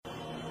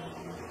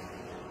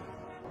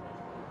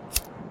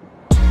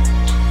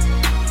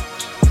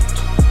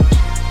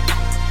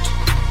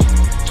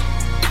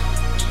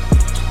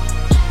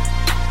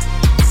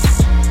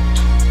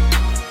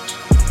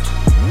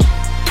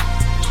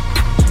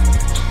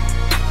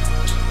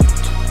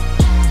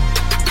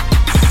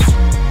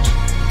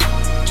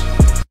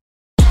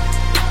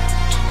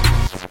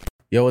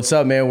Yo, what's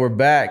up, man? We're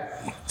back.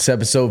 It's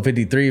episode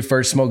 53,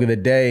 first smoke of the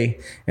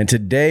day. And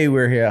today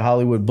we're here at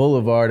Hollywood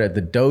Boulevard at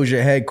the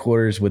Doja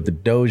headquarters with the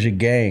Doja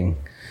gang.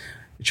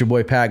 It's your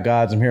boy, Pat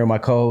Godz. I'm here with my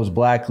co-host,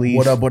 Black Leaf.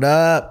 What up, what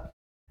up?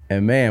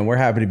 And man, we're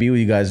happy to be with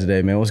you guys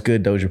today, man. What's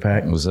good, Doja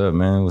Pack? What's up,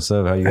 man? What's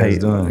up? How you guys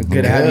doing?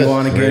 Good to have you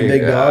on again,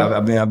 big dog.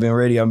 I've been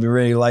ready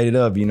to light it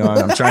up. You know,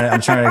 I'm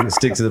trying to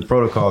stick to the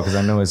protocol because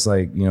I know it's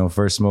like, you know,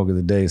 first smoke of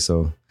the day.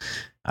 So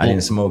I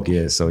didn't smoke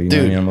yet. So, you know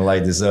what I mean? I'm going to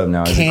light this up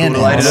now. Is it cool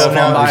to light it up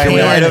now? Can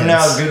we light up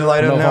now? It's good to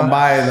light up now. I'm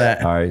buying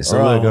that. All right.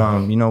 So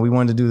look, you know, we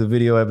wanted to do the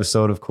video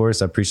episode, of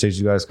course. I appreciate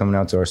you guys coming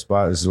out to our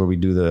spot. This is where we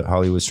do the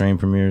Hollywood strain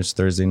premieres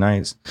Thursday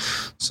nights.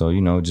 So,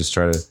 you know, just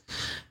try to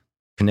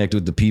connect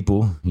with the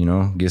people, you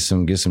know, get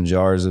some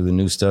jars of the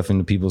new stuff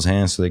into people's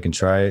hands so they can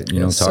try it,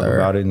 you know, talk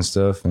about it and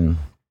stuff. And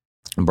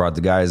brought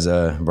the guys,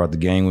 brought the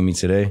gang with me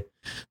today.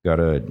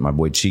 Got my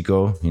boy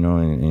Chico, you know,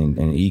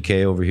 and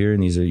EK over here.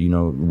 And these are, you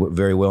know,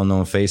 very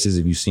well-known faces.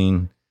 If you've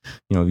seen,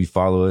 you know, if you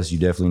follow us, you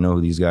definitely know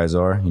who these guys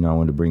are. You know, I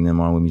wanted to bring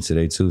them on with me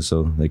today too,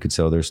 so they could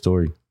tell their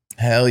story.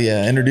 Hell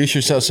yeah. Introduce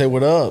yourself. Say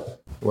what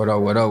up. What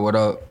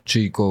up,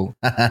 Chico?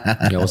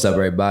 Yo, what's up,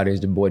 everybody?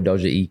 It's the boy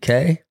Doja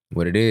EK.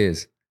 What it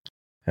is.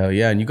 Hell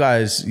yeah. And you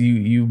guys,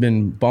 you've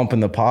been bumping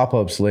the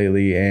pop-ups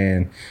lately.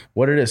 And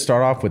what did it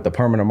start off with? The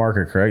permanent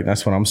marker, correct?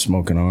 That's what I'm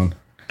smoking on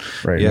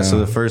right now. So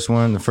the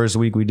first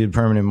week we did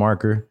permanent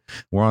marker.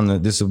 We're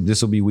on this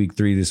will be week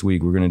 3 this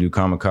week. We're gonna do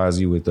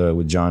Kamikaze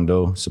with John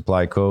Doe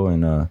Supply Co.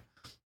 and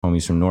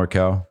homies from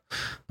NorCal.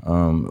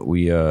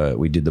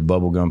 We did the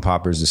bubblegum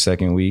poppers the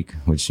second week,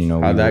 which, you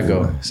know, how'd that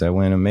go? That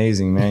went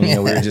amazing, man. You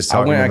know, we were just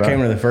talking I came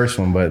to the first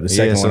one, but the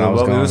second one I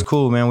was gone. It was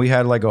cool, man. We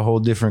had like a whole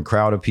different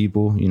crowd of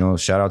people. You know,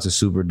 shout out to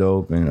Super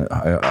Dope and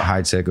a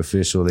High Tech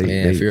Official.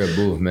 Fear of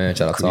Booth, man.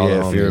 Shout out to all the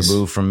homies. Fear of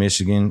Booth from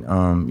Michigan.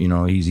 You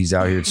know, he's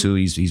out here too.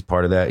 He's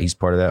part of that. He's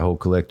part of that whole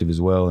collective as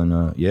well.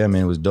 And yeah,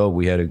 man, it was dope.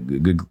 We had a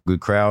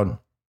good crowd.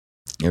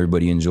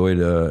 Everybody enjoyed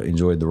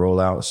the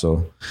rollout.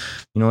 So,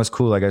 you know, it's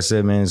cool. Like I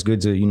said, man, it's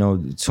good to, you know,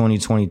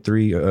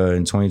 2023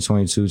 and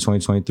 2022,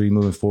 2023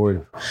 moving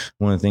forward.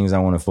 One of the things I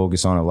want to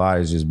focus on a lot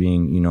is just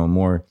being, you know,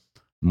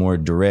 more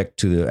direct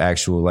to the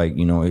actual, like,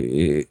 you know,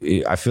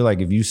 I feel like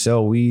if you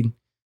sell weed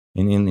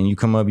and you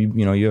come up, you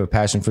know, you have a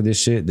passion for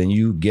this shit, then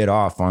you get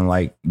off on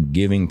like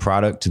giving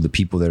product to the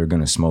people that are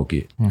going to smoke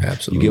it.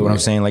 Absolutely. You get what I'm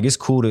saying? Like, it's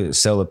cool to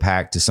sell a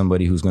pack to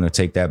somebody who's going to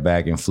take that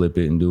back and flip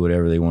it and do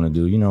whatever they want to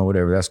do. You know,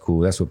 whatever. That's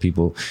cool. That's what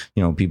people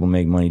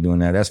make money doing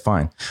that. That's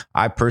fine.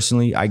 I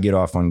get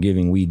off on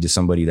giving weed to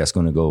somebody that's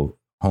going to go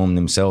home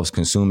themselves,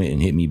 consume it,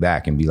 and hit me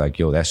back and be like,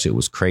 yo, that shit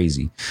was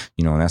crazy.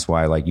 You know, and that's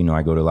why, like, you know,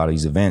 I go to a lot of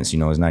these events. You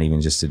know, it's not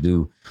even just to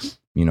do,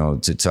 you know,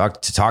 to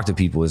talk to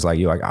people. Is like,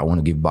 yo, I want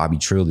to give Bobby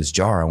Trill this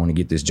jar. I want to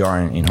get this jar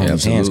in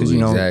homie's hands, because, you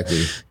know,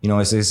 you know,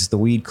 it's the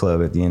weed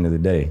club at the end of the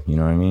day. You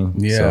know what I mean?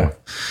 Yeah. So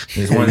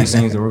it's one of these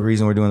things. The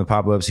reason we're doing the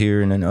pop-ups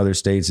here and in other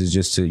states is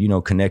just to, you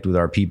know, connect with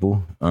our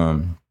people.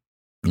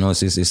 You know,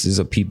 it's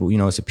a people, you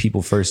know, it's a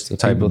people first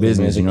type of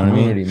business. You know what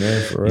I mean?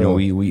 Man, for you real.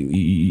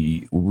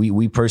 know,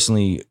 we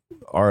personally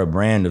are a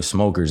brand of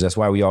smokers. That's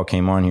why we all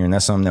came on here, and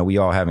that's something that we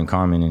all have in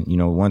common. And, you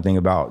know, one thing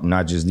about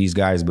not just these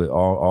guys, but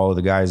all of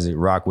the guys that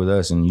rock with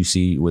us, and you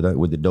see with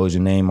the Doja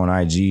name on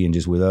IG and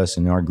just with us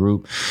and our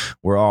group,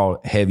 we're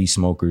all heavy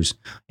smokers.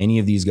 Any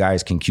of these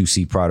guys can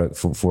QC product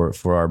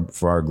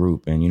for our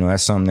group, and, you know,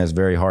 that's something that's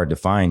very hard to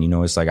find. You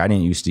know, it's like, I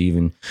didn't used to,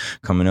 even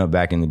coming up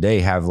back in the day,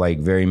 have like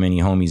very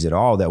many homies at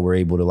all that were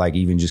able to like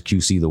even just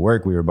QC the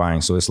work we were buying.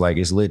 So it's like,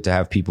 it's lit to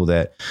have people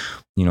that,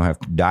 you know, have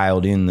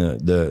dialed in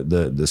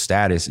the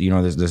status, you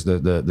know,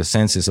 the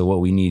census of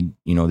what we need,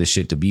 you know, this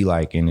shit to be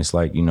like. And it's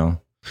like, you know,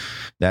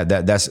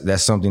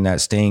 that's something that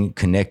staying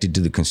connected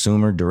to the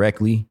consumer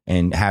directly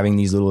and having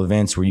these little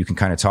events where you can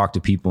kind of talk to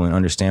people and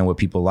understand what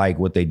people like,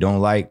 what they don't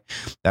like.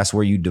 That's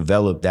where you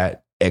develop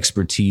that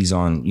expertise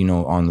on, you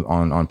know,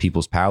 on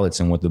people's palates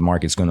and what the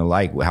market's going to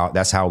like.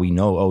 That's how we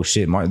know, oh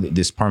shit,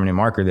 this permanent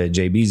marker that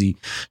Jay Beezy,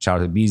 shout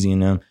out to Beezy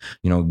and them,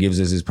 you know, gives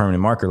us his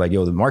permanent marker. Like,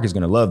 yo, the market's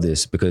going to love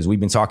this, because we've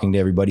been talking to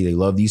everybody. They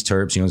love these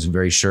terps. You know, it's a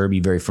very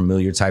sherby, very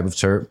familiar type of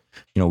terp.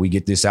 You know, we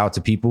get this out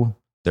to people,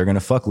 they're going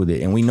to fuck with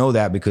it. And we know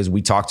that because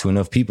we talk to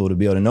enough people to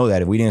be able to know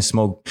that. If we didn't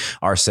smoke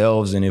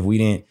ourselves, and if we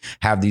didn't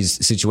have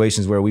these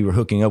situations where we were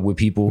hooking up with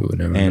people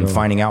and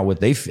finding out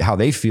how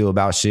they feel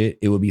about shit,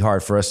 it would be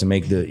hard for us to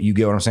make you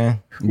get what I'm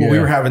saying? Well, we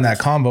were having that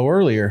combo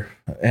earlier,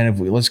 and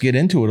let's get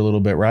into it a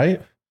little bit,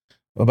 right?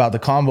 About the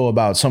combo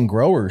about some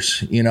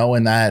growers, you know,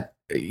 and that,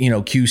 you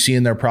know, QC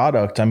in their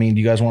product. I mean,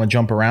 do you guys want to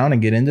jump around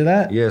and get into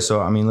that? Yeah.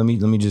 So, I mean, let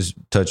me just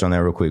touch on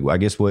that real quick. I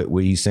guess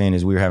what he's saying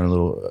is we were having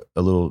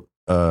a little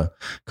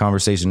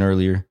conversation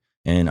earlier,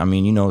 and I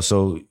mean, you know,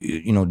 so,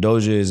 you know,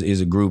 Doja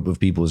is a group of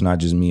people. It's not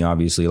just me,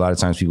 obviously. A lot of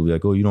times people be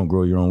like, oh, you don't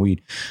grow your own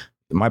weed.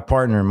 My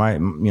partner,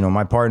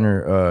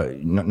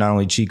 not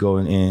only Chico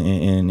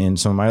and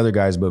some of my other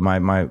guys, but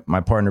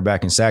my partner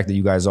back in SAC that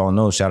you guys all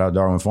know, shout out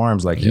Darwin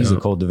Farms. Like, he's a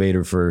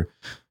cultivator for,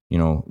 you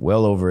know,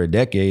 well over a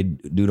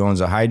decade. Dude owns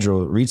a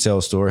hydro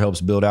retail store,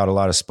 helps build out a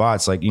lot of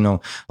spots. Like, you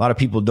know, a lot of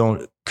people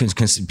don't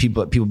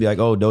people be like,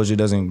 oh, Doja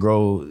doesn't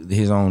grow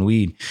his own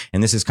weed,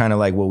 and this is kind of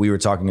like what we were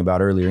talking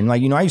about earlier. And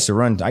like, I used to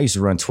run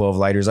 12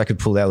 lighters. I could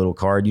pull that little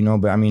card,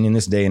 but I mean, in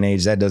this day and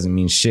age, that doesn't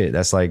mean shit.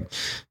 That's like,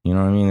 what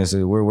I mean?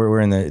 We're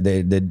in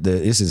the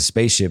this is a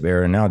spaceship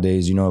era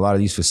nowadays. A lot of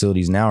these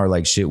facilities now are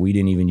like shit we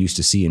didn't even used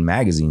to see in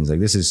magazines. Like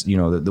this is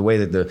the way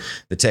that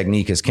the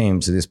technique has came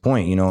to this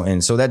point.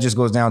 And so that just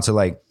goes down to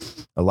like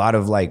a lot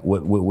of like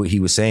what he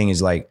was saying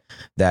is like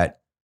that.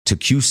 To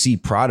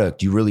QC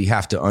product, you really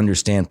have to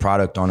understand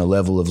product on a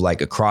level of like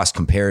a cross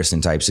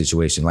comparison type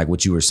situation, like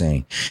what you were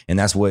saying. And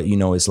that's what,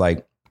 it's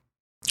like,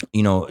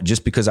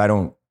 just because I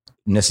don't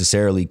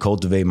necessarily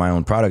cultivate my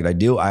own product,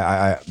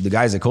 the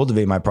guys that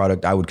cultivate my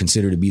product, I would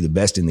consider to be the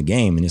best in the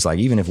game. And it's like,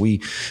 even if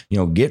we,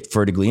 get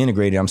vertically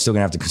integrated, I'm still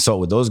gonna have to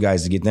consult with those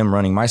guys to get them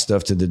running my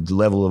stuff to the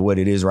level of what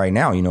it is right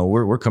now.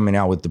 We're coming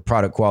out with the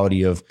product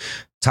quality of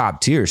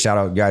top tier. Shout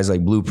out guys like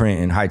Blueprint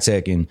and High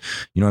Tech and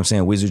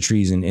Wizard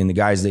Trees and the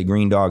guys that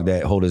Green Dog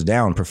that hold us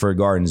down, Preferred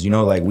Gardens.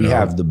 Like we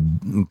have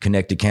the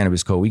Connected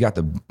Cannabis Co. We got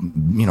the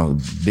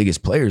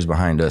biggest players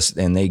behind us,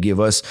 and they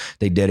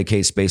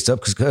dedicate space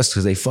up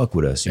because they fuck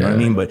with us. You know what I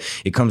mean? But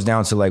it comes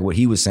down to like what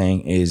he was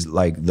saying is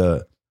like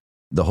the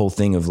whole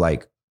thing of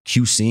like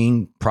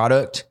QCing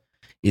product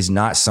is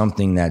not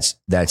something that's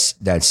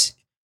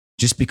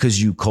just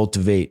because you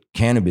cultivate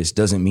cannabis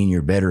doesn't mean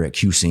you're better at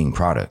QCing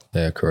product.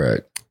 Yeah,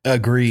 correct.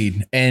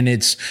 Agreed. And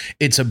it's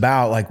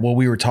about like what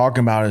we were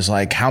talking about is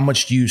like, how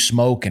much do you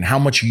smoke and how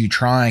much are you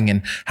trying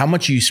and how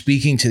much are you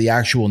speaking to the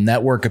actual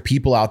network of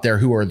people out there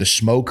who are the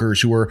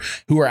smokers,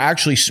 who are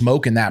actually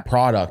smoking that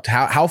product?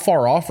 How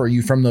far off are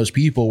you from those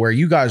people where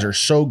you guys are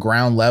so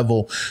ground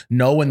level,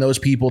 knowing those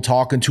people,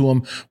 talking to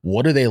them?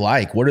 What are they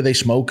like? What are they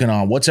smoking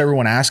on? What's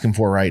everyone asking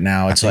for right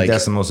now? It's like,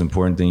 that's the most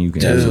important thing you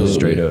can do,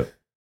 straight up.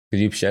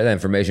 Because you share that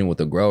information with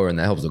the grower, and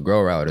that helps the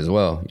grower out as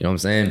well. You know what I'm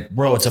saying?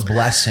 Bro, it's a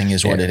blessing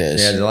is what it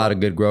is. Yeah, there's a lot of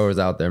good growers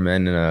out there,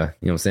 man. And, you know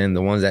what I'm saying?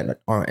 The ones that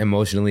aren't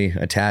emotionally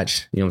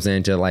attached, you know what I'm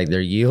saying, to like their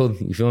yield,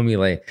 you feel me?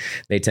 Like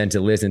they tend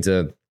to listen to, you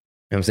know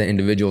what I'm saying,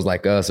 individuals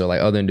like us or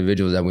like other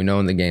individuals that we know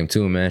in the game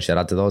too, man. Shout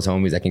out to those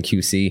homies that can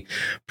QC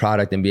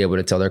product and be able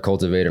to tell their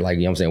cultivator, like,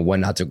 you know what I'm saying,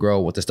 what not to grow,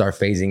 what to start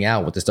phasing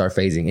out, what to start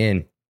phasing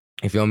in.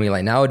 You feel me?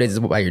 Like nowadays,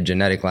 it's about your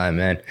genetic line,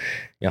 man.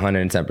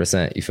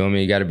 110%. You feel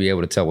me? You got to be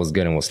able to tell what's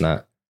good and what's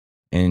not.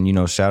 And,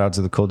 shout out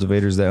to the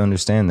cultivators that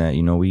understand that.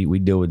 We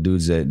deal with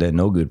dudes that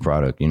know good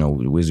product,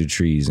 Wizard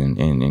Trees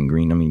and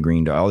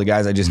Green Dog, all the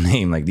guys I just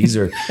named. Like these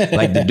are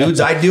like the dudes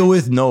I deal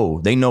with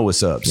they know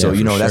what's up. So,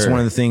 that's one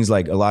of the things,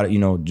 like a lot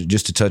of,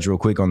 just to touch real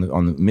quick on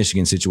the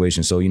Michigan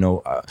situation. So,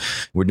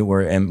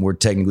 we're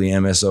technically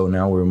MSO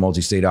now. We're a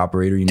multi-state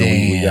operator.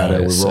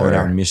 We're rolling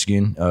out in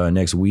Michigan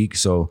next week.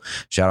 So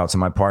shout out to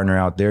my partner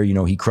out there.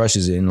 He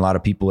crushes it. And a lot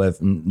of people have,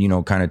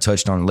 kind of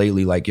touched on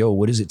lately, like, yo,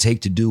 what does it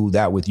take to do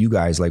that with you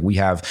guys? Like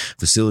we have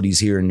facilities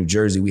here in New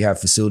Jersey. We have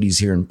facilities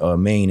here in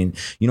Maine. And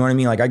you know what I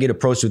mean? Like I get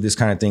approached with this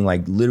kind of thing,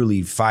 like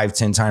literally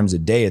 5-10 times a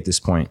day at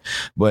this point.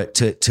 But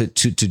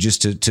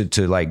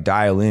to like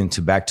dial in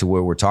to back to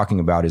where we're talking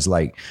about is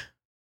like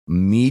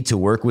me to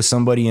work with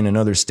somebody in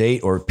another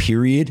state or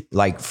period,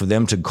 like for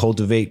them to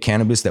cultivate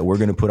cannabis that we're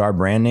going to put our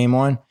brand name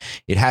on.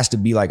 It has to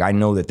be like, I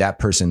know that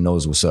person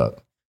knows what's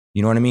up.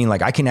 You know what I mean?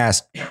 Like I can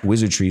ask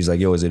Wizard Trees, like,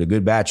 yo, is it a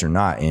good batch or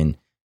not? And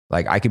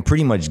like I can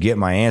pretty much get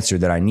my answer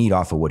that I need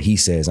off of what he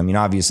says. I mean,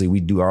 obviously we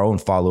do our own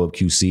follow-up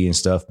QC and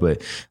stuff,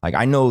 but like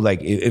I know,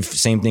 like if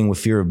same thing with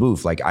Fear of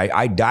Booth, like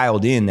I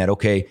dialed in that,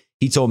 okay,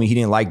 he told me he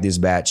didn't like this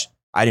batch.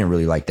 I didn't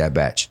really like that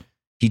batch.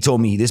 He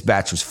told me this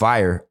batch was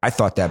fire. I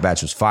thought that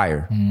batch was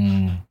fire.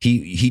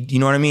 He you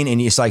know what I mean? And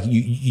it's like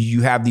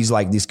you have these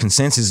like this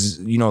consensus,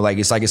 like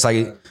it's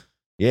like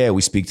yeah,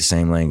 we speak the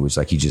same language,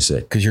 like he just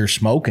said. Because you're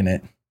smoking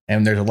it.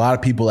 And there's a lot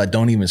of people that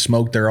don't even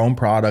smoke their own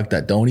product,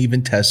 that don't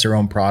even test their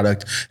own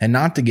product. And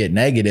not to get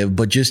negative,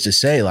 but just to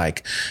say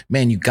like,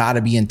 man, you got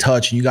to be in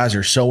touch. And you guys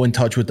are so in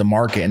touch with the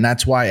market. And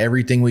that's why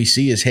everything we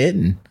see is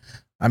hitting.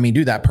 I mean,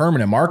 dude, that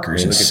permanent marker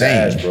is insane.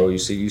 Look at that, bro. You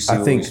see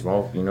what we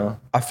smoke,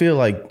 I feel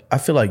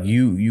like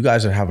you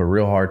guys would have a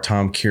real hard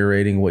time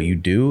curating what you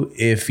do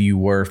if you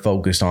were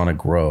focused on a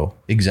grow.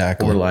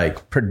 Exactly. Or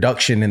like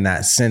production in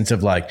that sense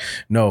of like,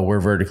 no, we're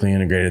vertically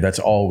integrated. That's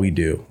all we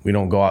do. We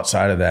don't go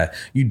outside of that.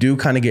 You do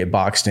kind of get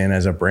boxed in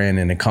as a brand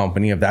and a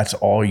company if that's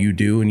all you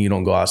do and you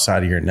don't go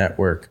outside of your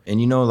network.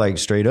 And like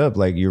straight up,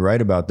 like you're right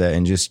about that.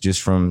 And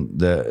just from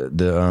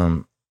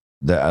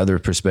the other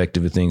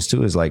perspective of things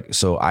too is like,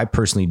 so I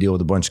personally deal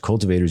with a bunch of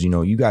cultivators.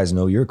 You guys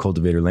know you're a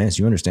cultivator, Lance.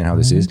 You understand how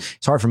this is.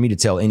 It's hard for me to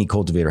tell any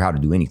cultivator how to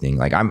do anything.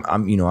 Like I've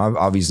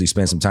obviously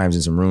spent some times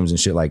in some rooms and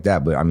shit like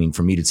that. But I mean,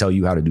 for me to tell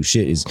you how to do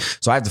shit is,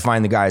 so I have to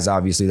find the guys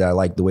obviously that I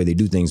like the way they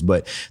do things.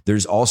 But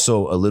there's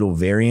also a little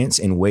variance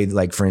in way,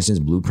 like for instance,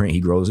 Blueprint,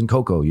 he grows in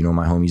cocoa.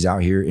 My homies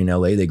out here in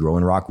LA, they grow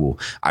in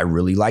Rockwool. I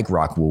really like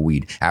Rockwool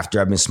weed. After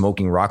I've been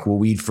smoking Rockwool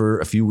weed for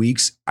a few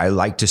weeks, I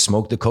like to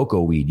smoke the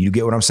cocoa weed. You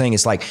get what I'm saying?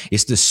 It's like,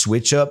 it's the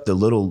switch up, the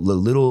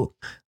little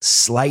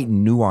slight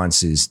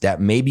nuances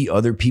that maybe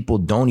other people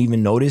don't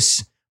even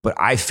notice, but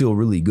I feel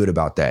really good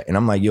about that. And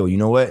I'm like, yo, you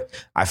know what?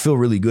 I feel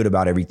really good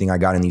about everything I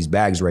got in these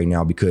bags right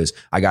now because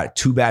I got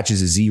 2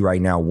 batches of Z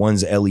right now.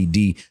 One's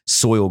LED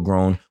soil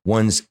grown.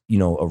 One's, you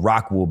know, a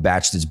Rockwool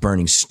batch that's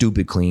burning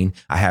stupid clean.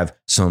 I have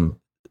some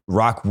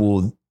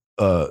Rockwool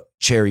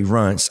cherry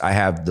runts. I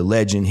have the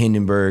Legend,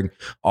 Hindenburg,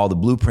 all the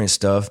Blueprint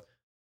stuff.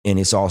 And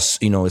it's all,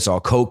 you know, it's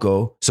all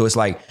cocoa. So it's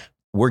like,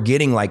 we're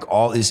getting like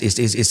all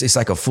it's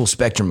like a full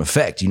spectrum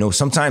effect. You know,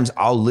 sometimes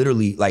I'll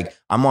literally like,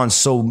 I'm on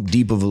so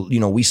deep of, you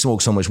know, we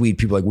smoke so much weed.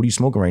 People are like, what are you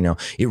smoking right now?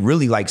 It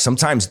really like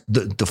sometimes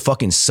the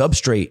fucking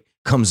substrate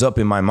comes up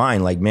in my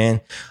mind. Like, man,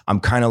 I'm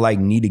kind of like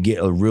need to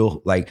get a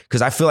real, like,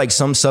 cause I feel like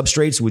some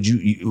substrates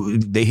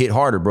they hit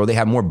harder, bro. They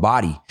have more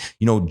body.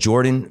 You know,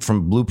 Jordan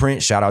from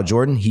Blueprint, shout out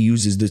Jordan. He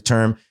uses the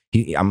term,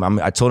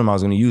 I told him I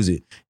was going to use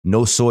it.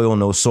 No soil,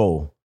 no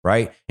soul.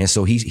 Right. And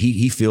so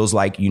he feels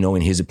like, you know,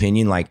 in his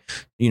opinion, like,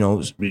 you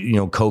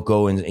know,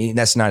 cocoa and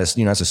that's not a,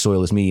 you know, that's a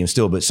soilless medium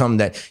still, but something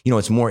that, you know,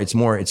 it's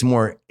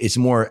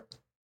more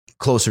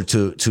closer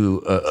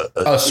to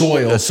a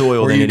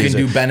soil where you can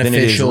do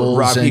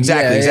beneficials.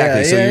 Exactly.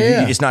 Yeah, so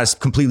yeah. it's not a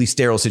completely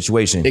sterile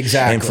situation.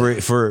 Exactly.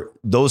 And for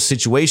those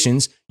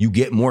situations, you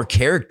get more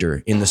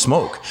character in the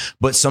smoke.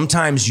 But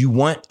sometimes you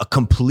want a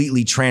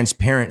completely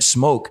transparent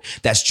smoke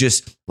that's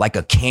just like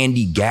a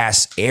candy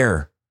gas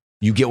air.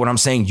 You get what I'm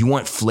saying? You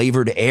want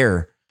flavored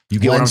air. You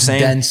get what I'm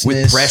saying? Denseness.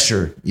 With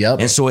pressure. Yep.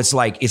 And so it's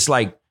like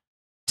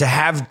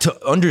to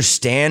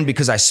understand,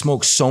 because I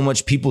smoke so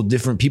much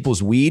different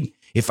people's weed.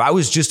 If I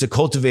was just a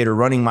cultivator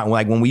running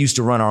like when we used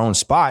to run our own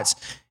spots,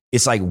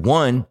 it's like,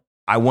 one,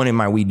 I wanted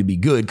my weed to be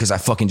good because I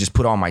fucking just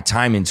put all my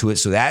time into it.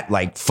 So that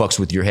like fucks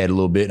with your head a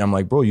little bit. And I'm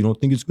like, bro, you don't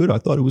think it's good? I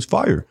thought it was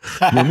fire.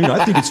 You know what I mean?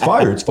 I think it's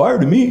fire. It's fire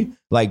to me.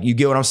 Like, you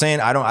get what I'm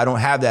saying? I don't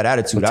have that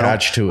attitude.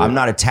 I'm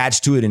not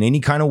attached to it in any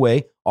kind of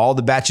way. All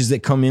the batches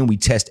that come in, we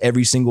test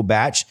every single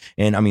batch.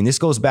 And I mean, this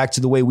goes back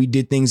to the way we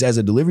did things as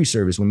a delivery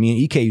service when me and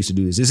EK used to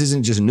do this. This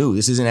isn't just new.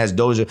 This isn't as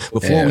Doja.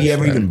 Before we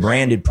ever even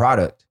branded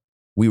product,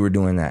 we were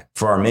doing that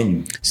for our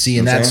menu. See,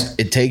 and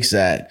it takes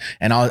that.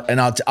 And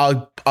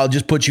I'll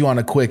just put you on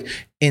a quick.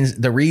 In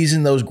the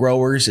reason those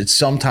growers, it's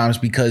sometimes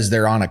because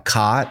they're on a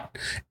cot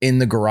in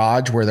the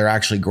garage where they're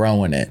actually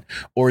growing it,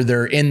 or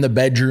they're in the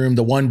bedroom,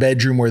 the one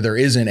bedroom where there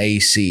isn't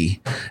AC,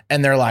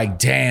 and they're like,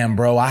 damn,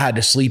 bro, I had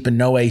to sleep in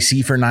no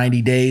AC for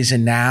 90 days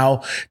and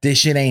now this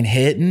shit ain't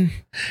hitting.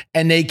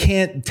 And they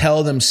can't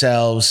tell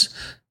themselves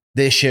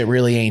this shit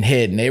really ain't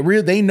hitting.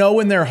 They know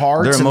in their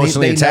hearts. They're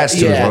emotionally attached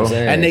to it, bro.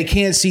 And they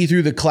can't see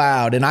through the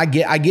cloud. And I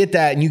get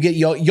that. And you get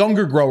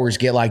younger growers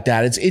get like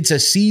that. It's a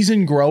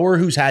seasoned grower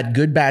who's had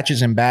good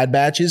batches and bad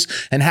batches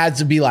and had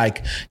to be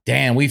like,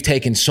 damn, we've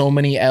taken so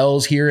many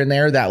L's here and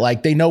there that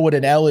like they know what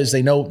an L is.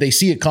 They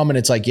see it coming.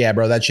 It's like, yeah,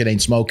 bro, that shit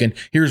ain't smoking.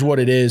 Here's what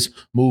it is.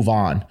 Move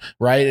on.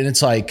 Right. And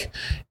it's like,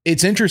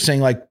 it's interesting.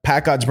 Like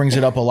Pat Gods brings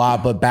it up a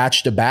lot, but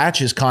batch to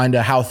batch is kind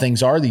of how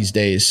things are these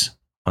days.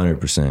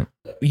 100%.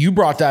 You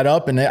brought that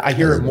up, and I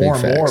hear it more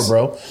and more,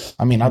 bro.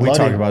 I mean, we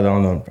talked about it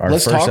on our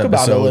Let's first talk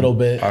about it a little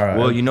bit. All right.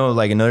 Well, you know,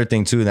 like another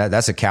thing too,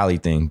 that's a Cali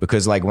thing,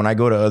 because like when I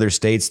go to other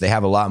states, they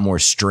have a lot more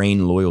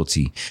strain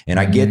loyalty. And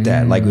I get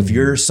that. Like if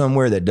you're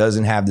somewhere that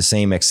doesn't have the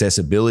same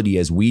accessibility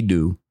as we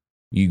do,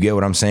 you get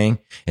what I'm saying?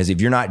 As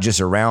if you're not just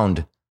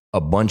around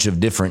a bunch of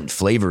different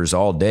flavors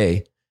all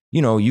day,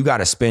 you know, you got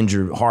to spend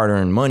your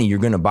hard-earned money. You're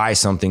going to buy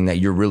something that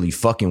you're really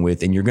fucking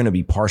with, and you're going to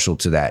be partial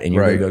to that. And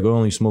you're going to be like, I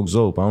only smoke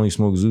Zope. I only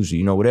smoke Zushi,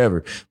 you know,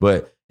 whatever.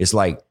 But it's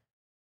like,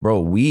 bro,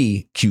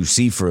 we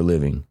QC for a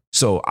living.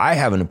 So I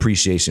have an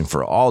appreciation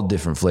for all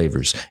different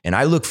flavors, and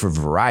I look for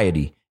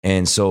variety.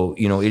 And so,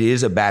 you know, it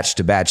is a batch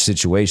to batch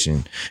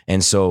situation.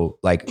 And so,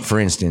 like, for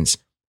instance,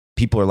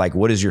 people are like,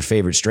 what is your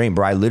favorite strain?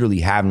 Bro, I literally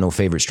have no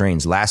favorite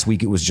strains. Last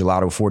week, it was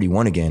Gelato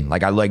 41 again.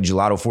 Like, I liked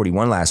Gelato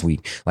 41 last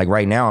week. Like,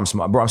 right now, I'm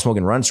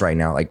smoking runts right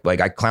now.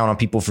 Like I clown on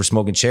people for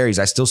smoking cherries.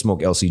 I still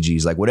smoke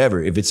LCGs. Like,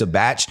 whatever. If it's a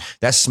batch,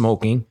 that's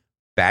smoking.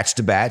 Batch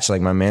to batch,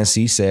 like my man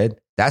C said.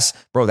 That's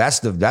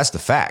the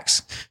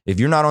facts. If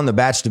you're not on the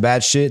batch to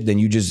batch shit, then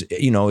you just,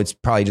 you know, it's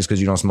probably just because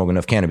you don't smoke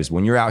enough cannabis.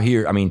 When you're out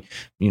here, I mean,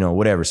 you know,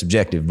 whatever,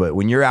 subjective. But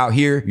when you're out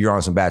here, you're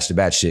on some batch to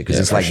batch shit, because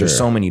it's like there's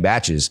so many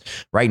batches.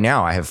 Right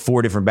now, I have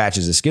 4 different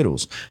batches of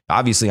Skittles.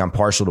 Obviously, I'm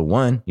partial to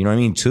one. You know what I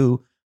mean?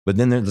 2. But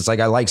then it's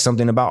like I like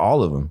something about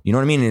all of them. You know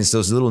what I mean? And it's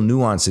those little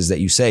nuances that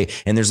you say.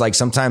 And there's like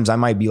sometimes I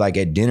might be like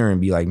at dinner and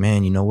be like,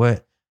 man, you know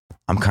what?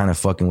 I'm kind of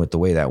fucking with the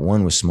way that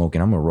one was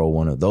smoking. I'm gonna roll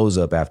one of those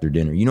up after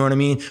dinner. You know what I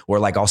mean? Or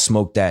like I'll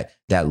smoke the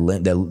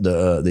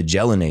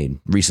Gelinade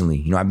recently.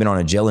 You know, I've been on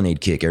a Gelinade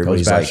kick.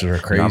 Everybody's like, are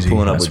crazy. I'm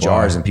pulling up with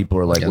jars, and people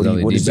are like,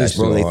 what is this,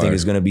 bro? They think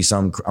it's gonna be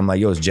some. I'm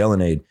like, yo, it's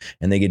Gelinade,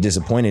 and they get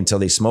disappointed until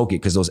they smoke it,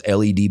 because those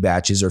LED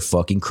batches are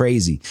fucking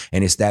crazy.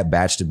 And it's that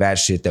batch to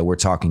batch shit that we're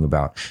talking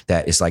about.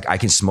 That it's like I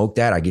can smoke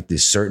that. I get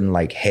this certain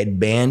like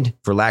headband,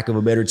 for lack of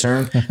a better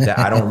term, that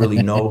I don't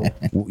really know.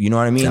 You know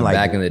what I mean? That like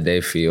back in the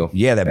day feel.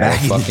 Yeah, that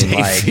back in the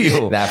day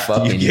feel. That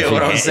fucking, you get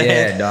what I'm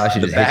saying? Yeah, dog,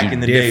 the back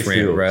in the day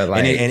feel, bro.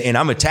 Like, and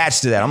I'm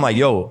attached to that. I'm like,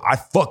 yo, I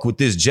fuck with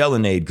this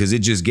Gelinade because it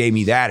just gave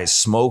me that. It's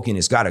smoking.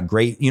 It's got a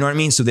great, you know what I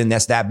mean? So then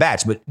that's that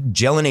batch. But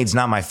Gelinade's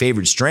not my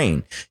favorite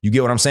strain. You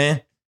get what I'm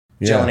saying?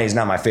 Gelane is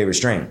not my favorite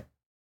strain,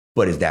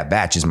 but is that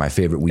batch is my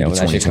favorite weed Yeah, of when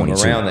that shit come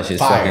 2022. around, that shit's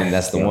Fire. fucking,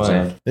 that's the You know what I'm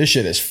one. saying? This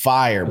shit is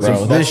fire, bro.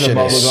 Some This shit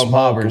bubblegum is smoking.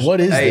 poppers. What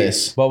is Hey,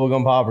 this?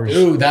 Bubblegum poppers.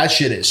 Dude, that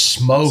shit is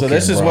smoking. So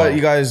this is bro. what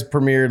you guys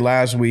premiered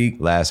last week.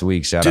 Last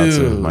week, shout out to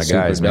Dude, my super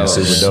guys, man, dope.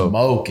 super dope.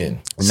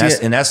 Smoking.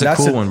 And that's a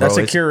cool one, bro. That's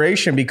a It's-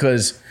 curation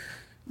because,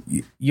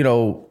 you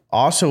know,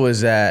 also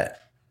is that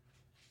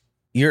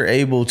you're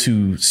able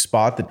to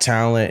spot the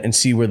talent and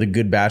see where the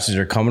good batches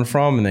are coming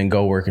from and then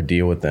go work a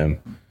deal with them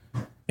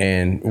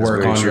and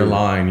work very on your true.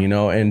 line, you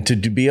know, and to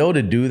be able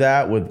to do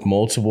that with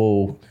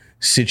multiple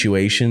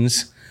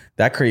situations,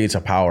 that creates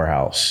a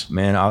powerhouse.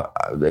 Man,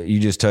 you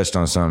just touched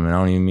on something. I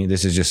don't even mean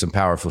this is just some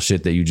powerful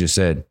shit that you just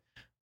said.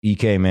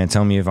 EK, man,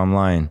 tell me if I'm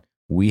lying.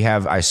 We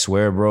have, I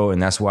swear, bro,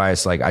 and that's why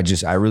it's like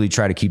I really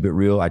try to keep it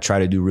real. I try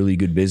to do really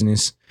good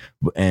business,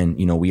 and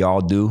you know we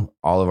all do.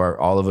 All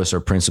of us are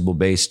principle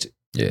based.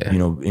 Yeah. You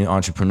know, in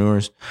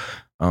entrepreneurs.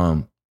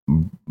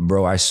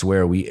 Bro, I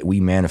swear we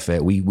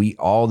manifest. We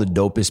all the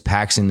dopest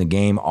packs in the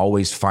game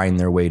always find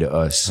their way to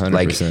us. 100%.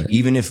 Like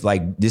even if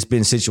like there's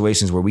been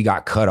situations where we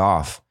got cut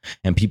off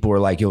and people were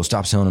like, "Yo,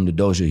 stop selling him to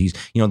Doja." He's,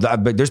 you know,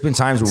 but there's been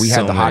times where we So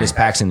have the many. hottest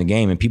packs in the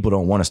game and people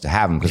don't want us to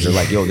have them because they're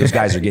like, "Yo, those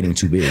guys are getting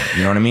too big."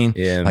 You know what I mean?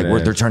 Yeah, like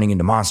man. they're turning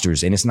into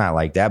monsters, and it's not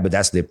like that. But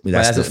that's the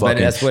that's the what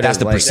fucking it's that's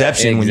the like.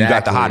 perception when you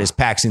got the Exactly. hottest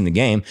packs in the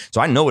game. So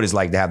I know what it's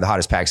like to have the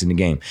hottest packs in the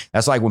game.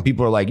 That's like when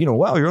people are like, you know,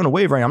 well, you're on a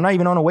wave right now. I'm not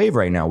even on a wave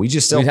right now. We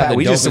just sell. We have the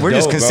We're just dopest dope, bro.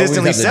 We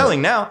consistently have the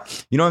selling now.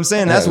 You know what I'm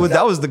saying? That's Yeah. what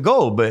that was the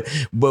goal. But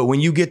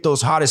when you get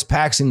those hottest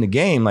packs in the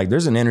game, like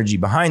there's an energy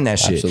behind that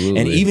shit. Absolutely.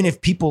 And even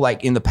if people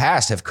like in the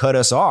past have cut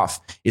us off,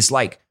 it's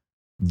like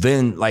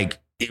then like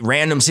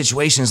random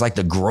situations like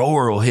the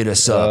grower will hit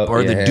us up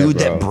or the yeah, dude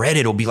bro. that bred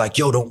it will be like,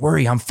 yo, don't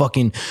worry, I'm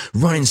fucking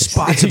running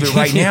spots of it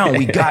right now.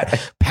 We got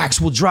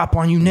packs will drop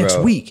on you next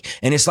Bro. week.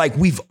 And it's like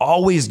we've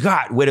always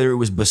got, whether it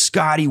was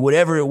biscotti,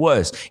 whatever it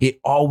was, it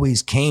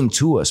always came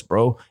to us,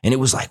 bro. And it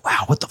was like,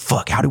 wow, what the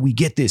fuck? How did we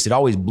get this? It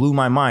always blew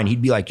my mind.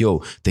 He'd be like,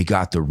 yo, they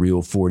got the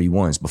real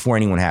 41s before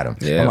anyone had them.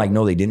 Yeah. I'm like,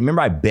 no, they didn't.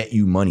 Remember, I bet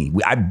you money.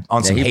 I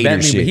on some he hater bet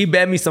me, shit. he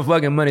bet me some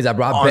fucking monies. I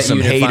On bet some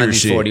you didn't hater find these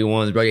shit.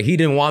 41s, bro. He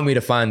didn't want me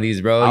to find these,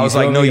 bro. I You was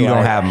feel like, no, me? you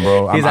don't have them,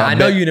 bro. He's like, I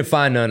know bet- you didn't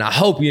find none. I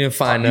hope you didn't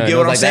find none. You get It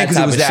what I'm like saying? Because it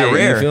type was of that shit,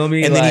 rare. You feel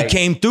me? And then he Like-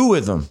 came through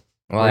with them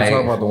Are you talking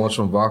like about the ones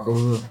from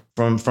Vacaville?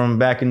 from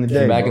back in the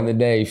day. back in the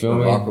day. You feel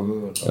me?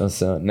 Vacaville.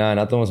 So, nah,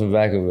 not the ones from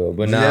Vacaville,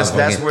 but nah. That's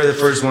fucking- where the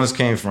first ones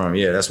came from.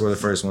 Yeah, that's where the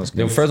first ones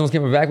came the first ones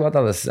came from Vacaville. I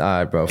thought it was all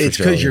right, bro. For It's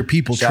sure. because your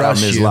people Shout out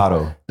trust Ms. you.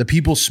 Lotto. The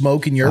people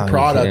smoking your Oh,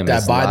 product yeah, that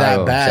Miss buy Lotto. that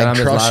Shout bag out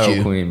Miss trust Lotto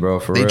you. Queen, bro.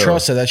 For They real.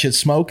 trust that shit's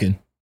smoking.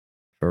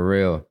 For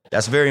real.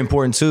 That's very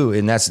important too,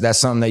 and that's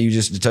something that you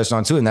just touched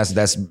on too, and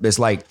that's it's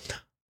like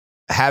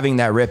having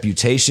that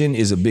reputation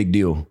is a big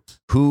deal.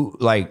 Who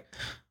like,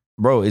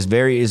 bro,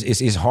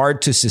 it's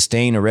hard to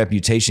sustain a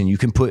reputation. You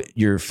can put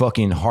your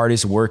fucking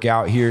hardest work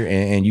out here,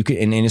 and you can,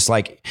 and it's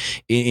like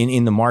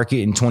in the market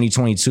in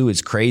 2022,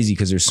 it's crazy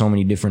because there's so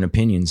many different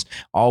opinions.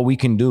 All we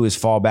can do is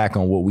fall back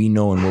on what we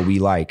know and what we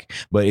like.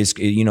 But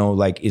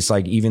it's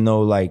like even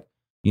though like,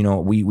 you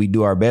know, we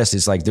do our best.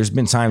 It's like there's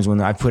been times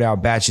when I put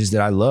out batches that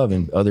I love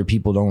and other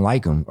people don't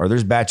like them. Or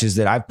there's batches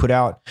that I've put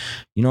out,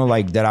 you know,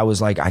 like that I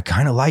was like, I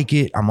kind of like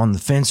it. I'm on the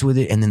fence with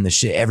it. And then the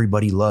shit,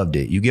 everybody loved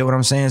it. You get what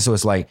I'm saying? So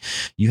it's like,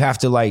 you have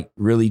to like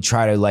really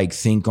try to like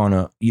think on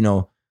a, you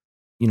know,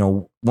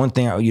 one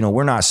thing, you know,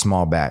 we're not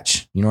small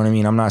batch. You know what I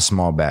mean? I'm not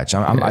small batch.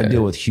 I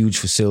deal with huge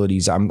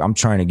facilities. I'm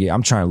trying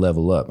to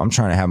level up. I'm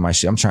trying to have my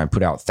shit. I'm trying to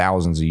put out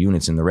thousands of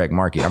units in the rec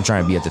market. I'm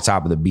trying to be at the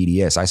top of the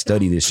BDS. I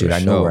study this shit. For I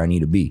know sure. where I need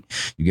to be.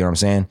 You get what I'm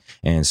saying?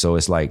 And so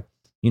it's like,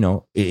 you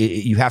know,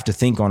 you have to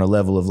think on a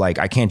level of like,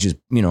 I can't just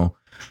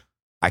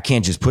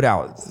put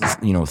out,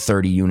 you know,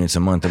 30 units a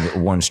month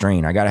of one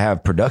strain. I got to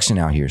have production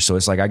out here. So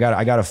it's like, I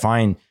got to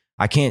find,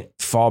 I can't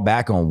fall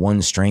back on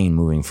one strain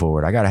moving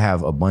forward. I got to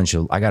have a bunch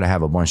of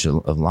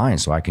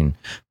lines so I can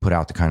put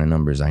out the kind of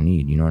numbers I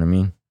need. You know what I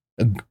mean?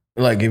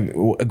 Like if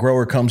a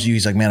grower comes to you,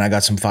 he's like, man, I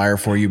got some fire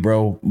for you,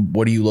 bro.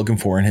 What are you looking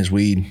for in his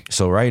weed?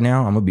 So right now,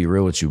 I'm gonna be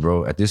real with you,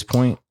 bro. At this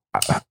point,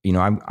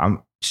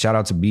 I'm shout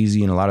out to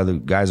BZ and a lot of the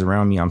guys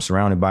around me. I'm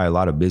surrounded by a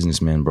lot of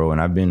businessmen, bro, and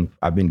I've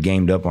been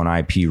gamed up on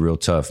IP real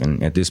tough.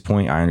 And at this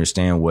point, I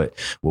understand what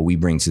we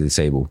bring to the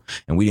table,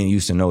 and we didn't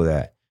used to know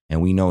that,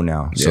 and we know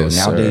now. So Yes,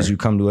 nowadays, sir. you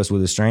come to us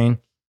with a strain.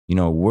 You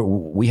know,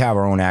 we have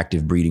our own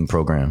active breeding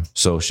program.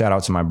 So shout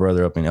out to my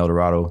brother up in El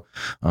Dorado,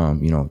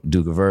 you know,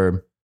 Duke of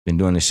Verb. Been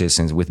doing this shit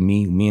since with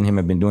me and him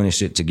have been doing this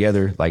shit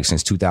together like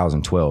since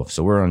 2012.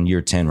 So we're on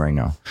year 10 right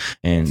now.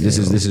 And this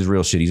is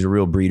real shit. He's a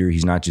real breeder.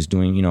 He's not just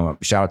doing, you know,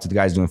 shout out to the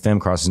guys doing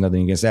femcross. There's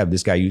nothing against that. But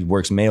this guy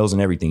works males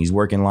and everything. He's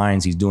working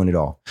lines. He's doing it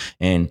all.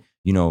 And,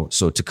 you know,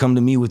 so to come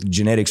to me with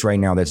genetics right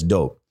now, that's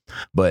dope.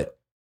 But,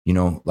 you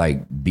know,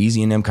 like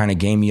BZ and them kind of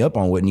game me up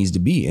on what needs to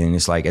be. And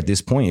it's like at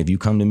this point, if you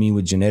come to me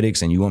with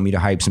genetics and you want me to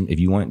hype if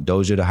you want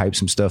Doja to hype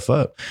some stuff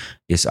up,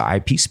 it's an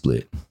IP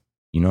split.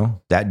 You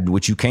know, that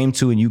what you came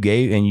to and you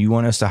gave and you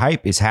want us to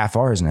hype is half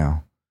ours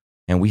now.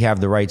 And we have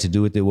the right to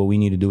do with it what we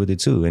need to do with it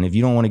too. And if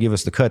you don't want to give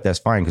us the cut, that's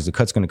fine, because the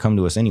cut's going to come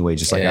to us anyway,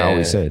 just like I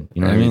always said.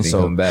 You know what I mean?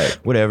 So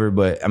whatever.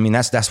 But I mean,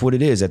 that's what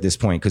it is at this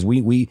point. Because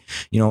we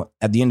you know,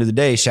 at the end of the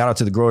day, shout out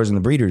to the growers and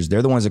the breeders.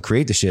 They're the ones that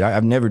create the shit.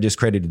 I've never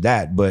discredited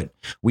that. But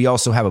we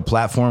also have a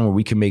platform where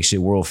we can make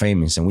shit world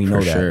famous, and we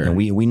know that. And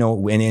we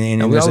know, and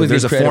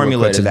there's a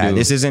formula to that.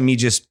 This isn't me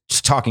just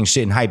talking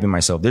shit and hyping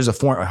myself. There's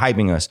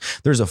hyping us.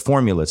 There's a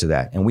formula to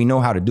that, and we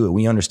know how to do it.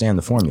 We understand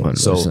the formula. 100%.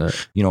 So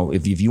you know,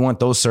 if you want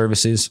those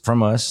services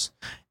from us,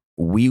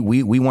 we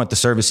want the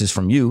services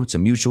from you. It's a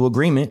mutual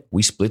agreement.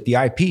 We split the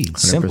IP.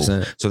 Simple.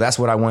 100%. So that's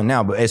what I want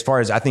now. But as far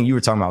as, I think you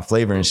were talking about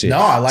flavor and shit. No,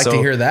 I like to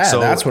hear that. So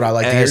that's what I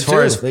like to hear too. As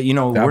far as, you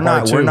know, we're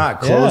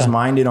not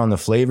closed-minded on the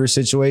flavor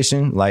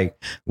situation.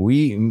 Like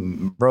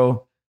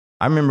bro,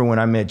 I remember when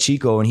I met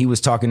Chico and he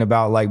was talking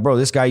about like, bro,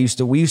 this guy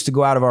we used to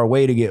go out of our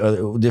way to get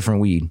a different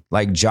weed,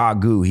 like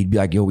Jagu. He'd be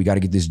like, yo, we got to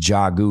get this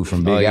Jagu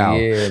from Big Al.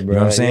 Yeah, bro. You know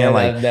what I'm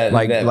saying?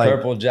 That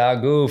purple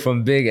Jagu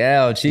from Big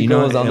Al.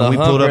 Chico was on the we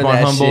pulled up on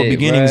Humboldt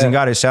Beginnings, bro. And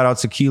got it. Shout out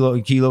to Kilo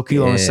on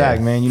the sack,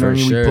 man. You know what I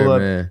mean? We pull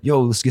up,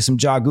 yo, let's get some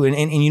Jagu.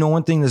 And you know,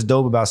 one thing that's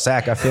dope about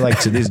Sac, I feel like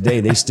to this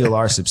day, they still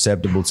are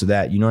susceptible to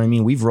that. You know what I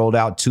mean? We've rolled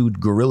out 2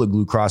 Gorilla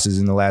Glue crosses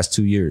in the last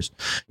 2 years.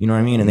 You know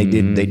what I mean? And they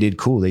did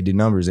cool. They did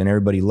numbers and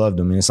everybody loved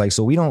them. And it's like,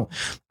 so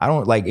I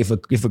don't like, if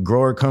a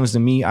grower comes to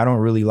me, I don't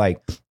really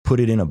like put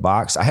it in a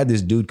box. I had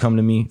this dude come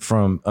to me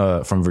from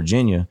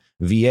Virginia,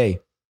 VA.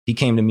 He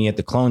came to me at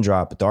the clone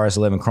drop, at the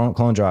RS11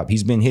 clone drop.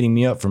 He's been hitting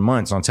me up for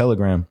months on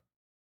Telegram,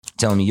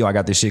 telling me, yo, I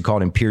got this shit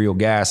called Imperial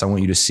Gas. I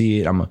want you to see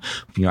it.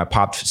 I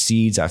popped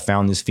seeds. I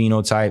found this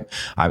phenotype.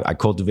 I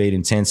cultivate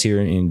intense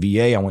here in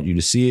VA. I want you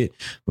to see it.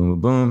 Boom,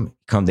 boom,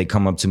 boom. They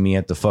come up to me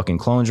at the fucking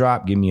clone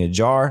drop, give me a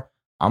jar.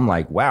 I'm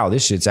like, wow,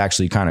 this shit's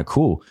actually kind of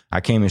cool.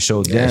 I came and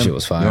showed them. That shit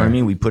was fire. You know what I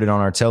mean? We put it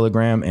on our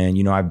Telegram, and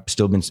you know, I've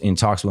still been in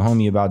talks with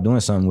homie about doing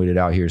something with it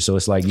out here. So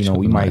it's like, you know,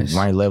 we might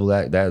level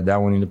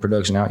that one into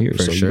production out here.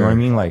 For so sure. You know what I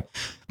mean? Like,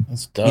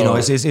 that's dope. You know,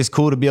 it's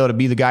cool to be able to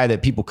be the guy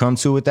that people come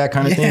to with that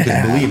kind of thing.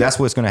 Because believe that's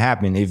what's going to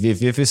happen.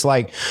 If it's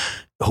like,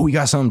 oh, we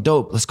got something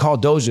dope, let's call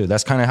Doja.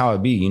 That's kind of how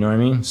it be. You know what I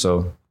mean?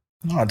 So.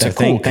 No, it's a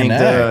cool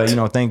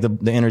connect. Thank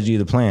the energy of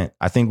the plant.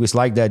 I think it's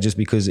like that just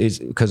because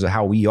of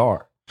how we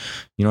are.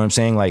 You know what I'm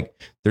saying? Like,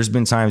 there's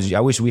been times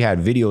I wish we had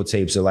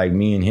videotapes of like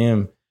me and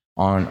him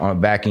on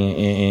back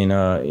in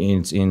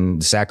the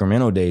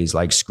Sacramento days,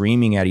 like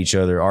screaming at each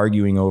other,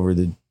 arguing over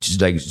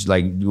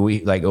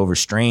over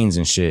strains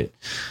and shit.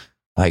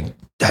 Like,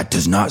 that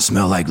does not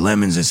smell like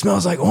lemons. It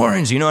smells like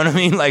orange. You know what I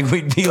mean? Like,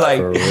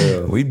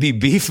 we'd be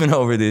beefing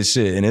over this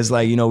shit. And it's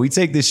like, you know, we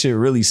take this shit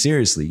really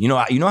seriously. You know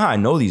how I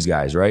know these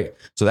guys, right?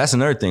 So that's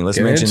another thing. Let's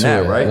mention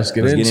that, right? Let's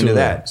get into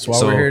that. That's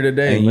why we're here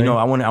today. And, you know,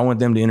 I want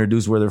them to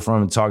introduce where they're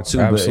from and talk too.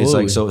 Absolutely.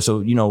 But it's like, so,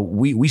 you know,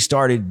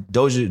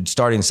 Doja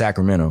started in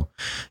Sacramento.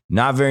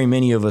 Not very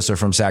many of us are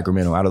from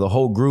Sacramento. Out of the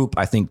whole group,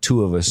 I think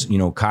 2 of us, you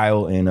know,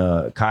 Kyle and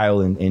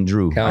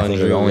Drew. I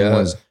think are the only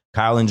ones.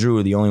 Kyle and Drew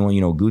are the only one.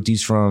 You know,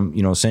 Guti's from,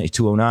 you know,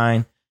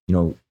 209. You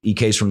know,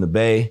 EK's from the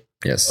Bay.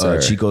 Yes,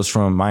 sir. Chico's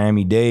from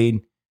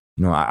Miami-Dade.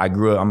 You know, I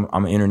grew up,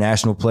 I'm an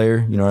international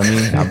player. You know what I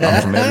mean?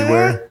 I'm from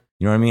everywhere.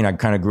 You know what I mean? I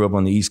kind of grew up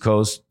on the East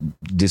Coast,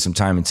 did some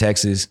time in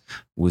Texas,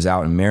 was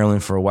out in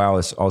Maryland for a while.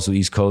 It's also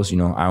East Coast. You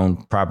know, I own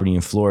property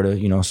in Florida,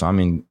 you know, so I'm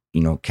in,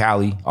 you know,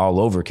 Cali,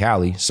 all over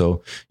Cali.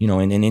 So, you know,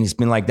 and it's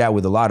been like that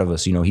with a lot of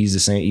us. You know, he's the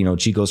same, you know,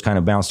 Chico's kind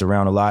of bounced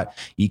around a lot.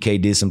 EK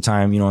did some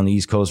time, you know, on the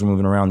East Coast. We're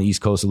moving around the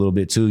East Coast a little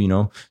bit too, you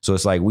know. So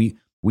it's like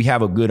we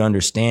have a good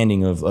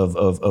understanding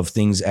of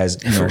things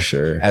as, you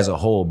know, as a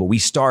whole. But we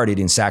started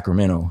in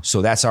Sacramento,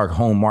 so that's our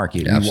home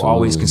market. We will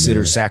always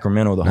consider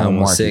Sacramento the home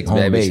market,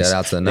 home base. Shout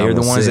out to They're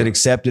the ones that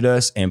accepted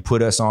us and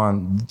put us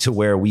on to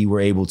where we were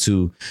able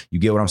to. You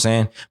get what I'm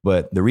saying?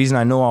 But the reason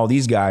I know all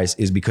these guys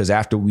is because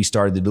after we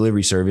started the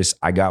delivery service,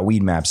 I got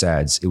Weed Maps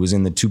ads. It was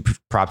in the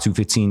Prop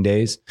 215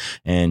 days,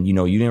 and you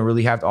know, you didn't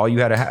really have to. All you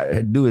had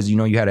to do is, you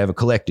know, you had to have a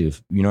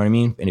collective. You know what I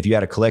mean? And if you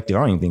had a collective, I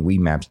don't even think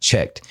Weed Maps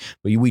checked,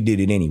 but we did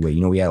it anyway.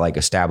 You know, we had like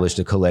established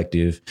a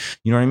collective,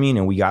 you know what I mean?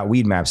 And we got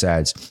Weed Maps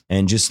ads.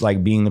 And just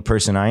like being the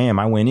person I am,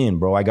 I went in,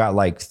 bro. I got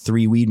like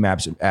 3 Weed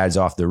Maps ads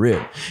off the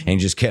rip and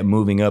just kept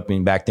moving up.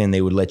 And back then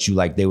they would let you,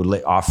 like,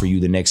 offer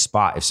you the next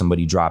spot if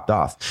somebody dropped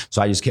off.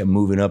 So I just kept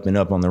moving up and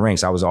up on the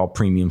ranks. I was all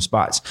premium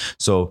spots.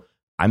 So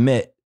I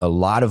met a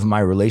lot of my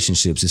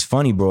relationships. It's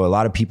funny, bro. A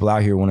lot of people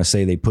out here want to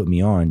say they put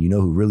me on. You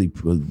know who really,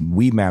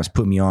 Weed Maps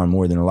put me on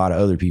more than a lot of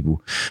other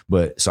people.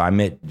 But so I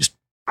met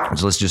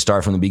so let's just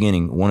start from the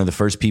beginning. One of the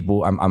first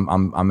people,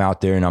 I'm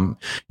out there and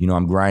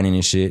I'm grinding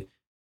and shit.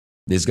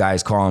 This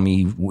guy's calling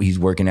me. He's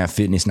working at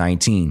Fitness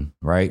 19,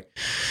 right?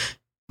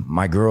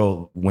 My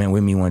girl went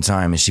with me one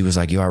time and she was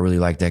like, yo, I really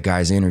like that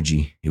guy's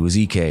energy. It was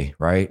EK,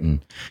 right?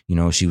 And, you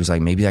know, she was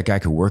like, maybe that guy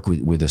could work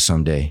with us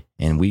someday.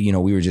 And we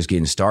were just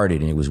getting started,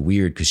 and it was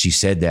weird because she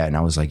said that. And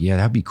I was like, yeah,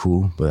 that'd be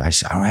cool. But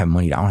I don't have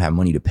money. I don't have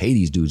money to pay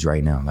these dudes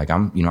right now. Like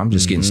I'm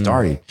just getting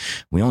started.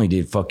 We only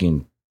did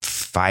fucking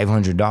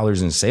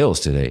 $500 in sales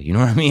today. You know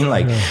what I mean?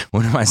 Like,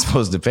 when am I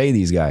supposed to pay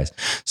these guys?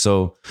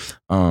 So,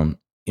 you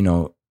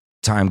know,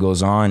 time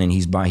goes on and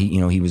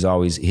he was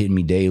always hitting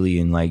me daily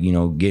and like,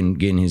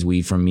 getting his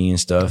weed from me and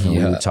stuff. And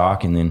we would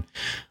talk. And then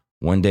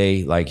one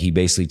day, like he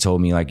basically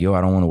told me like, yo,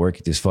 I don't want to work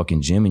at this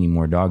fucking gym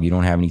anymore, dog. You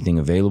don't have anything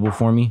available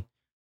for me.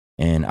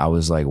 And I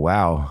was like,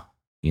 wow,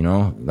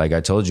 like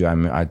I told you,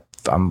 I'm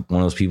one of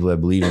those people that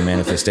believe in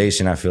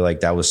manifestation. I feel like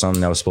that was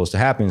something that was supposed to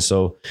happen.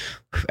 So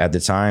at the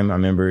time I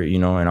remember,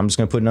 and I'm just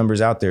going to put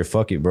numbers out there.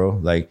 Fuck it, bro.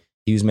 Like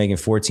he was making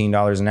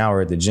 $14 an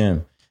hour at the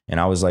gym. And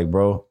I was like,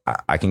 bro,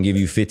 I can give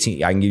you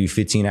 15. I can give you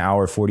 15 an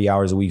hour, 40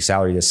 hours a week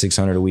salary. That's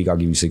 $600 a week. I'll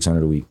give you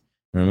 $600 a week.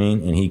 You know what I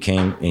mean? And he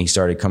came and he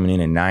started coming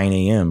in at 9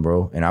 a.m.,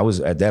 bro. And I was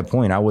at that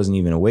point, I wasn't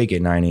even awake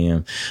at 9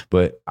 a.m.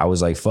 But I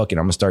was like, fuck it.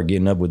 I'm going to start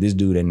getting up with this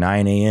dude at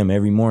 9 a.m.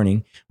 every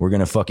morning. We're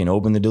going to fucking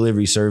open the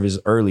delivery service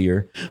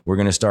earlier. We're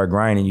going to start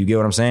grinding. You get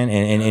what I'm saying?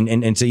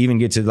 And to even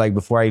get to like,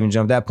 before I even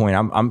jump that point,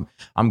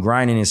 I'm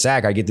grinding in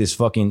Sac. I get this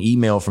fucking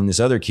email from this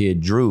other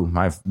kid, Drew,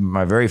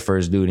 my very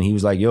first dude. And he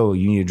was like, yo,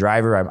 you need a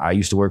driver? I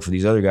used to work for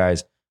these other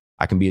guys.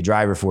 I can be a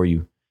driver for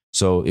you.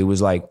 So it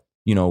was like,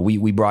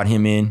 we brought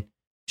him in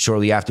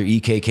shortly after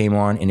EK came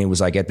on. And it was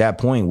like, at that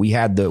point we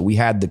had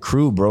the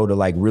crew, bro, to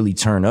like really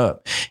turn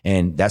up.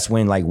 And that's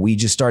when like, we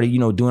just started,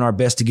 doing our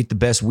best to get the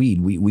best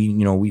weed. We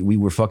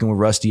were fucking with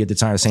Rusty at the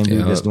time, the same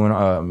dude that's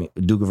doing,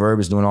 Duke of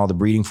Herb is doing all the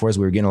breeding for us.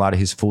 We were getting a lot of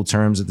his full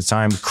terms at the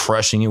time,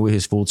 crushing it with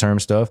his full term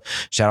stuff.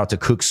 Shout out to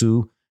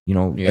Cooksu,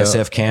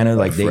 SF Canada,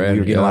 like we were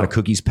getting a lot of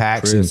cookies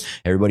packs and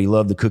everybody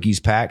loved the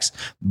cookies packs.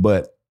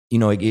 But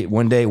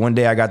one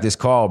day I got this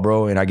call,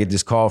 bro, and I get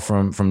this call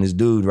from this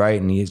dude, right?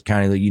 And he's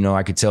kind of like,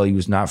 I could tell he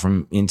was not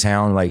from in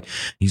town. Like,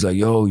 he's like,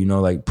 yo,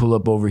 like pull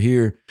up over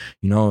here,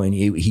 and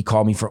he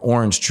called me for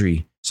Orange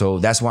Tree. So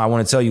that's why I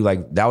want to tell you,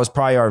 like, that was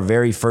probably our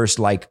very first,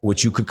 like,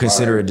 what you could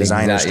consider a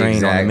designer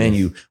strain on the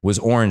menu was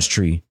Orange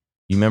Tree.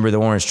 You remember the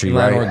Orange Tree,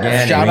 right?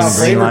 Organic. Shout out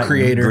Flavor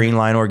Creator. Green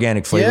Line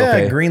Organic flavor. Yeah,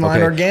 okay. Green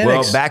Line Organics.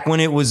 Well, back when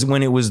it was the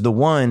one, it was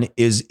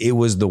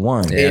the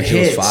one. It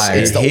hits. Fire.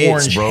 It's the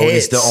orange, bro. hits.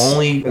 It's the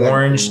only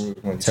orange.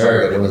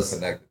 It was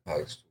connected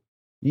packs.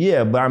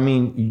 Yeah, but I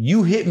mean,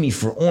 you hit me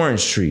for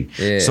Orange Tree.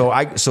 Yeah. So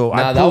I that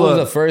was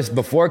the first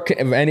before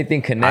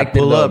anything connected.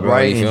 I pull up, bro,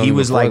 right, and he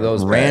was like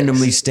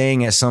randomly packs.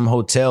 Staying at some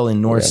hotel in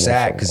North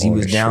Sac because he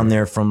was down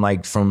there from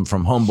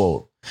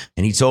Humboldt.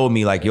 And he told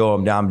me like, yo,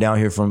 I'm down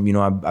here from,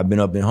 I've been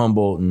up in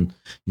Humboldt and,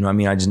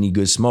 I just need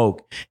good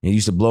smoke. And it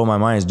used to blow my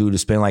mind, this dude to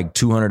spend like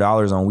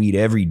 $200 on weed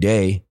every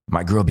day.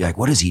 My girl be like,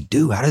 what does he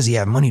do? How does he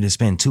have money to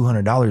spend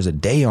 $200 a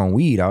day on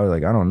weed? I was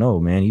like, I don't know,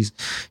 man. He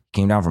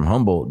came down from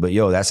Humboldt, but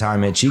yo, that's how I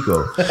met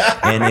Chico.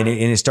 and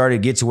it started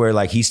to get to where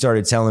like, he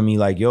started telling me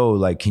like, yo,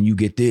 like, can you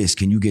get this?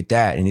 Can you get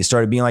that? And it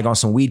started being like on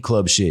some weed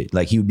club shit.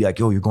 Like he would be like,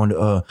 yo, you're going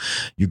to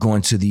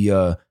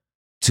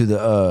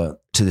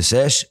the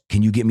sesh,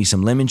 can you get me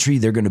some Lemon Tree?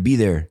 They're going to be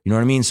there. You know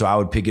what I mean? So I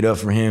would pick it up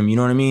for him. You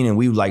know what I mean? And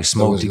we would like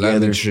smoke together.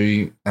 Lemon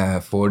Tree,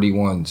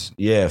 41s.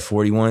 Yeah,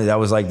 41. That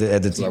was like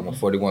at the like when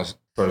 41s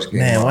first came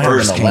man, out. what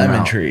happened to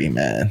Lemon Tree,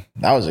 man?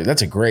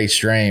 That's a great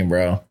strain,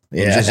 bro.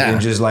 Yeah. And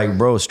just like,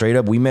 bro, straight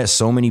up, we met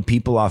so many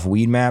people off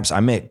Weed Maps. I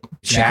met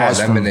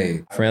Chaz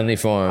from Friendly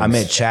Farms. I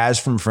met Chaz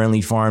from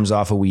Friendly Farms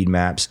off of Weed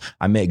Maps.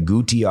 I met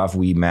Guti off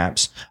Weed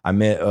Maps. I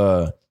met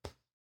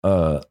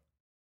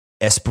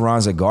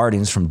Esperanza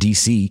Gardens from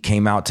DC,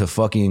 came out to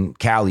fucking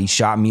Cali,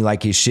 shot me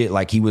like his shit,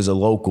 like he was a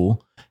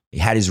local. He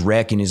had his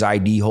rec and his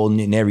ID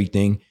holding it and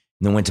everything. And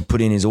then went to put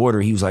in his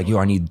order. He was like, yo,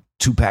 I need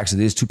 2 packs of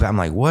this, 2 packs. I'm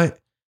like, what?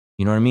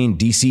 You know what I mean?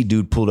 DC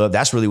dude pulled up.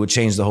 That's really what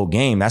changed the whole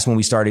game. That's when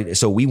we started.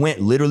 So we went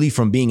literally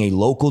from being a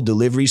local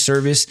delivery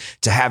service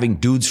to having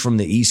dudes from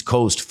the East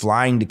Coast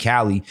flying to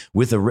Cali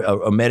with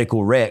a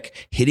medical rec,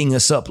 hitting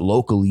us up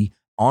locally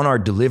on our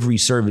delivery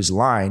service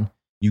line.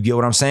 You get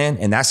what I'm saying?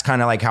 And that's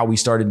kind of like how we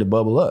started to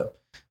bubble up.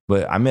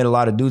 But I met a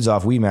lot of dudes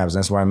off Weed Maps.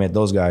 That's where I met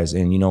those guys.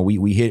 And,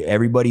 we hit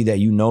everybody that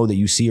that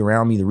you see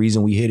around me. The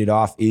reason we hit it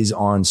off is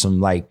on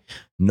some like,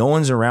 no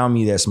one's around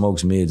me that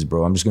smokes mids,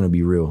 bro. I'm just going to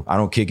be real. I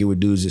don't kick it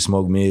with dudes that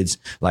smoke mids.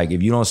 Like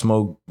if you don't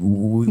smoke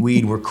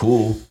weed, we're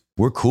cool.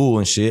 We're cool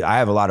and shit. I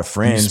have a lot of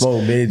friends. You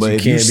smoke mids, but you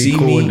if you can't be see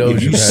cool me, with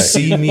if you Doja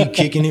see me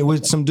kicking it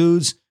with some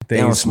dudes, they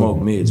don't smoke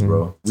mids,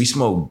 bro.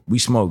 Mm-hmm. We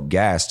smoke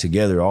gas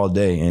together all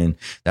day. And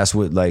that's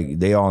what like,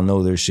 they all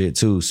know their shit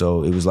too.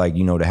 So it was like,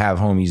 to have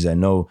homies that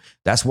know,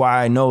 that's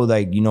why I know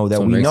like, that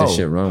so we know. This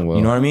shit run well.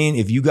 You know what I mean?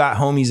 If you got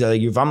homies that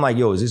like, if I'm like,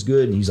 yo, is this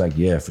good? And he's like,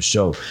 yeah, for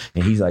sure.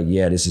 And he's like,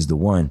 yeah, this is the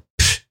one.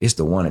 It's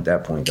the one at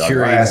that point. Dog.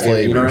 Curated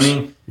flavors. You know what I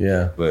mean?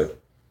 Yeah. But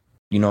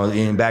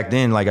and back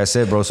then, like I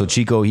said, bro, so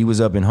Chico, he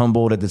was up in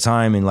Humboldt at the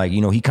time. And like,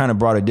 he kind of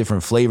brought a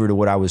different flavor to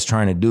what I was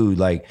trying to do.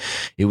 Like,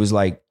 it was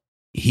like,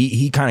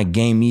 he kind of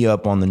gamed me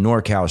up on the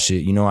NorCal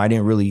shit. I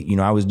didn't really,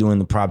 I was doing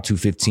the Prop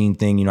 215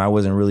 thing. I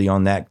wasn't really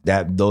on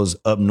those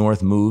up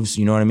north moves.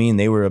 You know what I mean?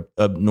 They were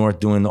up north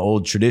doing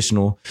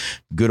the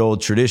good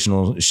old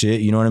traditional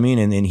shit. You know what I mean?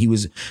 And then he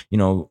was,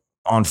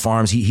 on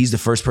farms. He's the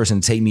first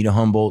person to take me to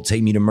Humboldt,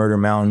 take me to Murder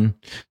Mountain,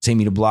 take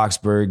me to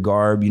Blocksburg,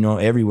 Garb,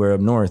 everywhere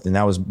up north. And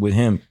that was with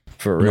him.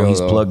 For real, he's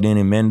plugged in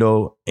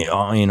Mendo,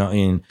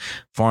 in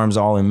farms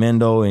all in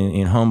Mendo,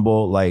 in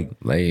Humboldt,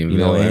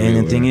 and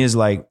the thing is,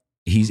 like,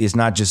 it's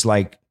not just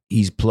like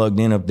he's plugged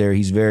in up there.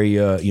 He's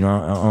very,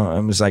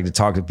 I'm just like to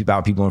talk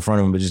about people in front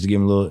of him, but just to give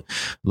him a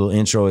little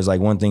intro is like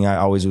one thing I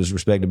always was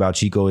respect about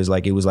Chico is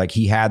like, it was like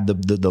he had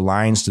the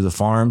lines to the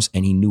farms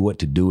and he knew what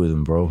to do with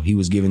them, bro. He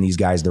was giving these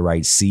guys the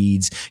right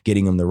seeds,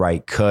 getting them the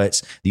right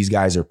cuts. These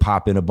guys are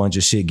popping a bunch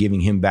of shit,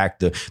 giving him back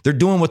they're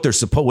doing what they're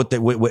supposed,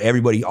 what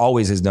everybody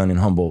always has done in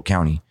Humboldt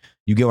County.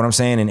 You get what I'm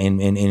saying?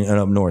 And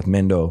up north,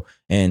 Mendo.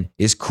 And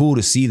it's cool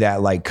to see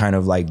that, like, kind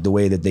of like the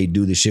way that they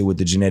do the shit with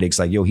the genetics.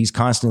 Like, yo, he's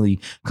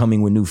constantly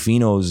coming with new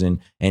phenos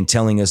and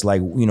telling us,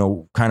 like, you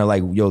know, kind of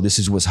like, yo, this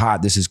is what's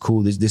hot. This is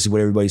cool. This is what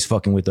everybody's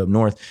fucking with up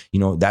north. You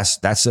know, that's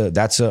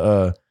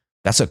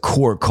a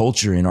core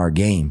culture in our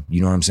game.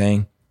 You know what I'm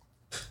saying?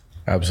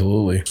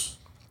 Absolutely.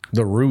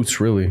 The roots,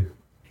 really,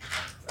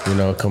 you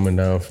know, coming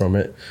down from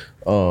it.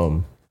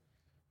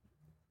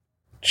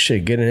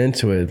 Shit, getting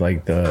into it,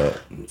 like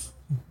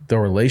the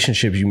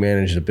relationships you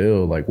managed to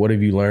build, like what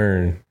have you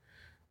learned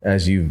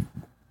as you've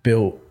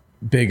built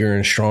bigger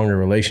and stronger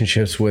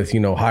relationships with, you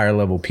know, higher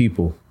level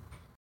people?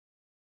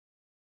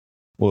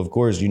 Well, of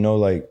course, you know,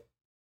 like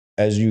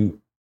as you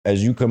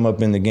come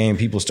up in the game,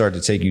 people start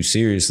to take you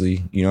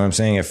seriously. You know what I'm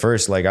saying? At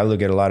first, like I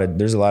look at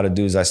there's a lot of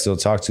dudes I still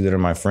talk to that are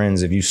my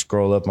friends. If you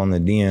scroll up on the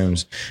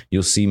DMs,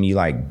 you'll see me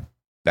like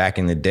back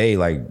in the day,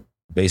 like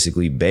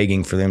basically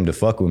begging for them to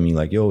fuck with me,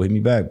 like, yo, hit me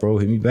back, bro,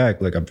 hit me back.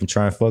 Like I've been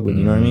trying to fuck with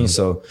you, know what I mean?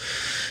 So,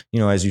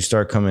 you know, as you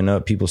start coming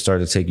up, people start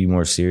to take you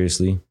more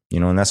seriously, you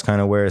know, and that's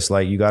kind of where it's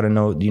like, you got to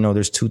know, you know,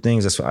 there's two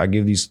things. That's why I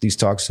give these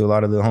talks to a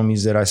lot of the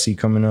homies that I see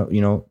coming up,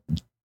 you know,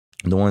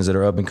 the ones that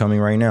are up and coming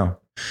right now.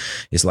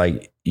 It's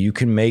like you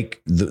can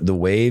make the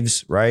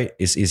waves, right?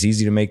 It's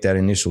easy to make that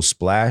initial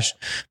splash,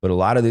 but a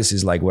lot of this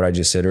is like what I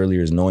just said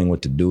earlier, is knowing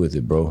what to do with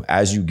it, bro.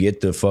 As you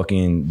get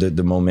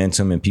the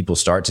momentum and people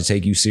start to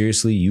take you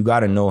seriously, you got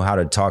to know how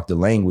to talk the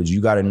language.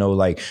 You got to know,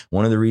 like,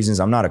 one of the reasons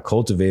I'm not a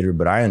cultivator,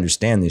 but I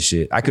understand this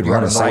shit. I could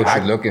run a cycle. What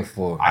you're looking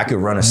for. I could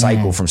run a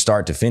cycle from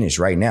start to finish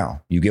right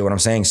now. You get what I'm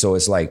saying? So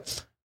it's like,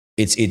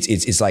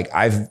 it's like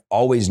I've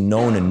always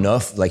known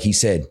enough. Like he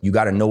said, you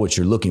got to know what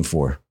you're looking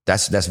for.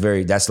 That's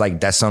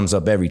that sums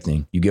up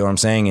everything. You get what I'm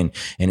saying? And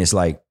it's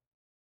like,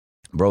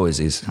 bro,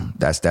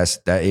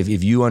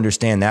 if you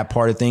understand that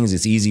part of things,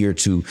 it's easier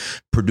to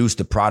produce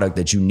the product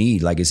that you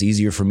need. Like it's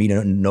easier for me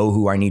to know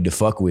who I need to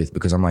fuck with,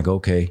 because I'm like,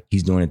 okay,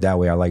 he's doing it that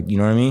way. I like, you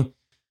know what I mean?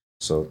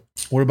 So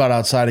what about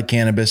outside of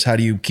cannabis? How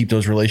do you keep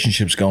those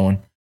relationships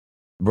going?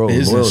 Bro,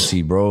 Business.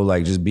 Loyalty, bro.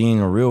 Like just being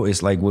a real,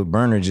 it's like what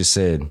Burner just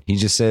said. He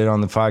just said it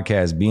on the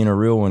podcast. Being a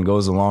real one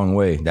goes a long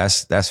way.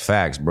 That's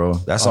facts, bro.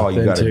 That's all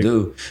you got to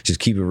do. Just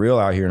keep it real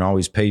out here and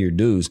always pay your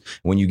dues.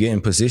 When you get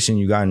in position,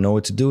 you got to know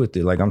what to do with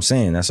it. Like I'm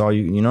saying, that's all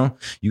you know,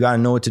 you got to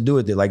know what to do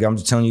with it. Like I'm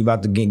just telling you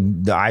about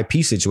the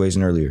IP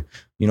situation earlier.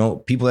 You know,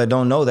 people that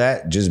don't know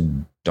that just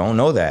don't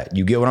know that.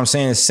 You get what I'm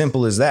saying? As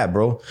simple as that,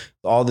 bro.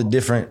 All the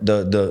different,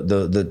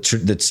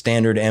 the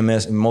standard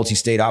MS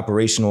multi-state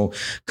operational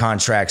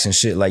contracts and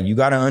shit. Like you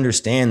got to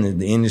understand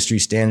the industry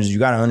standards. You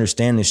got to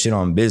understand this shit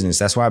on business.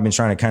 That's why I've been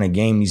trying to kind of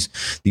game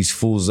these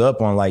fools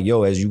up on, like,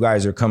 yo, as you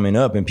guys are coming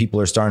up and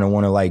people are starting to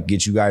want to like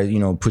get you guys, you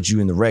know, put you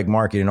in the rec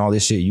market and all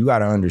this shit. You got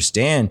to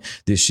understand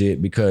this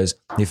shit, because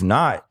if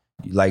not,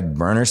 like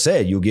Burner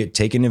said, you'll get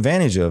taken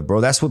advantage of, bro.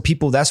 That's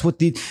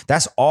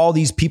all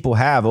these people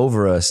have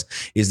over us,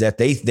 is that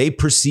they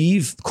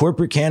perceive,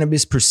 corporate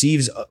cannabis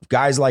perceives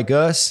guys like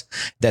us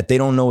that they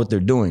don't know what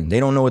they're doing. They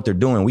don't know what they're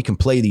doing. We can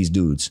play these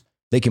dudes.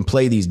 They can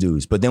play these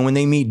dudes. But then when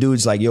they meet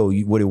dudes like, yo,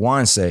 what did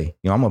Juan say?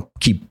 You know, I'm going to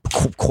keep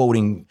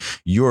quoting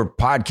your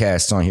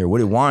podcasts on here. What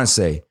did Juan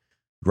say?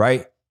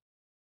 Right?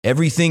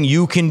 Everything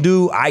you can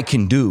do, I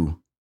can do.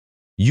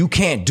 You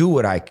can't do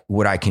what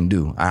I can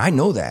do. I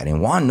know that.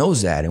 And Juan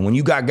knows that. And when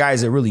you got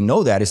guys that really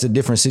know that, it's a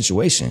different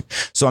situation.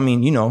 So, I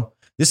mean, you know,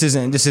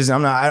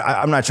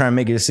 I'm not trying to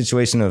make it a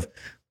situation of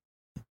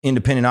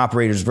independent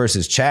operators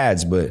versus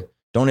Chads, but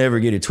don't ever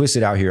get it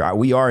twisted out here.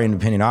 We are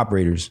independent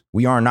operators.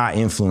 We are not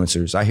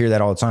influencers. I hear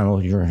that all the time. Oh,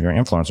 you're an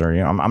influencer.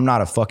 You know, I'm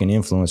not a fucking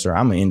influencer.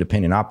 I'm an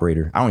independent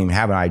operator. I don't even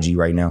have an IG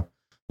right now. You know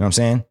what I'm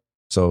saying?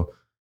 So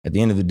at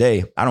the end of the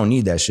day, I don't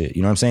need that shit.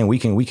 You know what I'm saying? We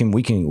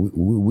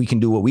can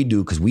do what we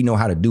do because we know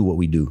how to do what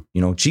we do. You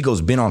know,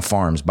 Chico's been on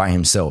farms by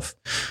himself.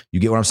 You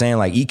get what I'm saying?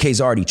 Like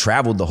EK's already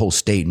traveled the whole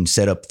state and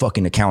set up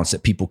fucking accounts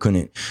that people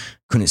couldn't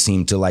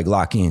seem to like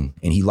lock in,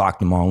 and he locked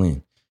them all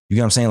in. You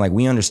get what I'm saying? Like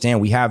we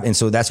understand we have, and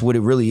so that's what it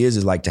really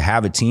is like to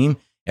have a team.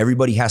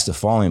 Everybody has to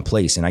fall in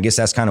place. And I guess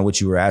that's kind of what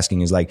you were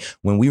asking, is like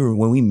when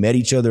we met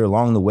each other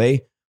along the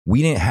way,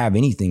 we didn't have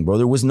anything, bro.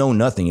 There was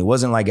nothing. It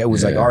wasn't like it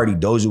was like already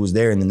Doja was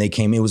there and then they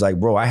came in. It was like,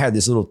 bro, I had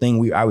this little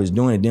thing I was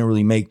doing. It didn't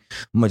really make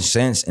much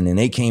sense. And then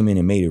they came in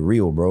and made it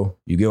real, bro.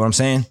 You get what I'm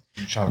saying?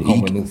 You trying to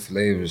come with new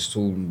flavors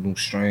too, new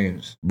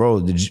strains.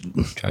 Bro,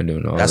 Try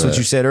doing all that's what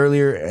you said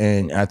earlier.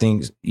 And I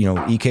think, you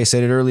know, EK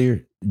said it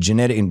earlier.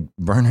 genetic, and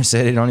Burner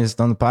said it on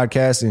the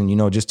podcast, and, you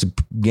know, just to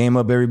game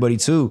up everybody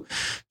too,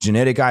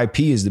 genetic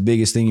IP is the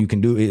biggest thing you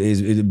can do.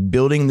 Is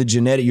building the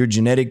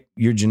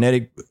your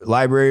genetic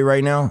library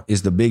right now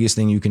is the biggest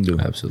thing you can do.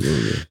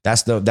 Absolutely.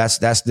 That's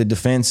the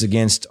defense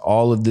against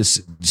all of this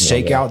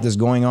shakeout that's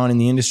going on in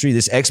the industry.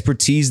 This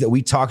expertise that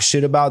we talk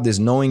shit about, this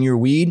knowing your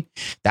weed,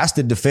 that's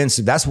the defense.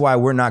 That's why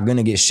we're not going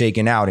to get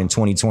shaken out in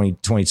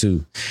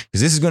 2022,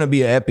 because this is going to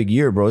be an epic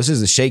year, bro. This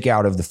is the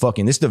shakeout of this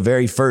is the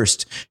very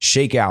first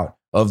shakeout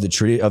of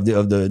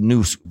the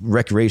new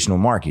recreational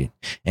market.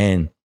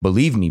 And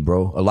believe me,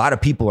 bro, a lot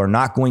of people are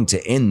not going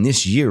to end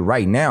this year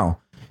right now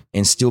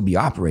and still be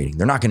operating.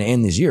 They're not going to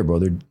end this year, bro.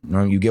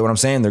 You get what I'm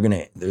saying? They're going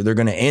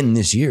to end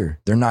this year.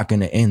 They're not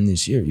going to end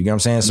this year. You get what I'm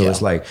saying? So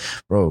it's like,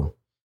 bro,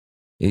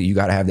 you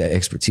got to have that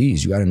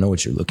expertise. You got to know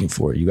what you're looking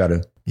for. You got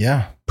to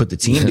put the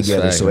team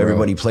together fact, so bro.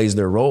 Everybody plays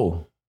their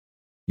role.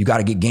 You got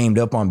to get gamed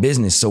up on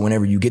business. So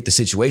whenever you get the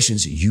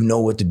situations, you know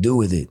what to do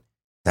with it.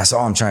 That's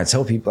all I'm trying to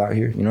tell people out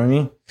here. You know what I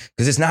mean?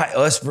 Because it's not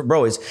us,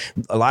 bro. It's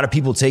a lot of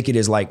people take it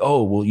as like,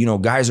 oh, well, you know,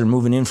 guys are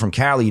moving in from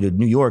Cali to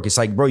New York. It's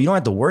like, bro, you don't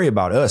have to worry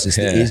about us.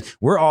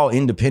 We're all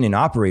independent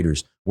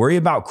operators. Worry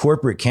about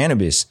corporate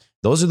cannabis.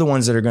 Those are the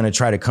ones that are going to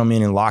try to come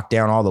in and lock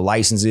down all the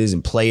licenses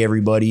and play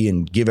everybody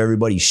and give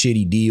everybody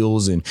shitty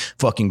deals and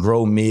fucking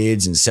grow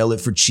mids and sell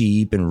it for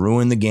cheap and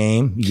ruin the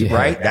game.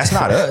 Right? That's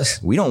not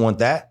us. We don't want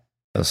that.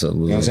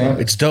 Absolutely. You know what I'm saying?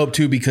 It's dope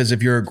too, because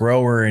if you're a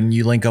grower and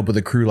you link up with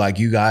a crew like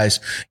you guys,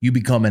 you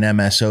become an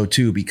MSO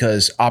too,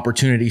 because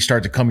opportunities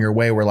start to come your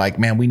way. We're like,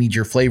 man, we need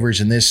your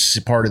flavors in this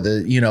part of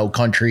the, you know,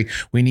 country.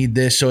 We need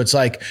this. So it's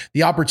like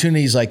the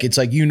opportunities, like, it's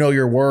like, you know,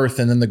 your worth.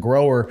 And then the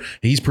grower,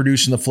 he's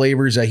producing the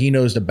flavors that he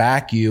knows to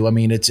back you. I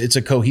mean, it's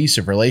a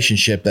cohesive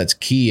relationship that's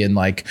key. And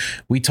like,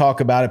 we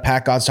talk about it,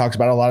 Pat Gods talks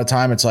about it a lot of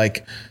time. It's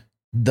like,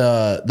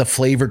 the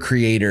flavor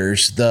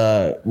creators,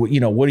 you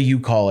know, what do you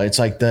call it? It's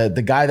like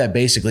the guy that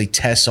basically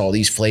tests all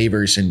these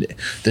flavors and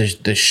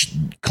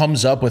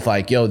comes up with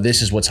like, yo,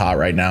 this is what's hot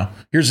right now.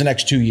 Here's the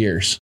next 2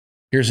 years.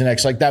 Here's the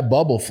next, like that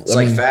bubble. It's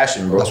like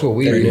fashion, bro. That's what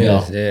we do. Yeah,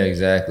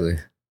 exactly.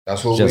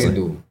 That's what Just we like-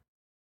 do.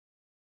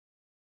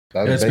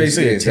 It's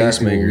basically a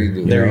tastemaker. what we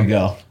do. There you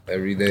go.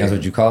 Every day. That's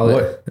what you call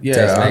it? Yeah,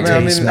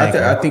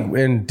 Tastemaker. I think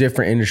in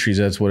different industries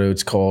that's what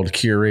it's called.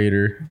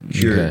 Curator.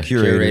 Curated.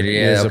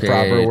 Yeah, is a okay.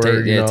 proper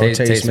word, you know,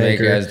 Tastemaker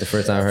tastemaker is the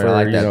first time I heard. for, I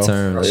like you that know,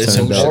 term. There's That's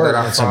some turned shit up. that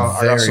I That's found. I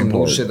got very some new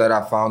important. shit that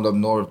I found up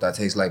north that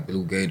tastes like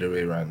blue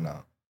Gatorade right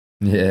now.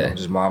 Yeah. I'm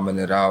just momming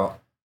it out.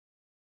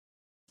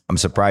 I'm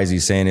surprised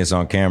he's saying this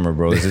on camera,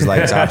 bro. This is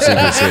like top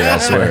secret shit, I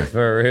swear.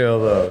 For real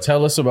though.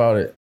 Tell us about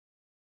it.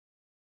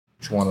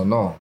 Just want to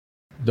know.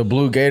 The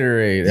blue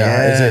Gatorade.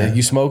 Yeah. Is it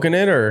you smoking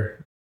it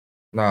or?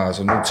 Nah, it's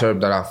a new terp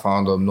that I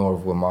found up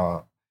north with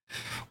my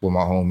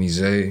homie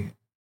Zay.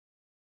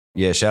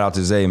 Yeah, shout out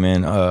to Zay,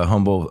 man.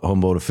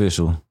 Humboldt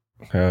official.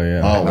 Hell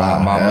yeah. Oh, And wow.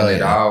 I'm Hell momming it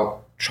yeah.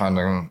 out, trying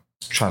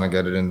to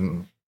get it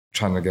in,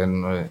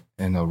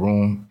 in a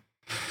room,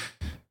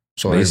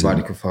 so Basically.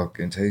 everybody can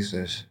fucking taste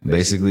this.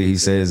 Basically, he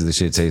says the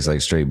shit tastes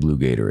like straight blue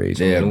Gatorade.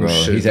 Yeah, New bro.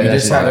 shit. He's You You that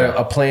just shit- had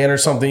a plan or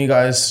something, you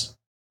guys.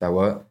 That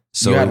what?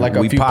 So you had like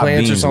a we few pop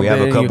plants or beans. something. We have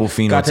a and couple you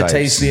phenotypes. got to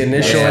taste the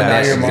initial Yeah, and now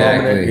that's you're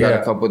exactly. momming We it. got Yeah.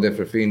 a couple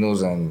different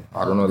phenols, and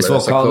I don't know. It's That's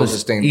what the call closest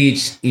us thing.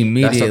 each That's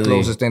immediately. the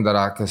closest thing that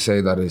I can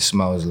say that it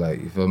smells like.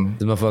 You feel me?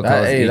 This motherfucker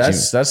calls Hey,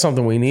 each. that's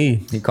something we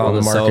need. He called on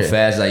us the so market.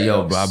 fast, like,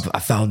 yo, bro, I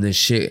found this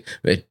shit.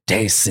 It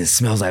tastes and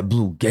smells like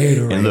blue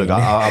Gatorade. And look,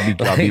 I'll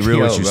be Like, real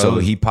yo, with you. bro. So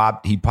he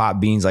popped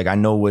beans. Like I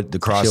know what the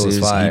cross Shit was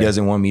is. fire. He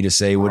doesn't want me to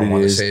say what I don't it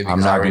wanna is. say it I'm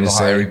because I not already going to know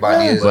how say.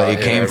 everybody is But out it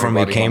here. came from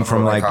Everybody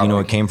wanna like feel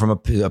it came from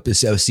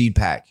a seed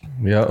pack.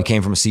 Yeah. It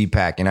came from a seed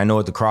pack, and I know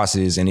what the cross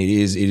is, and it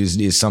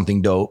is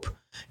something dope.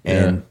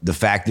 And the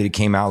fact that it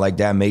came out like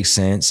that makes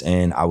sense,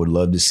 and I would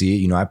love to see it.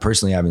 You know, I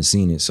personally haven't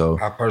seen it, so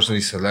I personally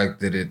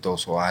selected it though,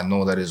 so I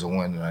know that it's a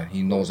winner. And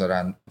he knows that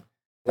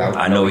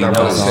I know he that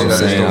knows. say that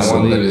Saying, it's the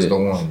one. believe That is it. the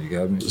one. You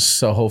got me?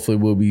 So hopefully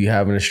we'll be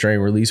having a strain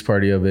release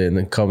party of it in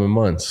the coming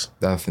months.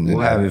 Definitely.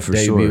 we'll have it for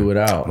Debut sure. it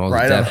out. Most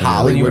Right on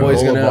definitely. When you Hollywood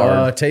boys gonna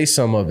Boulevard. taste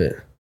some of it?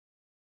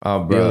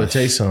 Oh, Be able bro. to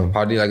taste some.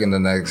 Probably like in the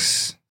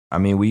next I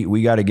mean,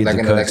 we got to get Like the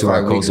in the cut next to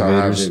our 5 weeks, I'll have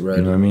cultivators. it You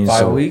ready. know what I mean? 5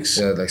 So- weeks?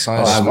 yeah, like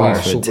something 5 small, weeks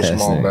for super small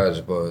testing.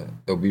 batch, but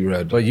they'll be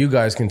ready. But you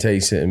guys can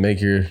taste it and make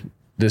your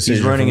decision.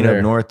 He's running from it there.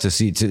 up north to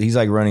see. He's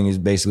like running is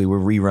basically we're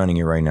rerunning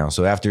it right now.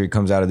 So after it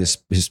comes out of his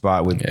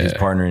spot with his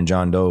partner and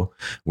John Doe,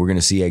 we're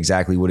gonna see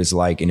exactly what it's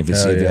like. And if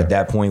it's Hell if yeah. at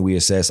that point we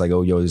assess like,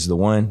 oh, yo, this is the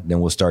one, then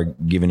we'll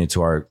start giving it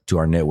to our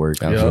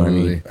network. You know what I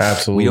mean?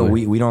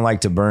 Absolutely. We don't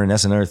like to burn.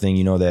 That's another thing,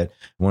 you know, that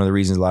one of the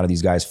reasons a lot of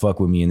these guys fuck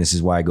with me, and this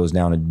is why it goes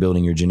down to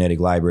building your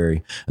genetic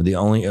library. The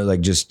only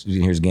like just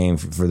here's game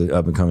for the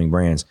up and coming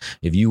brands.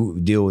 If you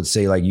deal with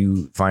say like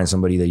you find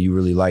somebody that you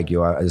really like,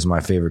 this is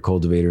my favorite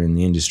cultivator in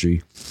the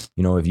industry.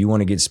 You know, if you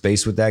want to get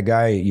space with that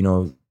guy, you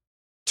know,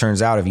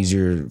 turns out if he's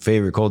your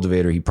favorite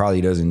cultivator, he probably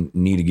doesn't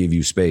need to give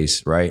you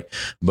space, right?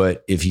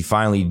 But if he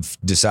finally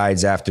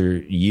decides after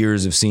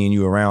years of seeing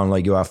you around,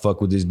 like, yo, I fuck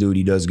with this dude,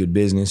 he does good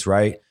business,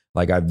 right?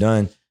 Like I've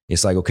done.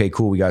 it's like, okay,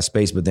 cool, we got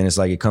space. But then it's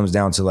like, it comes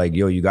down to like,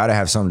 yo, you got to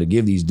have something to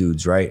give these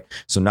dudes, right?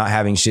 So not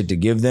having shit to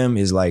give them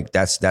is like,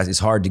 that's it's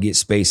hard to get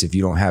space if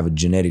you don't have a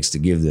genetics to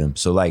give them.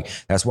 So like,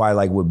 that's why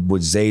like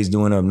what Zay's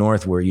doing up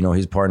north, where, you know,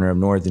 his partner up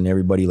north and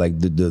everybody like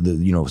the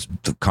you know,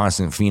 the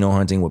constant pheno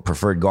hunting, what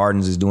Preferred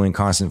Gardens is doing,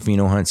 constant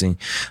pheno hunting.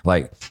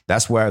 Like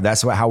that's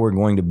how we're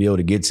going to be able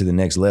to get to the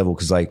next level.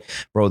 Cause like,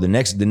 bro, the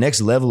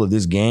next level of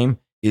this game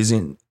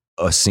isn't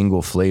a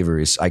single flavor.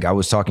 It's like, I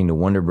was talking to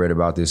Wonder Bread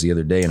about this the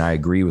other day, and I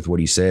agree with what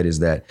he said, is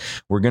that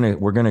we're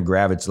gonna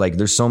gravitate. Like,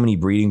 there's so many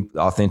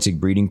authentic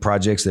breeding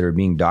projects that are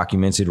being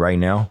documented right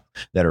now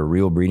that are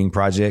real breeding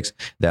projects,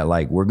 that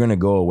like, we're gonna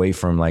go away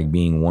from like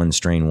being one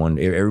strain,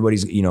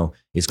 everybody's, you know,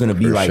 it's gonna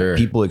be like,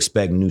 people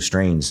expect new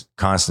strains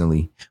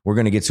constantly. We're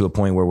gonna get to a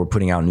point where we're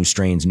putting out new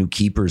strains, new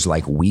keepers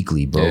like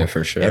weekly, bro. Yeah,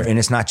 for sure. And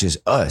it's not just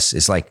us.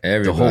 It's like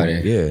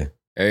everybody.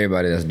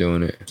 Everybody that's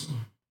doing it.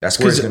 That's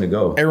where it's going to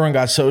go. Everyone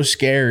got so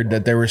scared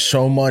that there was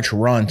so much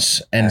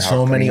runts and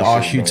so many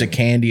offshoots of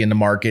candy in the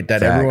market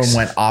that everyone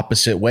went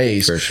opposite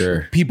ways. For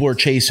sure. People are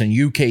chasing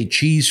UK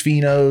cheese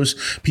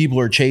phenos. People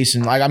are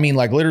chasing, like, I mean,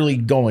 like literally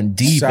going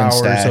deep in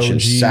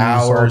stashes.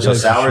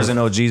 Sours and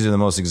OGs are the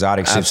most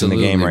exotic shits in the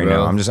game right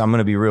now. I'm going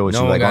to be real with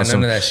you. Like, got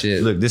none of that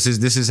shit. Look, this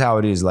is how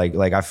it is. Like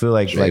I feel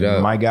like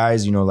my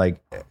guys, you know,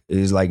 like,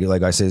 is like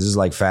I said, this is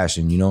like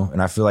fashion, you know?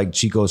 And I feel like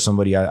Chico is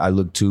somebody I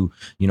look to,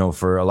 you know,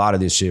 for a lot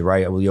of this shit,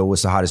 right? Well, yo,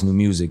 what's the hottest new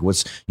music?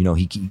 What's, you know,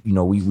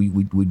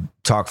 we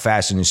talk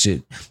fashion and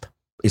shit.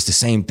 It's the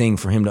same thing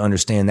for him to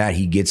understand that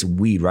he gets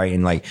weed, right?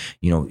 And like,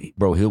 you know,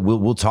 bro,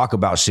 we'll talk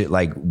about shit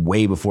like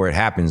way before it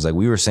happens. Like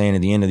we were saying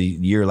at the end of the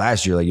year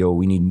last year, like, yo,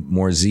 we need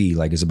more Z.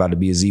 Like it's about to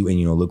be a Z, and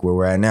you know, look where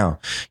we're at now.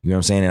 You know what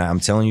I'm saying? And I'm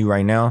telling you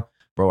right now,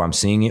 bro, I'm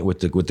seeing it with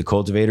the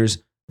cultivators,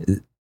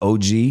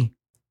 OG.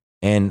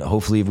 And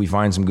hopefully if we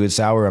find some good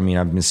sour, I mean,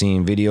 I've been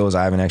seeing videos.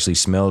 I haven't actually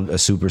smelled a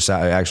super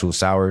actual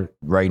sour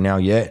right now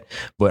yet,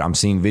 but I'm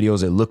seeing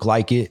videos that look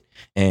like it.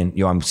 And,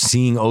 you know, I'm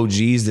seeing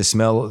OGs that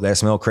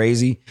smell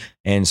crazy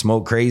and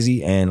smoke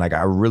crazy. And like,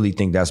 I really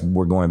think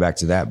we're going back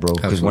to that, bro.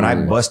 Because when I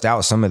bust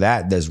out some of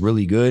that's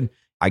really good,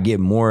 I get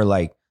more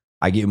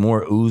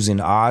oohs and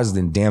ahs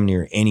than damn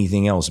near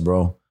anything else,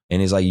 bro.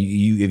 And it's like,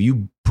 if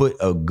you put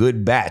a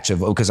good batch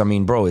of, because I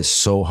mean, bro, it's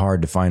so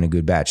hard to find a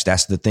good batch.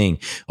 That's the thing.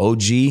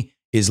 OG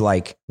is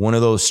like one of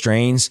those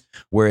strains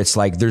where it's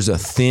like there's a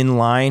thin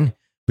line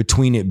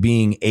between it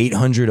being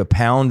 800 a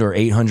pound or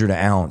 800 an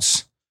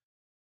ounce.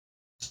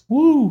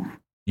 Woo.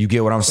 You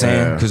get what I'm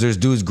saying? Because there's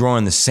dudes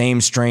growing the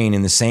same strain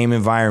in the same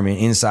environment,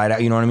 inside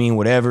out, you know what I mean?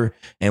 Whatever.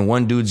 And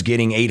one dude's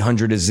getting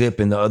 800 a zip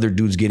and the other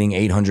dude's getting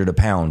 800 a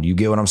pound. You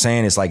get what I'm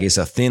saying? It's like, it's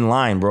a thin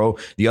line, bro.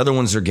 The other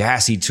ones are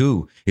gassy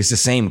too. It's the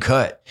same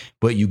cut,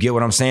 but you get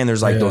what I'm saying?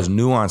 There's like those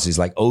nuances.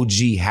 Like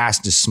OG has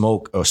to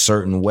smoke a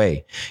certain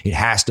way. It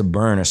has to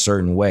burn a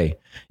certain way.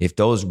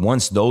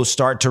 Once those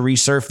start to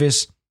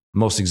resurface,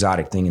 most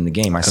exotic thing in the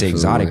game. I say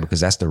exotic because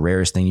that's the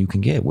rarest thing you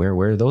can get. Where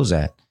are those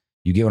at?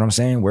 You get what I'm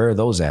saying? Where are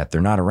those at?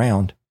 They're not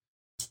around.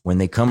 When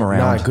they come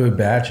around, not good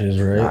batches,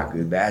 right? Not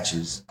good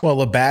batches.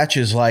 Well, a batch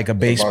is like a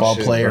baseball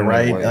player,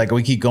 right? Like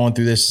we keep going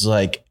through this, is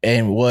like,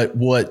 and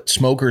what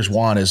smokers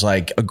want is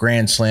like a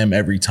grand slam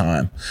every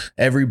time.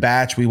 Every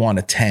batch we want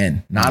a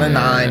 10, not a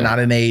 9, not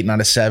an 8,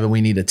 not a 7.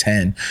 We need a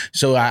 10.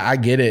 So I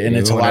get it, and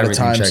it's a lot of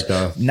times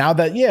now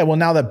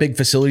that big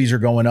facilities are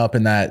going up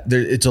and that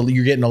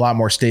you're getting a lot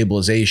more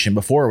stabilization.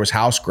 Before it was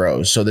house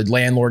grows, so the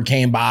landlord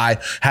came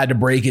by, had to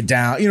break it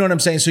down. You know what I'm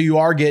saying? So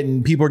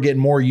people are getting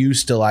more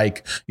used to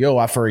like,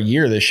 yo, for a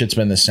year this shit's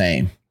been the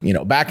same. You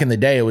know, back in the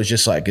day it was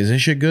just like, is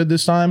this shit good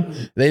this time?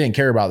 They didn't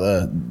care about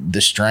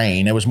the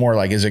strain. It was more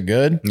like, is it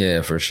good?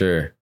 Yeah, for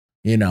sure.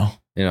 You know,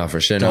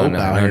 for sure. No,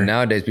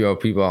 nowadays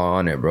people are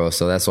on it, bro.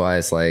 So that's why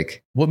it's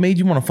like, what made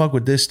you want to fuck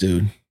with this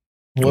dude?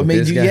 What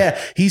made you? Guy?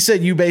 Yeah, he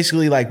said you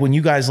basically, like, when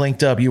you guys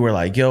linked up, you were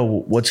like, "Yo,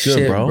 what's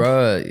good,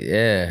 bro?"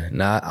 Yeah.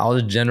 I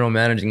was general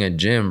managing a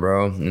gym,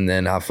 bro, and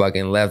then I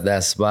fucking left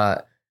that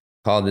spot.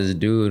 Called this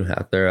dude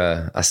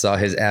after I saw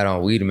his ad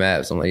on Weed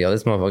Maps. I'm like, yo,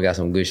 this motherfucker got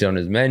some good shit on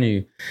his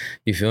menu.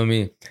 You feel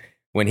me?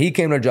 When he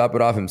came to drop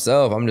it off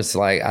himself, I'm just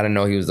like, I didn't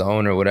know he was the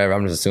owner or whatever.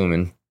 I'm just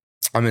assuming.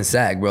 I'm in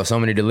SAC, bro. So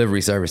many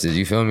delivery services.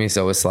 You feel me?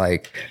 So it's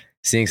like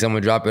seeing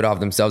someone drop it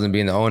off themselves and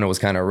being the owner was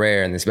kind of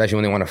rare. And especially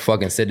when they want to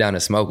fucking sit down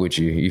and smoke with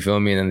you. You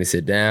feel me? And then they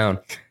sit down.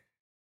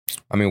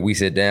 I mean, we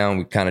sit down.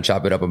 We kind of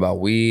chop it up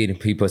about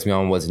weed. He puts me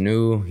on what's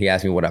new. He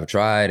asked me what I've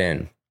tried.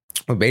 And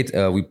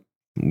we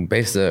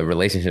based a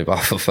relationship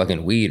off of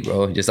fucking weed,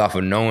 bro. Just off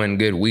of knowing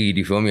good weed,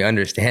 you feel me?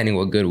 Understanding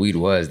what good weed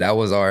was. That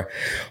was our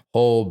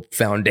whole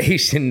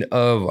foundation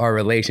of our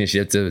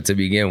relationship to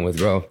begin with,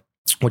 bro.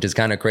 Which is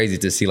kind of crazy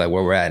to see like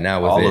where we're at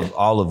now with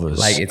all of us.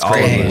 Like it's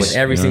crazy with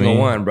every single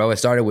one, bro. It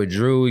started with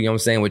Drew, you know what I'm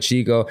saying, with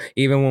Chico.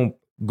 Even when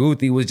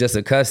Guti was just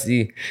a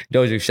custody,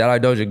 shout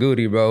out Doja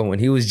Guti, bro. When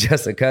he was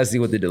just a custody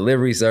with the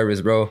delivery service,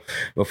 bro,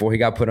 before he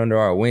got put under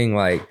our wing,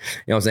 like, you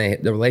know what I'm saying?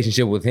 The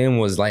relationship with him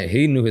was like,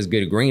 he knew his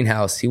good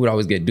greenhouse. He would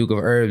always get Duke of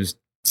Herbs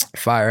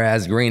fire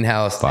ass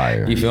greenhouse.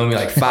 Fire. You feel me?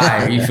 Like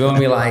fire. You feel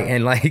me? Like,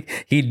 and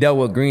like he dealt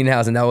with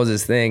greenhouse and that was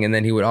his thing. And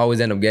then he would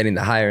always end up getting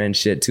the higher end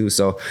shit too.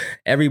 So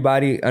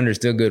everybody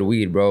understood good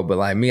weed, bro. But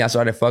like me, I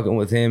started fucking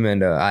with him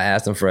and I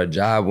asked him for a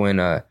job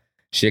when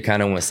shit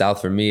kind of went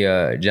south for me,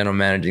 general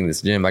managing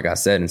this gym, like I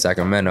said, in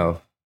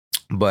Sacramento.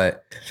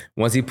 But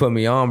once he put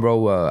me on,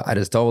 bro, I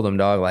just told him,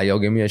 dog, like, yo,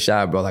 give me a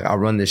shot, bro. Like, I'll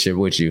run this shit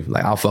with you.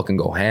 Like, I'll fucking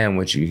go ham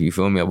with you. You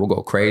feel me? We'll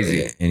go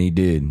crazy. And he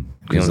did.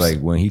 Because like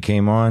when he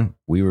came on,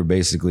 we were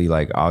basically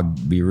like, I'll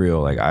be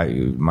real. Like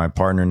my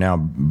partner now,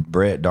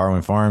 Brett,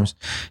 Darwin Farms,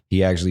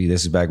 he actually,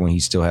 this is back when he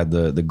still had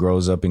the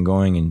grows up and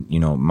going. And, you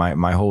know,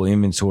 my whole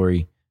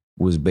inventory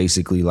was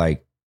basically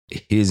like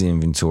his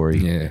inventory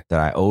that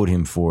I owed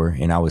him for,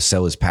 and I would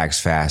sell his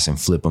packs fast and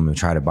flip them and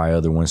try to buy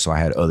other ones. So I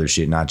had other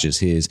shit, not just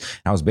his.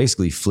 And I was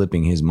basically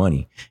flipping his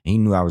money. And he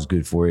knew I was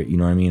good for it. You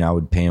know what I mean? I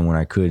would pay him when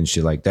I could and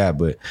shit like that.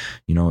 But,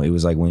 you know, it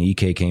was like when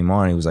EK came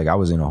on, it was like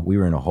we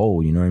were in a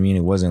hole. You know what I mean?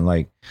 It wasn't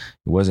like,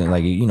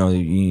 you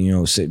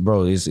know,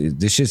 bro,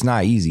 this shit's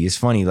not easy. It's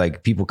funny.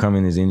 Like people come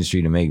in this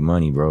industry to make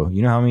money, bro.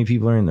 You know how many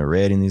people are in the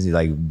red in these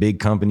like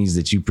big companies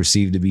that you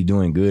perceive to be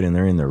doing good and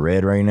they're in the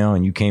red right now,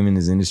 and you came in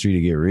this industry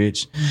to get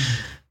rich?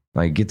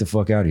 Like, get the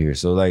fuck out of here.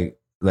 So like,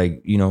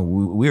 you know,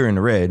 we're in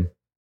the red.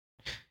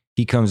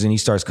 He comes in, he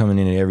starts coming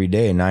in every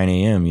day at 9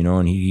 a.m., you know,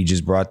 and he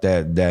just brought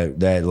that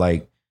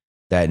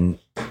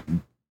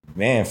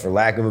man, for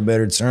lack of a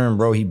better term,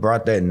 bro, he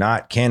brought that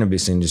not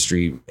cannabis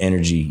industry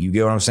energy. You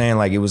get what I'm saying?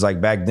 Like, it was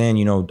like back then,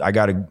 you know, I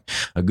got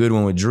a good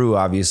one with Drew,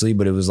 obviously,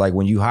 but it was like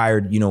when you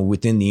hired, you know,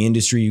 within the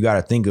industry, you got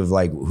to think of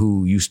like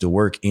who used to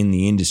work in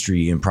the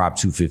industry in Prop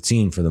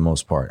 215 for the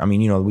most part. I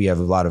mean, you know, we have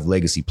a lot of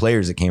legacy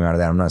players that came out of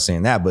that. I'm not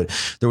saying that, but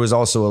there was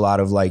also a lot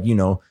of like, you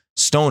know,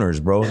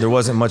 stoners, bro. There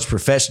wasn't much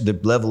the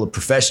level of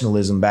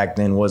professionalism back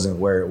then wasn't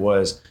where it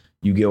was.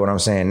 You get what I'm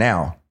saying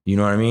now? You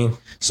know what I mean?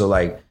 So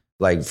like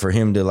for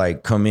him to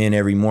like come in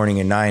every morning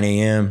at 9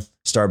 a.m.,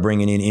 start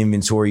bringing in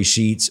inventory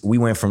sheets. We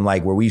went from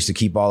like where we used to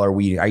keep all our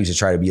weed. I used to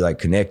try to be like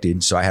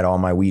connected. So I had all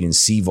my weed in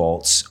sea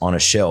vaults on a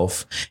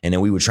shelf. And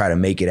then we would try to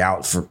make it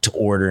out to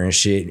order and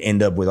shit,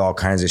 end up with all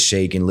kinds of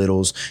shake and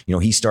littles. You know,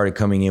 he started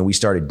coming in, we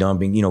started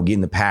dumping, you know, getting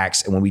the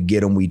packs. And when we'd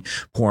get them, we'd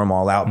pour them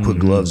all out, put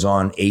gloves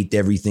on, eighth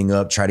everything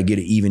up, try to get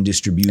an even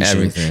distribution.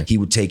 Everything. He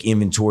would take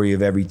inventory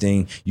of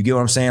everything. You get what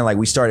I'm saying? Like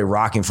we started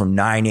rocking from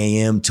 9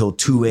 a.m. till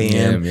 2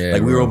 a.m.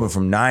 We were open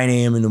from 9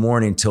 a.m. in the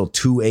morning till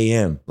 2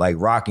 a.m. Like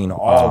rocking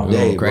all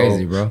day,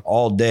 crazy, bro.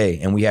 All day.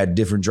 And we had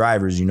different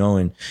drivers, you know,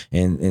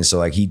 and so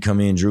like he'd come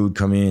in, Drew would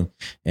come in,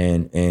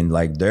 and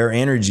like their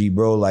energy,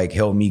 bro, like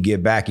helped me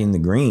get back in the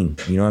green.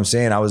 You know what I'm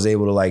saying? I was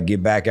able to like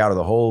get back out of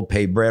the hole,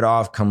 pay bread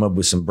off, come up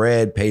with some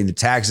bread, pay the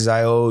taxes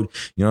I owed.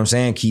 You know what I'm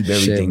saying? Keep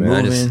everything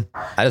moving.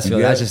 I just feel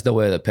that's just the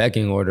way of the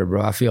pecking order,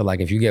 bro. I feel like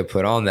if you get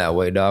put on that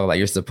way, dog, like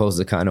you're supposed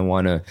to kind of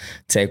want to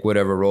take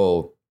whatever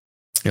role,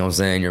 you know what I'm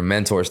saying, your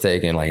mentor's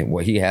taking, like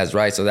what he has,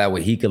 right? So that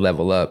way he could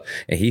level up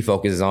and he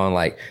focuses on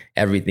like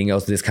everything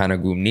else this kind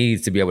of group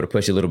needs to be able to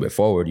push a little bit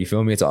forward. You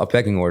feel me? It's all a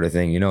pecking order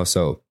thing, you know?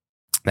 So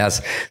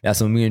that's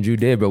what me and Drew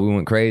did, bro. We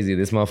went crazy.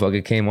 This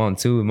motherfucker came on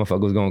too. The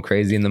motherfucker was going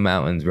crazy in the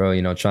mountains, bro.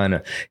 You know,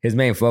 his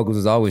main focus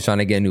was always trying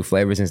to get new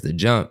flavors since the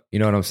jump. You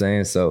know what I'm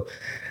saying? So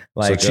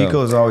like, so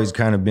Chico's always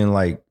kind of been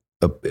like,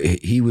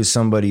 he was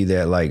somebody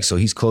that like, so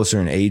he's closer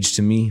in age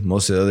to me.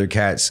 Most of the other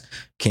cats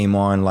came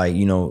on like,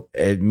 you know,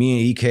 me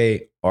and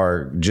EK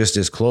are just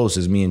as close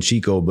as me and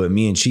Chico, but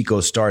me and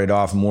Chico started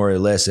off more or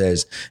less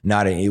as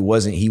he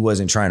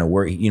wasn't trying to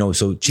work, you know,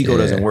 so Chico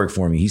doesn't work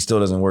for me. He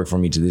still doesn't work for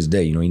me to this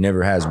day. You know, he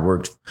never has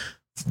worked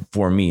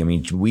for me. I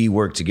mean, we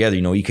work together,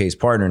 you know, EK's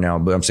partner now,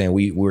 but I'm saying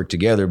we work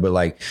together, but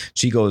like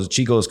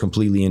Chico's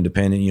completely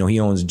independent. You know,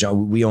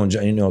 we own,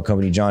 you know, a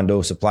company, John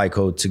Doe Supply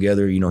Co.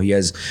 together. You know,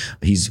 he's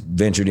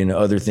ventured into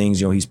other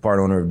things, you know, he's part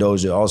owner of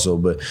Doja also.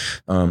 But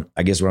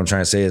I guess what I'm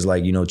trying to say is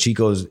like, you know,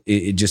 Chico's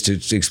just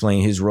to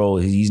explain his role,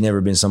 he's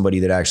never been somebody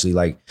that actually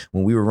like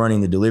when we were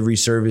running the delivery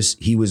service,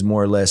 he was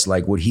more or less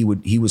like he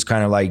was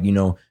kind of like, you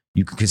know,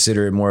 you could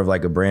consider it more of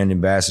like a brand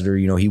ambassador.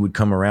 You know, he would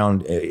come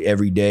around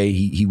every day.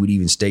 He would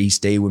even stay. He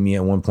stayed with me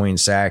at one point in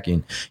SAC,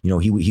 and you know,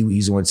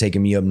 he's the one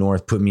taking me up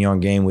north, putting me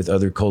on game with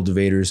other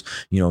cultivators.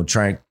 You know,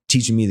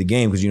 teaching me the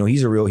game because you know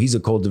he's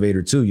a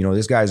cultivator too. You know,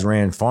 this guy's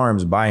ran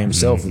farms by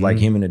himself, like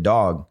him and a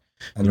dog.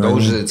 And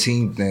those are the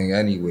team thing,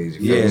 anyways.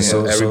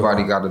 So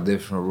everybody got a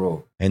different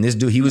role. And this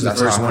dude, he was the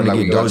first one to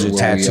get Doja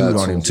tattooed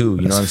on him too.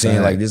 You know what I'm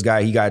saying? Like this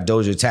guy, he got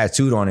Doja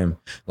tattooed on him.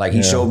 Like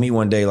he showed me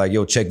one day, like,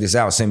 yo, check this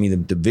out. Send me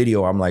the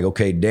video. I'm like,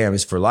 okay, damn,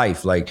 it's for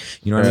life. Like,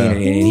 you know what I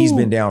mean? And he's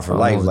been down for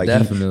life. Like,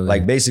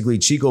 like basically,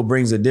 Chico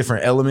brings a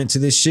different element to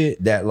this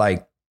shit that,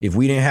 like, if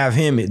we didn't have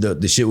him,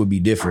 the shit would be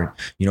different.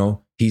 You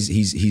know,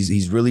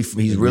 he's really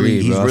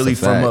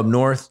from up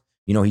north.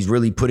 You know, he's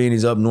really put in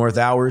his up north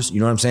hours. You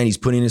know what I'm saying? He's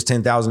put in his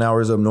 10,000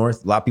 hours up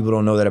north. A lot of people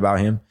don't know that about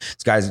him.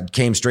 This guy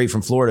came straight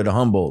from Florida to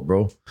Humboldt, bro.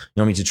 You know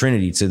what I mean? To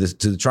Trinity, to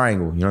the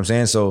Triangle. You know what I'm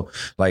saying? So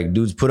like,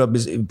 dudes put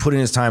in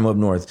his time up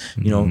north.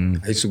 You know,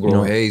 I used to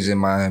grow haze in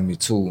Miami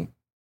too.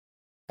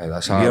 Like,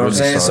 that's You how know what I'm really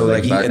saying? So started,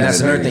 like, back and in that's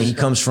the another days. thing. He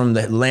comes from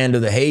the land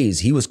of the haze.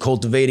 He was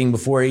cultivating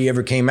before he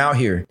ever came out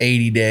here.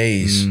 80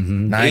 days,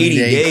 90 80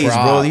 day days,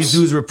 crops. bro. These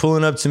dudes were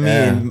pulling up to me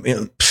and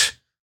psh,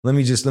 let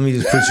me just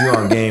put you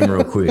on game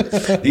real quick.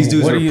 These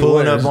dudes What were do you-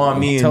 pulling what- up on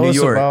me in Tell New us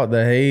York. about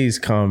the Hayes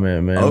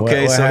comment, man.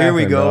 Okay, What so here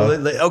we happened,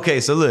 go. dog? Okay,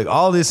 so look,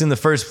 all this in the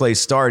first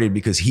place started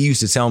because he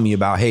used to tell me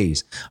about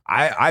haze.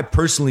 I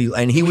personally,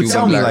 and he would Cuban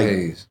tell me Black like,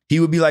 Haze. he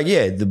would be like,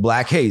 yeah, the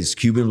black haze,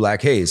 Cuban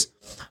black haze.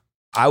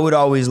 I would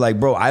always like,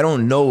 bro, I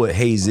don't know what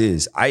haze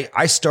is.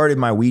 I started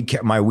my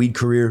weed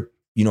career,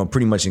 you know,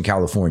 pretty much in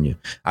California.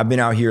 I've been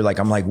out here like,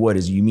 I'm like, what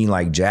is, you mean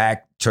like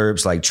Jack,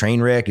 Terps, like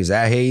train wreck? Is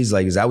that haze?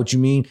 Like, is that what you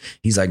mean?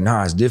 He's like,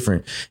 nah, it's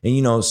different. And,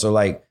 you know, so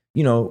like,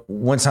 you know,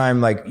 one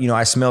time, like, you know,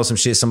 I smelled some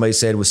shit somebody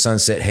said was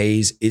sunset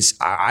haze.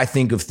 I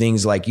think of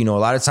things like, you know, a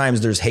lot of times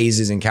there's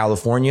hazes in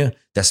California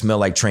that smell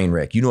like train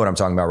wreck. You know what I'm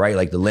talking about, right?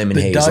 Like the lemon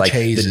The haze, Dutch like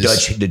hazes.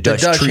 the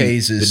Dutch treat,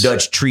 hazes. the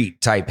Dutch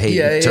treat type haze.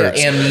 Yeah, Terps.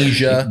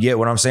 amnesia. You get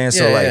what I'm saying?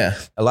 So Yeah, like yeah.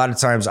 a lot of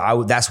times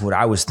that's what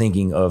I was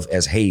thinking of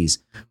as haze.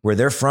 Where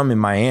they're from in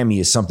Miami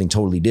is something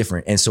totally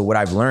different. And so what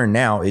I've learned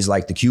now is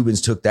like the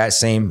Cubans took that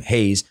same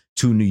haze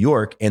to New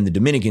York and the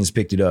Dominicans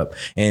picked it up.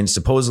 And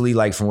supposedly,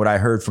 like from what I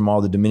heard from all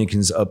the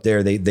Dominicans up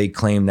there, they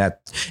claim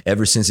that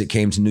ever since it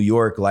came to New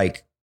York,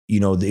 like, you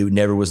know, it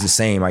never was the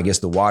same. I guess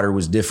the water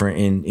was different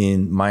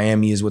in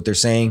Miami is what they're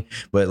saying.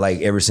 But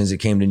like ever since it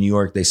came to New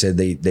York, they said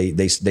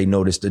they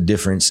noticed a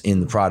difference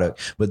in the product.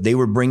 But they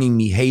were bringing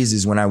me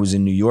hazes when I was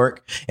in New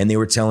York and they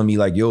were telling me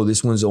like, yo,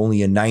 this one's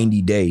only a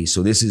 90 days.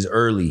 So this is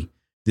early.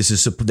 This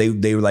is,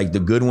 they were like, the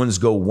good ones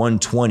go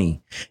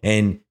 120.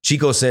 And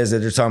Chico says that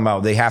they're talking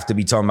about, they have to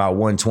be talking about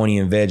 120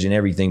 and veg and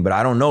everything. But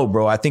I don't know,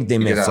 bro. I think they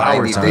meant Yeah,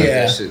 flower 90 time. days, Yeah.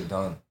 that shit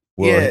done.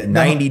 Well, Yeah,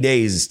 90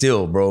 days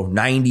still, bro.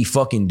 90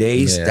 fucking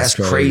days. Yeah, that's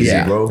that's crazy,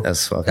 crazy. bro.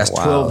 That's fucking That's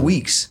 12 wild.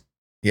 weeks,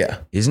 Yeah.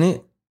 isn't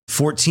it?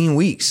 14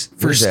 weeks.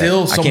 For Where's that?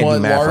 still I can't do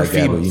somewhat math like larfy,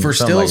 that, but you know, for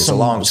something still like it's a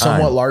long time.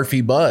 somewhat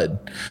larfy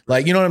bud.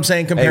 Like, you know what I'm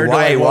saying? Hey, Compared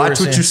why, to like watch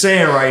what we're you're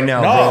saying right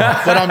now, No, bro.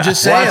 but I'm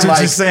just saying. Watch what like,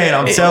 you're saying.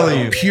 I'm telling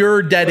you.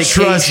 Pure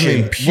dedication. Trust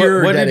me.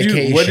 Pure what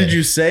dedication. did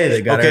you say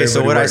that got Okay,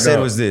 so everybody what I worked said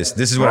up? was this.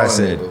 This is what I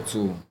said. Though,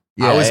 too.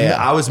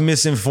 I was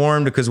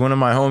misinformed because one of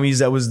my homies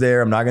that was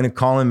there, I'm not going to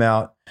call him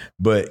out,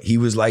 but he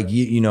was like,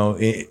 you know,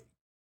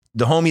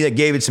 the homie that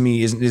gave it to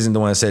me isn't the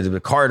one that said it,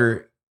 but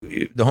Carter,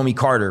 the homie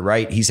Carter,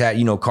 right? He's had,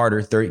 you know,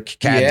 Carter,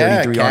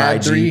 CAD 33 on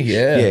IG. 3,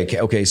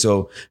 yeah. Okay.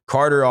 So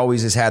Carter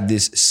always has had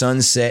this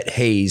sunset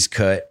haze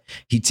cut.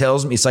 He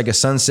tells me it's like a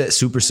sunset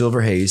super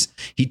silver haze.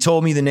 He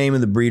told me the name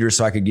of the breeder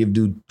so I could give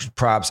dude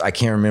props. I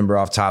can't remember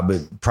off top,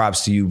 but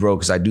props to you, bro,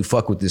 because I do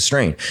fuck with this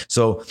strain.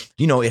 So,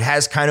 you know, it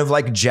has kind of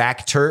like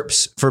Jack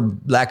Terps, for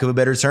lack of a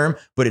better term,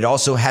 but it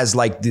also has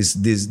like this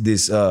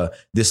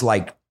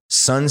like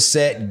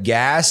sunset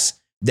gas.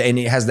 And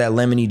it has that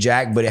lemony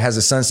Jack, but it has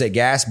a sunset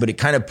gas, but it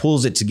kind of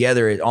pulls it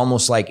together. It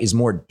almost like is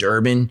more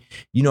Durban,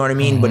 you know what I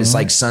mean? But it's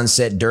like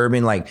sunset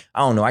Durban. Like,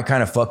 I don't know. I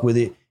kind of fuck with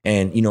it.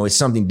 And, you know, it's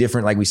something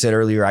different. Like we said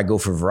earlier, I go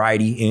for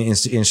variety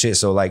and shit.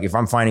 So like if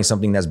I'm finding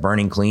something that's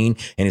burning clean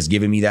and it's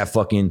giving me that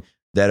fucking,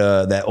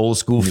 that old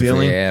school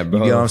feeling, Yeah, you bro.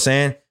 get what I'm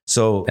saying?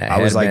 So That I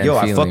was like, yo,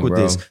 headband I fuck feeling, with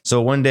bro. this.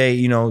 So one day,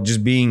 you know,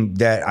 just being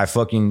that I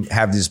fucking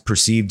have this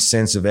perceived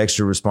sense of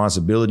extra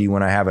responsibility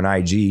when I have an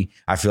IG,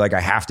 I feel like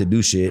I have to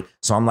do shit.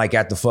 So I'm like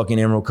at the fucking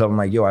Emerald Cup. I'm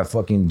like, yo, I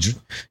fucking,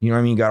 you know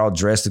what I mean? Got all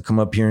dressed to come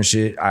up here and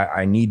shit.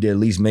 I need to at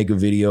least make a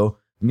video.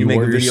 Let me You make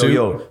wore a your video. suit?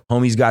 Yo,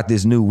 homie's got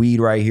this new weed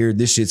right here.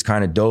 This shit's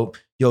kind of dope.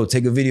 Yo,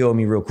 take a video of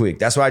me real quick.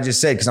 That's what I just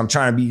said because I'm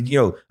trying to be,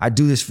 yo, I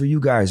do this for you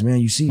guys,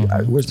 man. You see,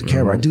 where's the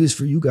camera? I do this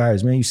for you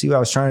guys, man. You see what I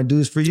was trying to do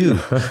this for you.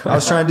 I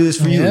was trying to do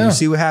this for you. Yeah. You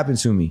see what happened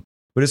to me.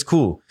 But it's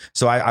cool.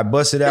 So I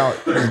busted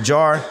out the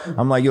jar.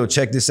 I'm like, yo,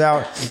 check this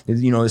out.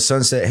 You know, the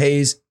sunset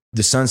haze,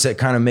 the sunset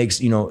kind of makes,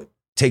 you know,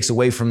 takes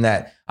away from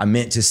that. I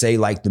meant to say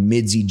like the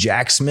Midsy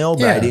Jack smell,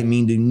 but I Yeah. didn't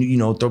mean to, you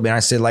know, throw. I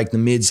said like the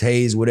Mids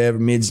haze, whatever.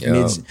 Mids.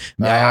 Oh.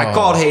 I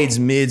called Haze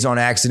Mids on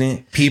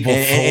accident. People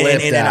and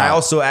flipped and I out.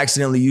 also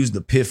accidentally used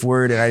the piff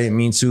word, and I didn't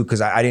mean to because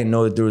I didn't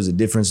know that there was a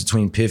difference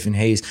between piff and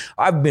haze.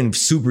 I've been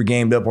super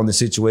gamed up on the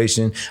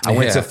situation. I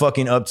went to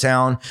fucking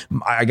Uptown.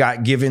 I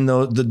got given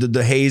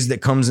the haze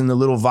that comes in the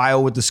little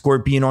vial with the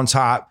scorpion on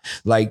top.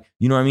 Like,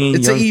 you know what I mean?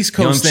 It's an East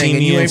Coast thing,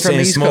 and you ain't from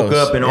the East Smoke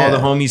Coast. Up, and all Yeah. the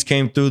homies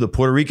came through. The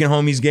Puerto Rican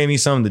homies gave me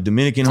some. The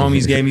Dominican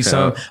homies gave me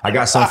some. I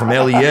got some from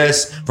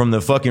LES, from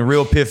the fucking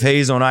Real Piff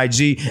Haze on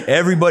IG.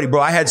 Everybody,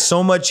 bro, I had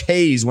so much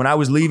haze when I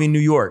was leaving New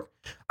York.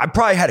 I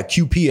probably had a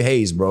QP of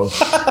haze, bro.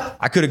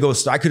 I could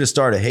have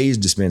started a haze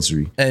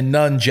dispensary. And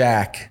none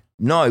Jack.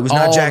 No, it was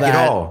not All Jack at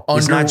that all.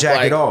 It's not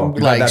Jack at all.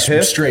 Like that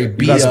piff? straight You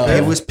beat got the up. piff?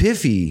 It was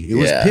piffy. It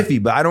was Yeah.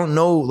 piffy, but I don't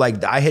know.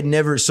 Like I had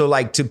never. So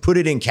like to put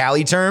it in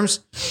Cali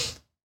terms,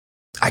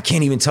 I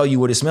can't even tell you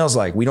what it smells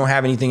like. We don't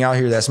have anything out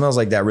here that smells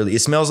like that. Really,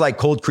 it smells like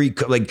Cold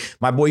Creek. Like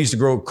my boy used to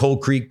grow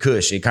Cold Creek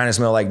Kush. It kind of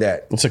smelled like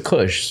that. It's a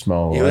Kush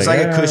smell. It was like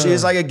a Kush.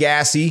 It's like a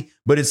gassy,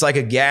 but it's like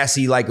a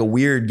gassy, like a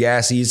weird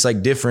gassy. It's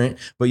like different.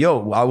 But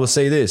yo, I will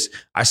say this: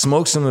 I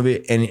smoked some of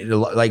it, and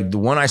like the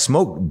one I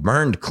smoked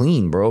burned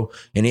clean, bro,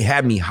 and it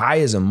had me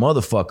high as a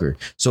motherfucker.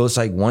 So it's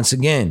like once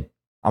again,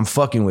 I'm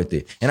fucking with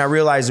it. And I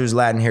realized there's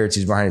Latin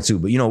heritage behind it too.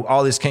 But you know,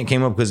 all this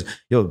came up because,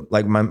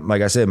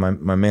 like I said,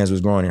 my man's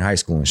was growing in high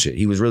school and shit.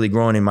 He was really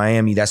growing in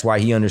Miami. That's why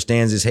he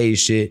understands this Hayes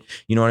shit.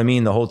 You know what I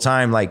mean? The whole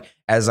time, like,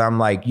 as I'm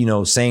like, you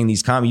know, saying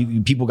these comments,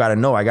 people got to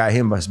know I got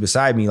him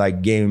beside me,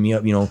 like gaming me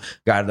up, you know,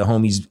 got the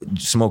homies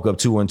Smoke Up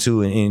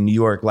 212 in New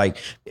York. Like,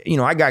 you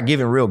know, I got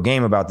given real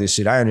game about this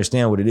shit. I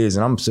understand what it is.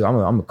 And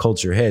I'm a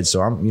culture head.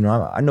 So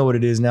I know what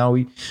it is now.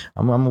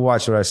 I'm going to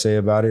watch what I say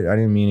about it. I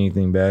didn't mean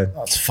anything bad.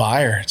 It's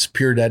fire. It's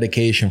pure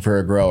dedication for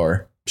a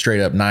grower.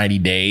 Straight up 90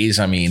 days.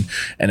 I mean,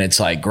 and it's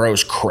like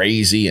grows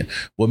crazy. And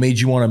what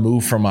made you want to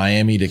move from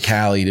Miami to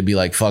Cali to be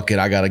like, fuck it,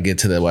 I got to get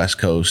to the West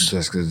Coast?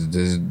 Just because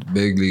there's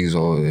big leagues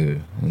over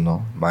here, you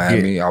know.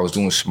 Miami, I was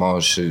doing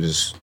small shit,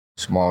 just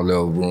small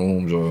little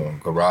rooms or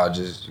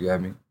garages, you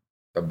got me?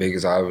 The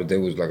biggest I ever did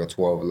was like a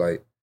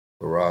 12-light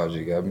garage,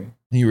 you got me?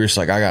 You were just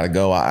like, I got to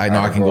go. I know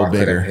I can go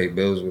bigger. I couldn't pay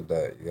bills with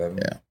that, you got me?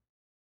 Yeah.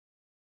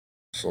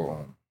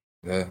 So,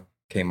 yeah,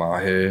 came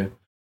out here.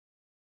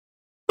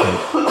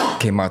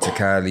 Came out to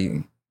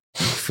Cali,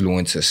 flew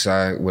into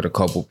SAC with a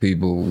couple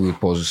people. We were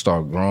supposed to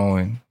start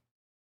growing,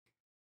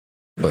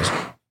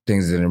 but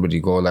things didn't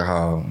really go like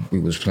how we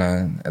was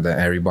planning. And then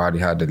everybody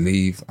had to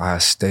leave. I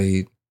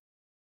stayed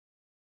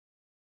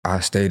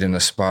in a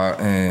spot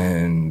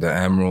in the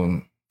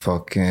Emerald,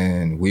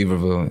 fucking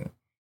Weaverville,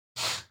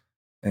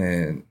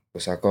 and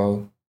what's that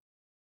called?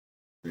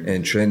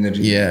 In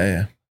Trinity.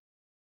 Yeah.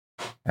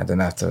 And then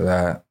after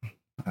that,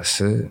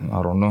 that's it.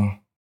 I don't know.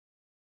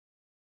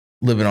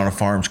 Living on a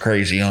farm's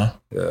crazy, huh?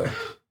 Yeah.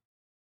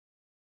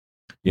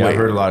 Yeah, I've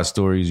heard a lot of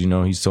stories, you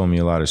know. He's told me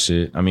a lot of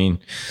shit. I mean,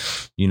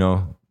 you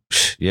know,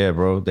 yeah,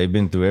 bro, they've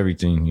been through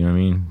everything, you know what I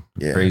mean?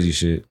 Yeah. Crazy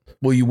shit.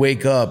 Well, you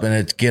wake up and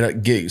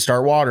it's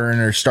start watering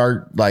or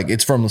start like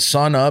it's from the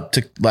sun up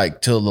to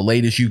like till the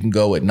latest you can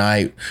go at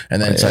night.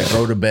 And then it's like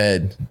go to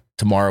bed.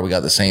 Tomorrow we got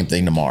the same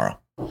thing tomorrow.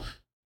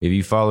 If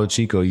you follow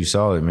Chico, you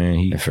saw it, man.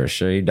 Yeah, for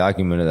sure, he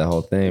documented that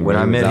whole thing. When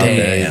I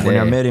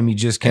met him, he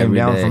just came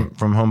down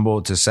from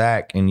Humboldt to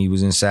SAC, and he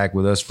was in SAC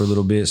with us for a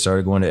little bit.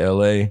 Started going to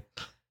LA. And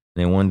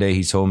then one day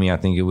he told me, I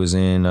think it was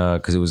in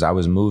because I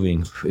was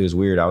moving. It was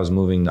weird. I was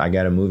moving. I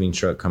got a moving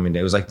truck coming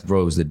down. It was like,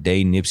 bro, it was the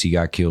day Nipsey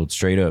got killed.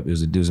 Straight up, it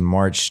was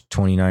March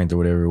 29th or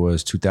whatever it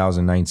was,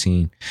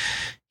 2019.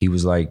 He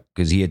was like,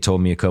 because he had told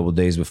me a couple of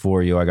days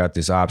before, I got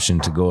this option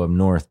to go up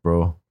north,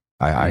 bro.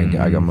 I'm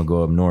gonna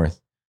go up north.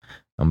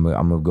 I'm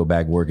gonna go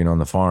back working on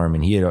the farm.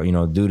 And he had,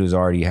 dude has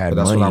already had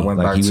money.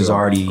 Like he was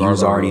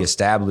already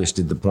established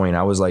at the point.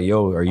 I was like,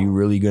 yo, are you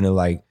really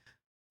gonna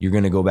you're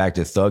gonna go back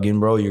to thugging,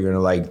 bro? You're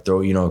gonna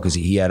throw, because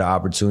he had an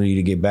opportunity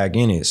to get back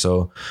in it.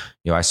 So,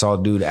 I saw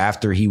dude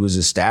after he was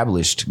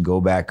established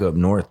go back up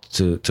north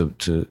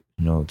to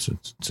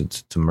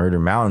Murder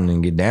Mountain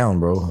and get down,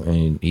 bro.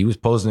 And he was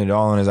posting it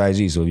all on his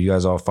IG. So if you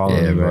guys all follow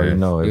him, you already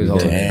know. He was all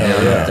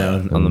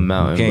down on the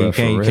mountain.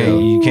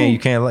 You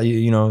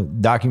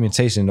can't.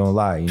 Documentation don't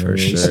lie. For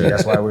sure.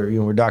 That's why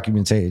we're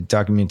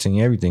documenting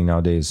everything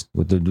nowadays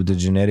with the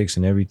genetics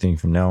and everything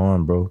from now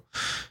on, bro.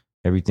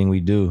 Everything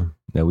we do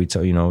that we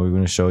tell, we're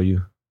going to show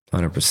you.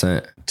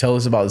 100%. Tell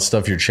us about the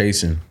stuff you're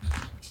chasing.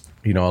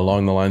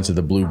 Along the lines of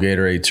the Blue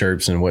Gatorade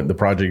terps and what the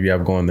project you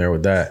have going there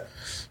with that.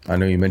 I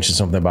know you mentioned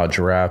something about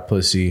giraffe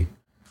pussy.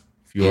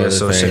 A few other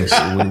things.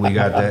 We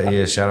got that.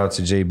 Yeah, shout out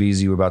to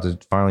JBZ. We're about to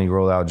finally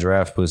roll out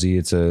giraffe pussy.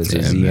 It's a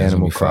Z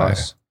animal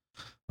cross.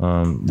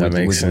 That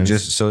makes sense.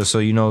 Just so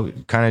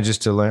kind of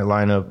just to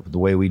line up the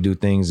way we do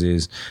things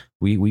is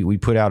we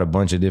put out a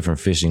bunch of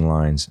different fishing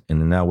lines,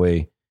 and then that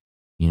way,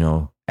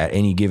 at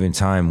any given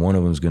time, one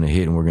of them's going to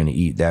hit, and we're going to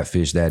eat that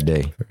fish that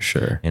day. For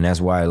sure. And that's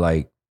why,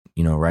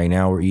 right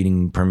now we're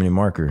eating permanent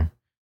marker.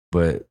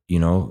 But,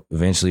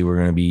 eventually we're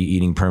going to be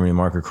eating permanent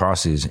marker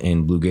crosses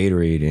and Blue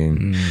Gatorade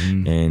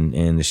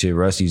and the shit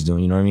Rusty's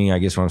doing. You know what I mean? I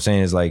guess what I'm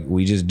saying is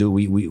we just do,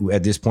 we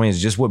at this point,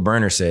 it's just what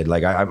Burner said.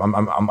 Like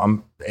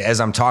I'm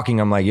as I'm talking,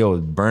 I'm like, yo,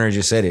 Burner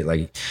just said it.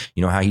 Like,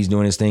 how he's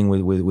doing his thing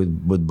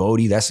with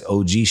Bodie. That's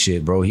OG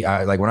shit, bro.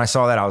 When I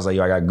saw that, I was like,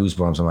 yo, I got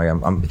goosebumps.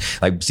 I'm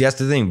like, see, that's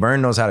the thing.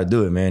 Burner knows how to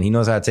do it, man. He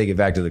knows how to take it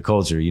back to the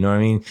culture. You know what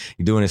I mean?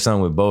 You're doing his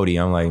something with Bodie.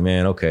 I'm like,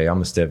 man, okay, I'm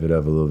gonna step it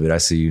up a little bit. I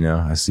see you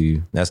now. I see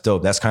you. That's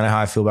dope. That's kind of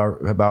how I feel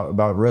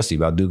about Rusty,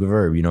 about Duke of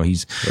Herb.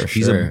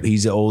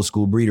 He's an old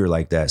school breeder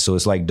like that. So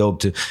it's like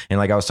dope to, and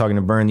like I was talking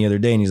to Burn the other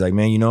day, and he's like,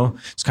 man,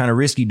 it's kind of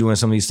risky doing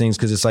some of these things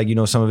because it's like,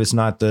 some of it's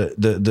not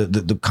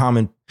the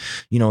common,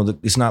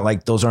 it's not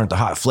like those aren't the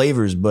hot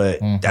flavors, but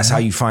that's how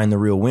you find the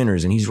real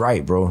winners. And he's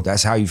right, bro.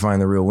 That's how you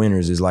find the real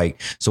winners is like,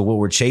 so what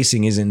we're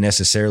chasing isn't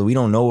necessarily, we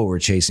don't know what we're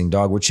chasing,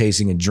 dog. We're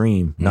chasing a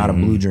dream, not a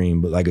blue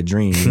dream, but like a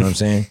dream. You know what I'm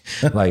saying?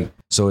 Like,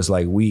 so it's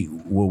like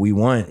what we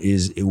want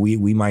is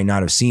we might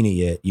not have seen it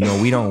yet.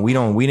 We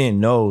didn't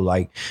know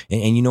like,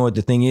 and you know what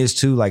the thing is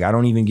too? Like, I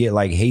don't even get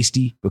like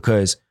hasty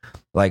because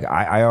like,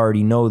 I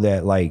already know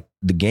that like,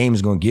 the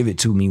game's gonna give it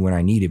to me when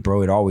I need it,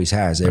 bro. It always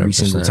has, every 100%.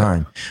 single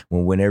time.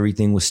 When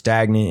everything was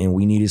stagnant and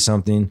we needed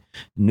something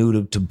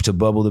new to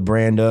bubble the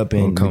brand up,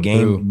 and the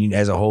game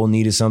as a whole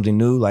needed something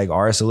new, like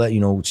RSLS,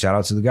 you know, shout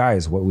out to the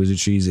guys, What Wizard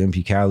Trees,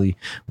 MP Cali,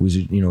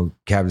 Wizard, you know,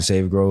 Captain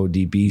Save Grow,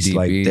 Deep East,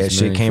 like East, that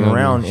shit man, came feel me?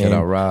 around, Shout and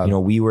out Rob. you know,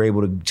 we were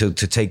able to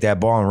take that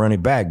ball and run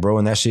it back, bro.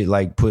 And that shit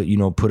like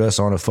put us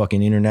on a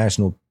fucking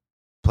international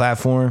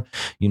platform,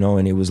 you know,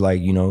 and it was like,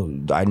 you know,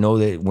 I know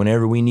that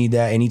whenever we need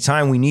that,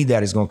 anytime we need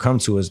that, it's gonna come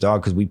to us,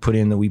 dog, because we put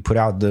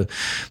out the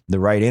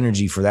right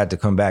energy for that to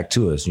come back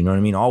to us. You know what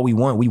I mean? All we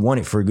want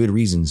it for good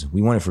reasons.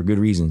 We want it for good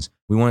reasons.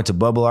 We want it to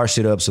bubble our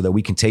shit up so that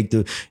we can take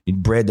the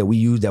bread that we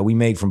use, that we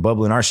make from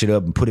bubbling our shit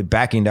up, and put it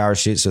back into our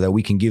shit so that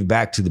we can give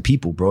back to the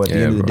people, bro. At the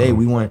end of the day,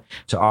 we want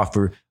to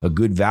offer a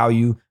good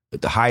value,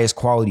 the highest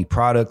quality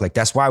product. Like,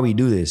 that's why we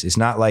do this. It's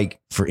not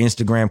like for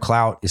Instagram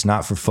clout. It's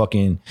not for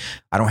fucking,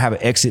 I don't have an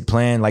exit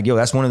plan. Like, yo,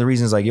 that's one of the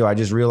reasons, like, yo, I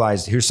just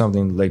realized, here's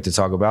something like to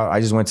talk about. I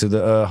just went to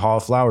the Hall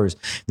of Flowers.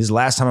 This is the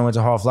last time I went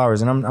to Hall of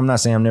Flowers, and I'm not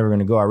saying I'm never going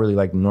to go. I really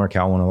like the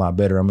NorCal one a lot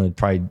better. I'm going to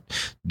probably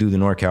do the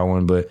NorCal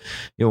one. But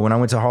yo, when I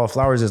went to Hall of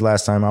Flowers this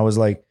last time, I was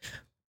like,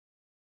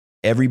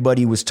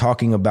 everybody was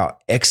talking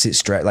about exit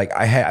strat. Like,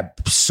 I had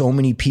so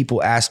many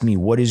people ask me,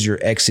 what is your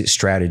exit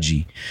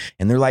strategy?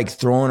 And they're like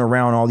throwing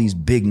around all these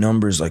big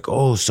numbers, like,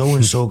 oh,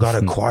 so-and-so got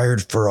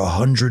acquired for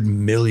 100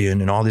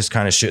 million and all this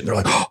kind of shit. And they're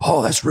like,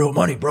 oh, that's real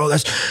money, bro.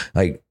 That's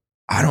like,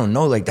 I don't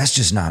know. Like, that's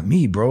just not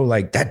me, bro.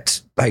 Like,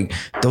 that's like,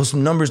 those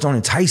numbers don't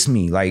entice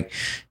me. Like,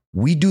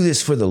 we do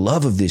this for the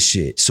love of this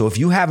shit. So if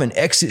you have an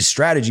exit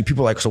strategy,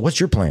 people are like, so what's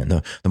your plan?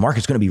 The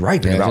market's going to be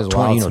ripe in about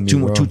 20, you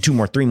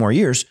know, 3 more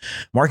years.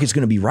 Market's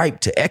going to be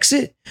ripe to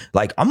exit.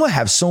 Like, I'm going to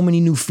have so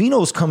many new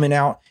phenos coming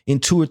out in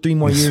 2 or 3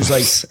 more years.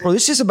 Like, bro,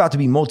 this is about to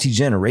be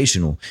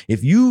multi-generational.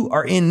 If you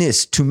are in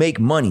this to make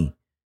money,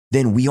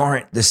 then we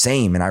aren't the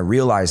same. And I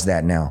realize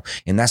that now.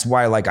 And that's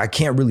why, like, I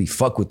can't really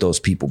fuck with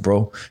those people,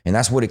 bro. And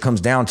that's what it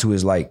comes down to,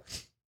 is like,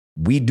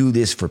 we do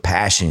this for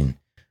passion.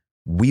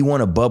 We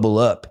want to bubble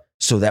up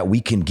so that we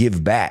can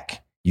give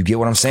back. You get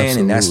what I'm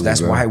saying? Absolutely, and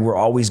that's why we're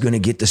always going to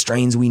get the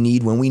strains we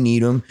need when we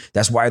need them.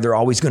 That's why they're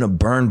always going to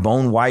burn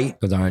bone white.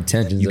 Because our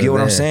intentions. You get what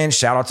I'm saying?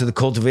 Shout out to the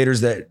cultivators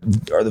that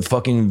are the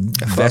fucking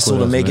vessel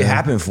to make it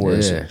happen for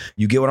us.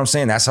 You get what I'm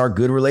saying? That's our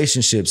good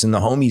relationships and the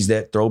homies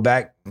that throw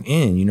back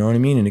in, you know what I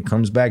mean? And it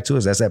comes back to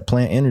us. That's that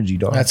plant energy,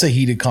 dog. That's a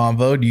heated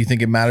convo. Do you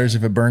think it matters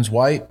if it burns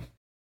white?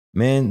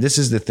 Man, this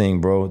is the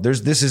thing, bro.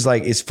 This is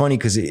like, it's funny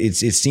because it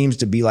seems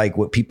to be like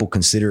what people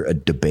consider a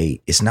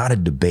debate. It's not a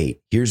debate.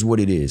 Here's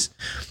what it is.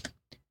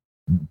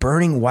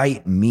 Burning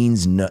white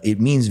means it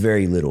means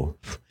very little.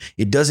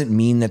 It doesn't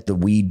mean that the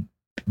weed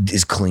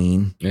is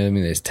clean. Yeah, I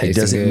mean, it's tasting It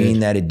doesn't good. mean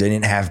that it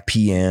didn't have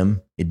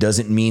PM. It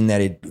doesn't mean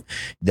that it,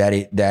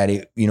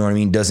 you know what I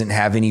mean, doesn't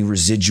have any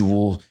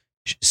residual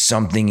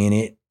something in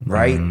it,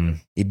 right?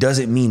 It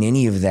doesn't mean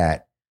any of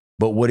that.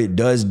 But what it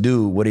does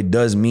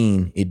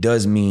mean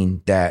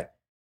that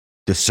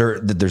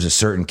that there's a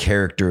certain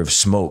character of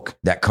smoke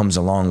that comes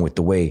along with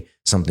the way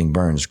something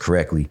burns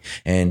correctly.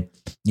 And,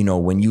 you know,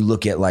 when you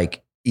look at,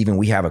 like, even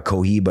we have a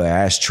Cohiba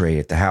ashtray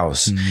at the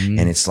house, and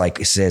it's like,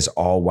 it says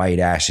all white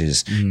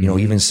ashes. You know,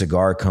 even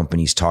cigar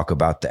companies talk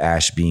about the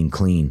ash being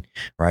clean,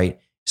 right?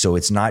 So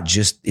it's not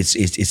just,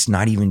 it's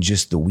not even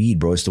just the weed,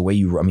 bro. It's the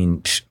way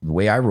the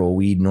way I roll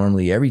weed,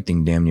 normally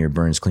everything damn near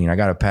burns clean. I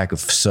got a pack of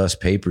sus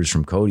papers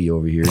from Cody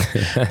over here,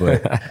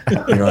 but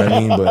you know what I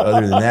mean? But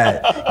other than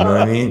that, you know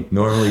what I mean?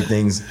 Normally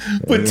things.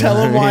 But tell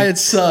them why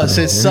it's sus.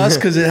 It's sus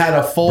because it had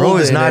a fold. Bro,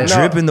 it's not in it.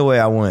 dripping the way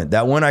I want.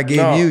 That one I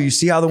gave you. You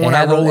see how the one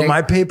I roll with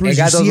my papers?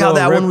 You see how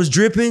that one was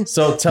dripping?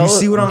 So you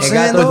see what I'm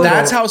saying? But though?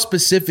 that's how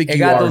specific you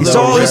got are. those It's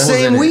all the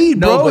same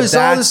weed, bro. but It's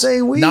all the that's-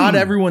 same weed. Not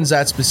everyone's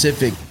that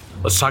specific.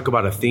 Let's talk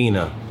about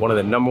Athena, one of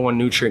the #1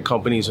 nutrient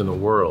companies in the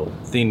world.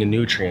 Athena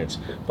Nutrients.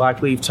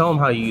 Blackleaf, tell them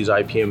how you use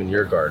IPM in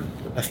your garden.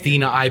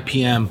 Athena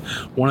IPM,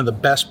 one of the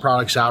best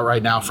products out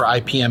right now for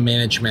IPM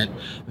management.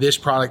 This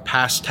product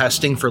passed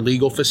testing for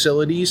legal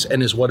facilities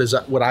and is what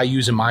I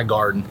use in my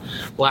garden.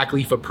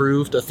 Blackleaf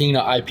approved,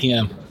 Athena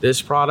IPM.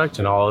 This product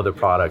and all other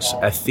products,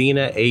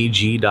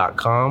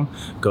 athenaag.com.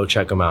 Go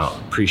check them out.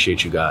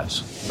 Appreciate you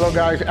guys. Hello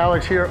guys,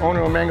 Alex here,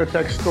 owner of Mango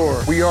Tech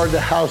Store. We are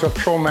the house of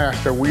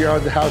Trollmaster. We are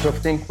the house of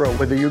Think Grow.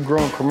 Whether you're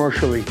growing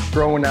commercially,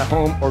 growing at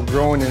home, or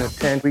growing in a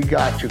tent, we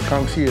got you.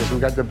 Come see us. We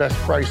got the best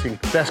pricing,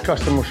 best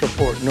customer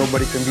support.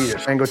 Nobody can beat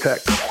us. Mango Tech.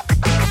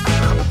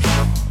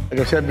 Like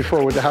I said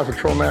before, with the house of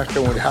Trollmaster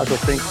and with the house of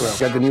Think Grow,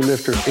 got the new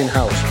lifters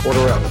in-house.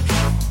 Order up.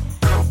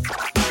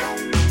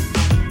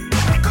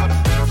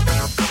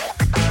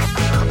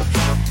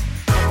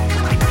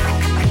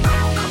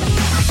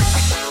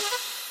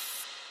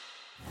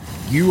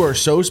 you are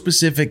so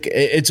specific.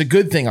 It's a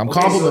good thing. I'm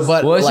complimenting,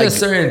 but Well, it's like, just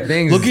certain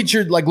things. look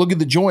at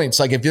the joints.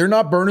 Like if you're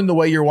not burning the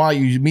way you want,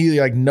 you immediately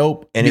like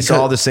nope. And it's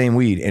all the same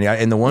weed.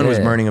 And the one was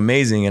Yeah. burning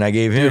amazing. And I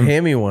gave him. Dude,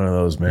 hand me one of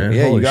those, man.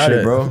 Yeah, you Holy got shit.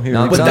 it, bro. Here,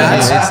 No, we but go.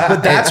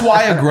 That's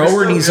why a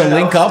grower needs to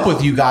link up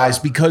with you guys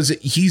because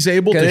he's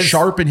able to it's-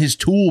 sharpen his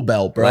tool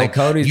belt, bro. Like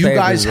Cody's you papers,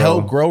 guys bro.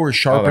 help growers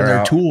sharpen they're their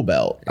out. tool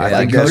belt. I Yeah,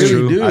 think like that's you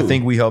really true. do. I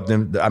think we helped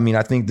them. I mean,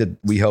 I think that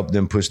we helped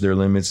them push their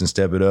limits and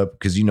step it up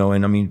because,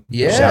 and I mean,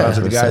 Yeah. shout out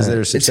to the guys that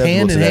are It's susceptible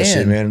hand to in that shit,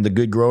 hand. man. The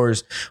good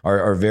growers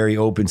are very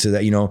open to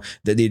that.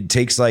 That it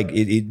takes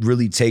it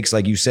really takes,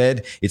 like you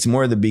said, it's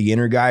more of the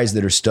beginner guys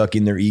that are stuck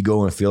in their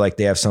ego and feel like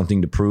they have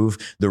something to prove.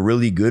 The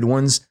really good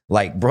ones,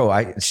 like, bro,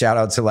 I shout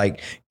out to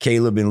like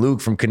Caleb and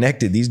Luke from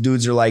Connected. These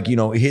dudes are like,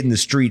 hitting the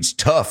streets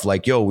tough.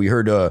 Like, yo, we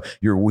heard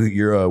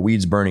your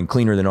weed's burning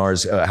cleaner than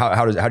ours.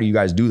 How do you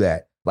guys do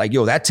that? Like,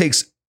 yo, that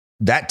takes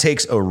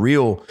a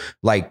real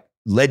like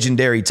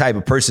legendary type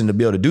of person to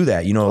be able to do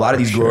that. A lot of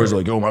these growers are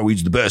like, oh, my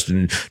weed's the best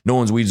and no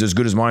one's weed's as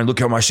good as mine. Look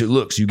how my shit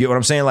looks. You get what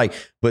I'm saying? Like,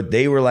 but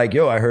they were like,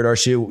 yo, I heard our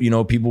shit,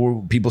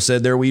 people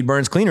said their weed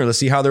burns cleaner. Let's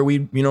see how their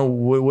weed,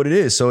 what it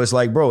is. So it's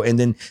like, bro, and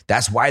then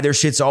that's why their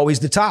shit's always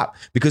the top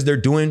because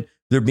they're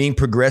being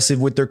progressive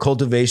with their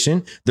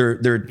cultivation. They're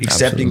accepting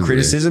Absolutely.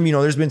 criticism.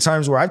 There's been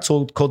times where I've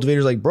told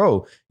cultivators like,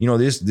 bro,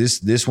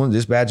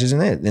 this batch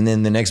isn't it. And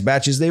then the next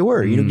batches they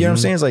were, you get what I'm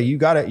saying? It's like, you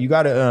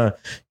gotta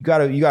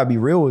be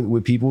real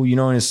with people,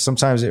 and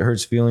sometimes it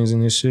hurts feelings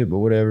and this shit, but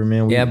whatever,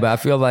 man. Yeah, but I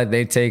feel like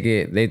they take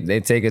it they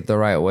take it the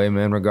right way,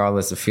 man,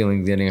 regardless of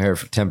feelings getting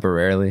hurt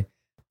temporarily.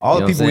 All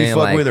You the know people what we I'm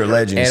fuck saying? with are Like,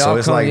 legends. it So all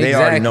it's like comes- they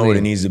already know what it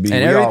exactly. needs to be.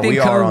 And We everything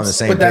are on the comes-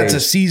 same But that's a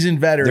page. seasoned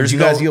veteran. There's You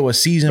guys no- deal with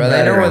seasoned Bro, they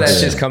know veterans. where that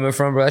shit's coming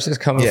from, bro. That's just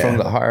coming Yeah. from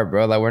the heart,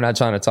 bro. Like, we're not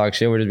trying to talk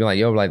shit. We're just being like,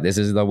 yo, like, this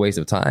is a waste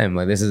of time.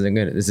 Like, this isn't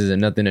good. This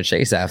isn't nothing to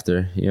chase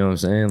after. You know what I'm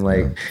saying?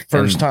 Like,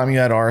 First and- time you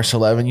had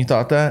RS11, you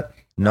thought that?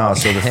 No,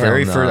 so the Hell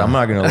very no. first, I'm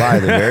not going to lie,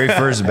 the very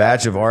first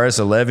batch of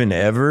RS11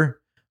 ever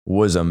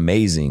was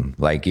amazing.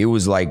 Like, it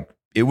was like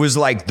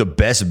the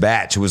best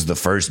batch was the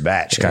first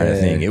batch kind of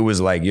thing. It was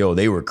like, yo,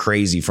 they were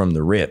crazy from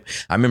the rip.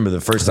 I remember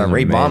the first time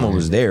Ray Bama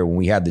was there when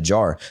we had the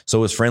jar. So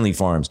was Friendly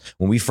Farms.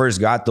 When we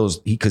first got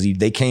those,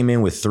 they came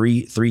in with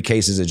three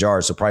cases of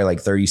jars. So probably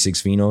like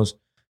 36 phenos.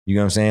 You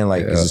know what I'm saying?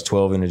 Like, this is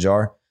 12 in a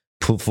jar.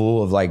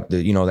 Full of like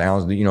the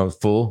ounce,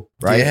 full,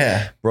 right?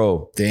 Yeah.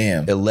 Bro,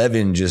 Damn.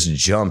 11 just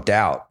jumped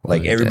out.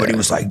 Like everybody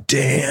was like,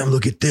 damn,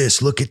 look at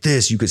this.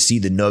 You could see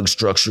the nug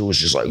structure was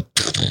just like,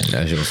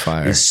 that shit was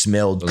fire. it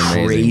smelled It was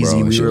amazing, crazy.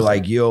 bro. We Shit were was-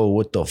 like, yo,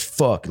 what the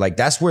fuck? Like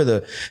that's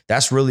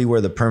really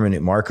where the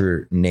permanent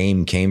marker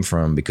name came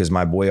from, because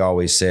my boy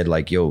always said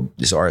like, yo,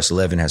 this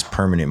RS11 has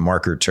permanent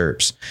marker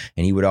terps.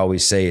 And he would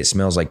always say it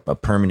smells like a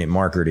permanent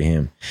marker to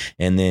him.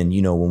 And then,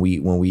 when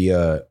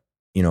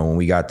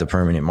we got the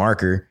permanent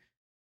marker,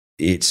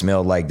 it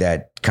smelled like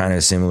that kind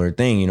of similar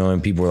thing,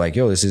 and people were like,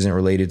 yo, this isn't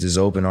related to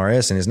Zope and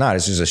RS. And it's not.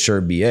 It's just a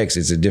Shure BX.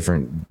 It's a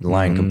different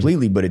line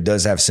completely, but it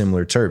does have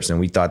similar terps. And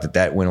we thought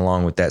that went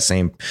along with that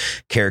same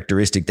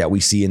characteristic that we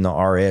see in the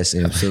RS.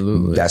 And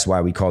Absolutely. that's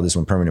why we call this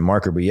one permanent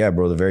marker. But yeah,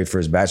 bro, the very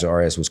first batch of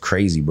RS was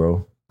crazy,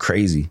 bro.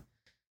 Crazy.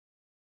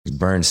 It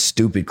burned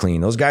stupid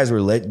clean. Those guys were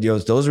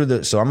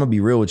so I'm gonna be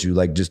real with you.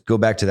 Like, just go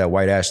back to that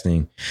white ash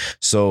thing.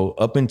 So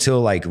up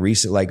until like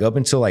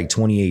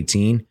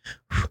 2018,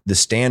 the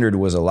standard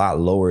was a lot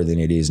lower than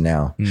it is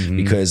now.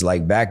 Because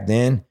like back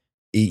then,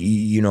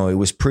 it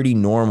was pretty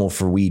normal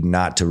for weed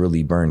not to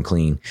really burn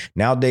clean.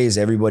 Nowadays,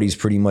 everybody's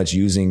pretty much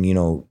using,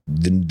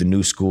 the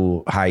new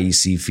school high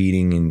EC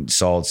feeding and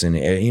salts. And,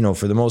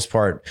 for the most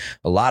part,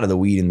 a lot of the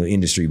weed in the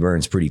industry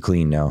burns pretty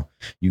clean now.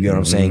 You get what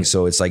I'm saying?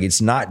 So it's like, it's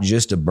not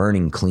just a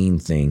burning clean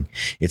thing.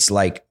 It's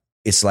like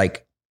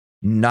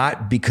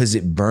not because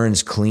it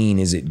burns clean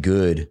is it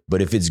good,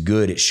 but if it's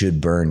good, it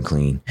should burn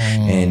clean.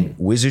 And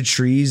Wizard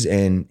Trees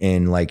and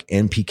like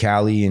NP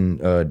Cali and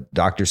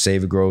Dr.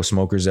 Savagro,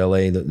 Smokers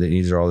LA,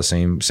 these are all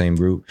the same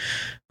group.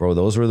 Bro,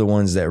 those were the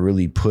ones that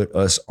really put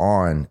us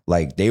on.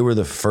 Like, they were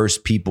the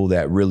first people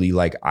that really,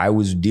 like, I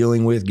was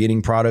dealing with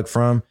getting product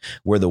from,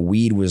 where the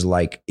weed was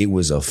like, it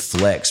was a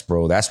flex,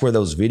 bro. That's where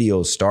those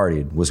videos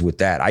started, was with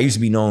that. I used to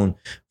be known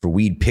for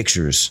weed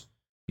pictures.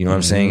 You know what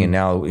I'm saying? And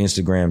now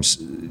Instagram's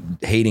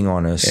hating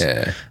on us.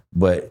 Yeah.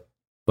 But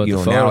But now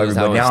how it I'm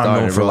known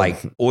started, for bro. like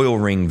oil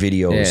ring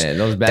videos. Yeah,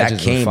 those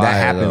batches were that fire,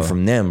 happened though.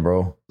 from them,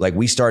 bro. Like,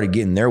 we started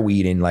getting their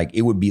weed, and like,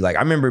 it would be like,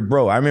 I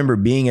remember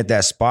being at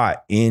that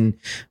spot in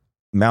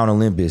Mount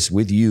Olympus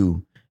with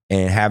you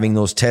and having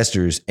those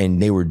testers,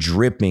 and they were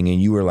dripping,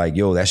 and you were like,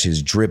 yo, that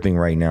shit's dripping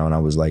right now. And I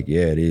was like,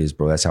 yeah, it is,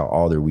 bro. That's how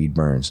all their weed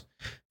burns.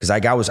 Cause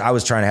like I was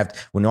trying to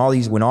have, when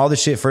all the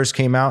shit first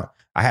came out,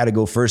 I had to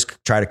go first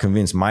try to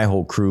convince my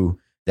whole crew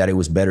that it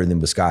was better than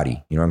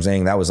Biscotti. You know what I'm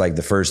saying? That was like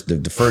the first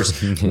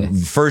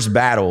first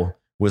battle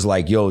was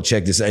like, yo,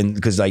 check this. And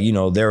because like,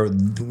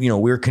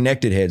 we're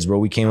connected heads, bro.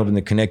 We came up in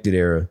the connected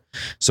era.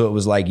 So it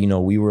was like,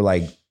 we were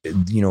like,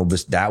 you know,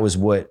 but that was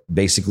what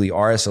basically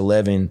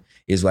RS11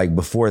 is like.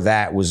 Before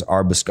that was it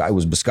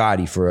was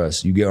Biscotti for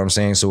us. You get what I'm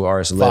saying? So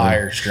RS11.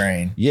 Fire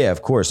strain. Yeah,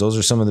 of course. Those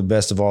are some of the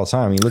best of all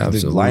time. I mean, look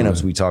Absolutely. at the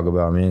lineups we talk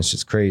about, man. It's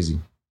just crazy.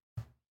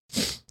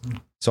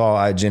 It's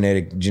all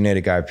genetic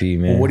IP,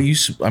 man. Well, what are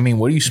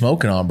you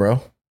smoking on,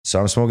 bro? So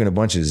I'm smoking a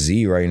bunch of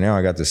Z right now.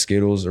 I got the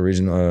Skittles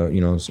original,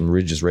 you know, some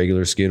just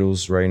regular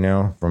Skittles right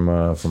now from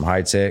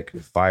High Tech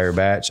Fire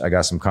Batch. I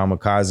got some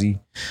Kamikaze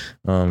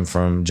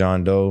from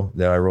John Doe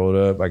that I rolled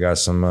up. I got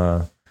some,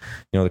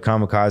 you know, the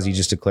Kamikaze,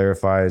 just to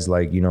clarify, is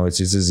like, you know, it's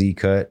a Z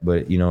cut,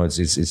 but you know,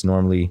 it's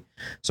normally,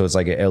 so it's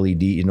like a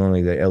LED.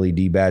 Normally the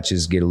LED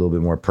batches get a little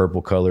bit more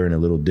purple color and a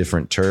little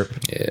different terp.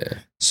 Yeah.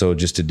 So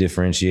just to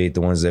differentiate,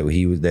 the ones that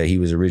he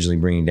was originally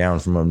bringing down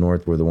from up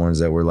north were the ones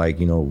that were like,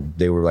 you know,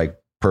 they were like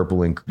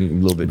purple and a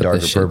little bit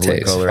darker purple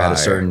in color, had a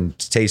certain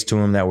taste to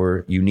them that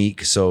were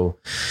unique. So,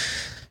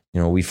 you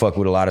know, we fuck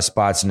with a lot of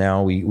spots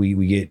now. We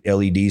get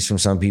LEDs from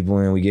some people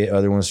and we get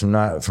other ones from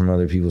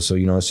other people. So,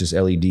 you know, it's just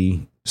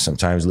LED,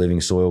 sometimes living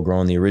soil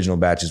grown. The original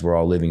batches were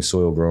all living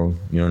soil grown.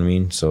 You know what I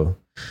mean? So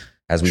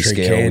as we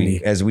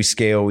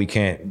scale, we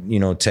can't, you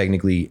know,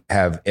 technically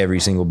have every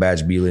single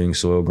batch be living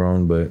soil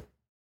grown, but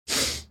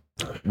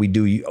we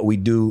do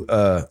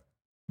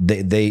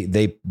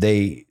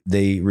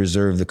they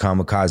reserve the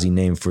Kamikaze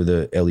name for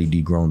the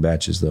LED grown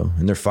batches though,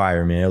 and they're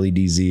fire, man.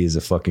 LEDZ is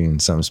a fucking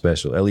something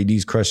special.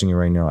 LED's crushing it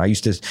right now. I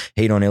used to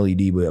hate on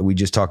LED, but we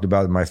just talked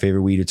about my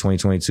favorite weed of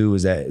 2022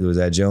 was that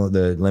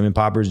the Lemon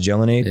Poppers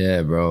Gelinade.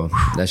 Yeah, bro.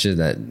 That's just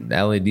that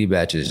LED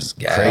batch is just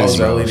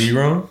Crazy, Oh, LED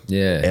grown?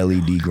 Yeah.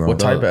 LED grown. What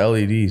type of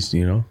LEDs do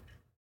you know?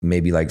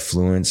 Maybe like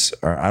Fluence,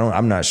 or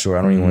I'm not sure.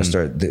 I don't even want to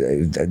start.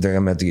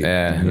 I'm at the.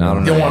 Yeah, you know, I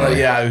don't You know. don't want to,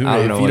 yeah. I don't know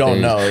If you what don't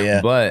they know, use.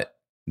 yeah. But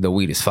the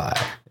weed is fire.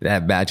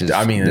 That batch is.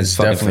 I mean, it's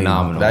fucking definitely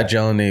phenomenal. That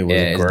Gelinade was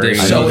Yeah, it's great.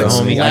 different. I know the it's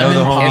homie. lemon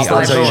I'll tell you pop.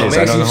 this. I know the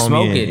Makes you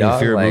smoke homie it, in dog.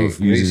 Fear Like, Booth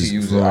uses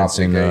use the Fluence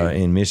Optic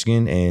in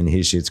Michigan, and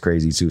his shit's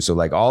crazy too. So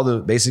like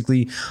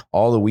basically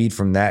all the weed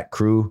from that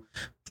crew,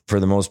 for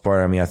the most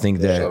part. I mean, I think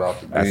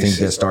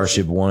that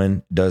Starship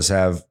One does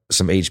have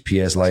some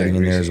HPS lighting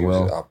in there as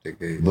well.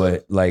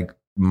 But like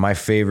my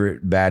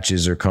favorite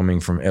batches are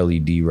coming from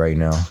LED right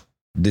now.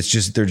 They're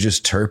just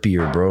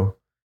terpier, bro.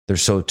 They're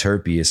so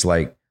terpy. It's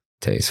like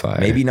Tastes fire.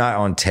 maybe not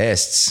on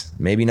tests.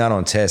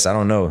 I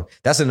don't know.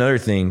 That's another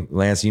thing,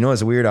 Lance. You know,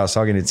 it's weird. I was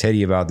talking to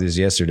Teddy about this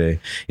yesterday.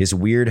 It's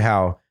weird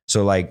how,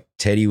 so like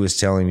Teddy was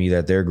telling me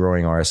that they're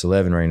growing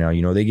RS11 right now.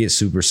 You know, they get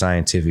super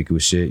scientific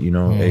with shit, you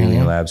know,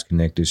 Alien Labs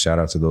Connected. Shout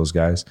out to those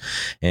guys.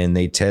 And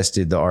they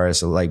tested the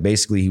RS, like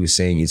basically he was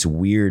saying it's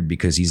weird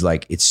because he's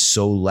like, it's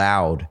so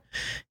loud.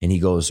 And he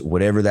goes,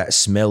 whatever that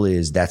smell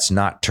is, that's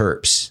not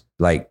terps.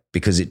 Like,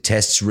 because it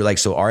tests like,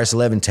 so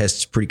RS11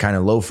 tests pretty kind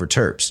of low for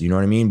terps, you know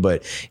what I mean?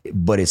 But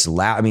it's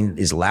loud. I mean,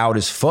 it's loud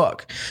as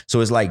fuck.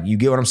 So it's like, you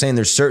get what I'm saying?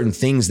 There's certain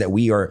things that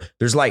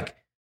there's like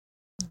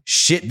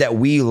shit that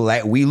we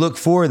look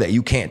for that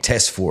you can't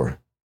test for.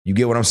 You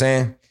get what I'm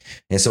saying?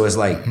 And so it's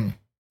like,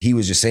 he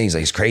was just saying, he's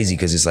like, it's crazy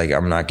because it's like,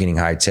 I'm not getting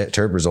high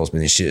terp results, but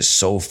this shit is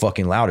so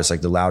fucking loud. It's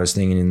like the loudest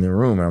thing in the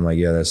room. And I'm like,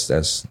 yeah, that's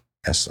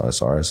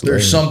RS11.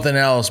 There's something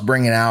else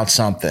bringing out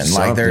something.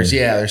 Like there's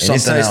something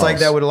it's else. like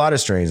that with a lot of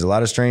strains. A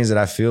lot of strains that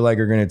I feel like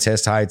are going to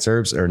test high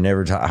terps are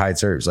never high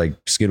terps. Like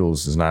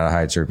Skittles is not a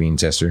high terpene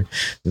tester.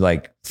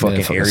 Like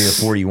fucking Area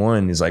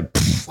 41 is like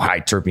high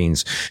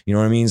terpenes. You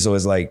know what I mean? So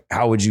it's like,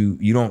 how would you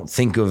don't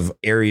think of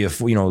Area,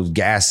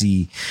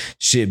 gassy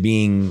shit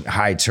being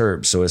high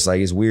terp. So it's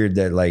like, it's weird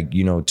that like,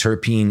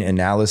 terpene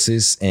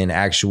analysis and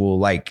actual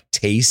like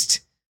taste,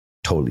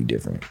 totally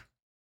different.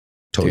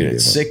 Totally Dude,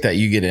 it's different. sick that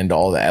you get into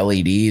all the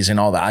LEDs and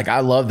all that. Like, I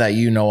love that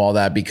you know all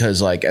that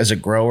because, like, as a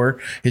grower,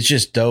 it's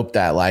just dope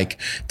that, like,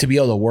 to be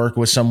able to work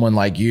with someone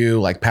like you,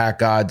 like Pack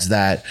Gods,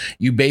 that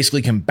you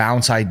basically can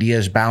bounce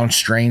ideas, bounce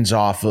strains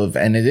off of.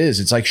 And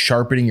it's like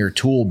sharpening your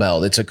tool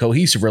belt. It's a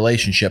cohesive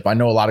relationship. I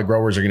know a lot of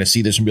growers are going to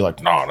see this and be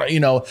like,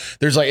 no,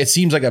 there's like, it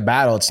seems like a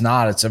battle. It's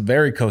not. It's a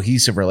very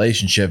cohesive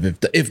relationship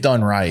if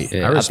done right.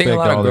 Yeah, I I think a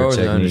lot respect all of their growers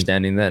are technique.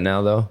 understanding that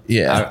now, though.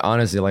 Yeah.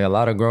 Honestly, like a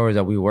lot of growers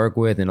that we work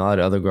with and a lot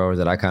of other growers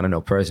that I kind of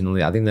know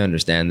personally, I think they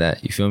understand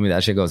that. You feel me?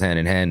 That shit goes hand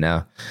in hand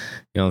now.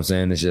 You know what I'm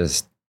saying? It's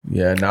just,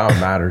 Yeah, now it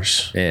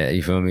matters. yeah,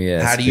 you feel me?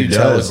 Yeah. How do you it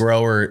tell does. a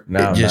grower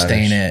Now it it just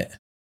matters. ain't it?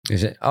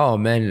 Oh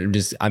man,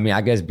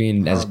 I guess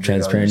being as Nowadays,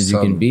 transparent I as you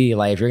just can tell be,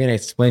 like if you're gonna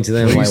explain to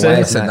them What you like say? why I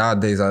it's said not,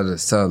 nowadays I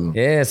just tell them.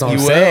 yeah, that's what I'm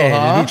You will, saying.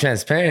 huh? Just be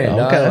transparent,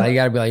 dog. Okay. Like you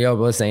gotta be like, yo,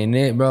 bro, this ain't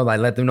it, bro.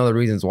 Like let them know the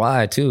reasons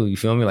why too. You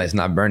feel me? Like it's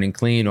not burning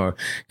clean, or you know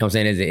what I'm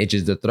saying, as it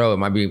itches the throat. It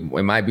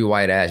might be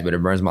white ash, but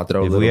it burns my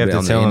throat a If little we have bit to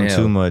on tell the them inhale.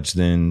 too much,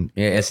 then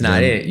Yeah, it's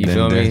not it. You then-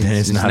 feel me? then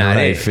it's not a right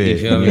it. fit. You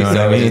feel me? You know what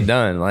So I mean? it's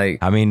done. Like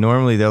I mean,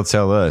 normally they'll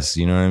tell us,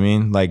 you know what I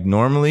mean? Like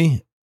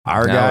normally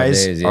our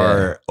Nowadays, guys yeah.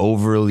 are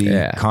overly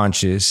Yeah.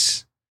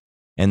 conscious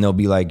and they'll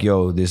be like,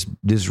 yo, this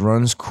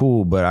run's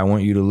cool, but I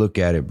want you to look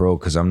at it, bro,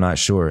 because I'm not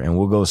sure. And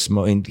we'll go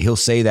smoke, and he'll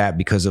say that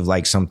because of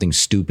like something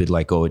stupid,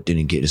 like, oh, it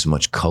didn't get as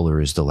much color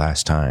as the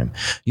last time.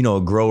 You know,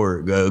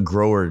 a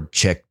grower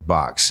check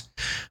box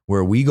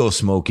where we go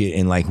smoke it,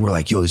 and like we're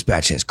like, yo, this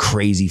batch has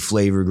crazy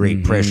flavor,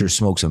 great pressure,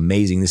 smoke's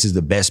amazing. This is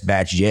the best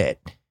batch yet.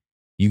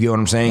 You get what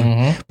I'm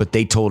saying? But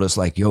they told us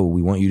like, yo,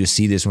 we want you to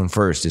see this one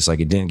first. It's like,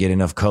 it didn't get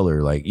enough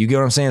color. Like, you get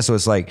what I'm saying? So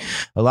it's like,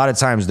 a lot of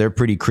times they're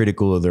pretty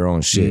critical of their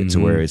own shit to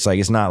where it's like,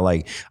 it's not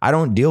like, I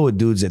don't deal with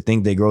dudes that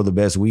think they grow the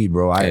best weed,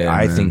 bro.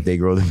 I think they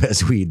grow the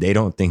best weed. They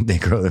don't think they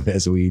grow the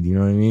best weed. You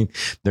know what I mean?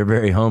 They're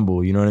very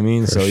humble. You know what I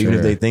mean? So even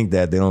if they think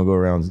that, they don't go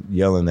around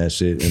yelling that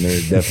shit, and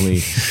they're definitely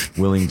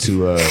willing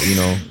to,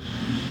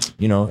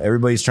 you know,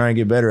 everybody's trying to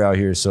get better out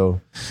here.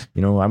 So,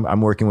 you know,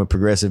 I'm working with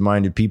progressive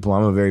minded people.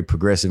 I'm a very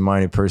progressive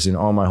minded person.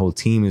 All my whole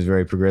team is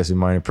very progressive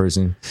minded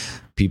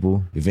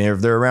people. If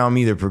they're around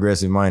me, they're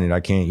progressive minded.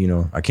 I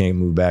can't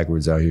move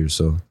backwards out here.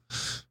 So,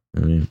 I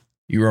mean,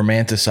 you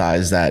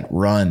romanticize that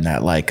run,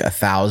 that like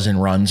 1,000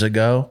 runs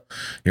ago.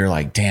 You're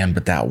like, damn,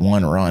 but that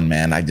one run,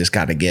 man, I just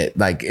got to get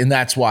like, and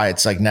that's why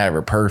it's like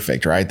never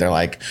perfect, right? They're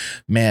like,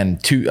 man,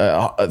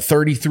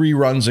 33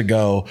 runs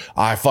ago,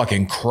 I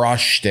fucking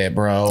crushed it,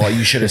 bro.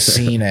 You should have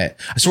seen it.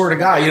 I swear to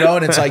God, you know,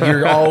 and it's like,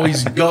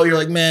 you're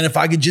like, man, if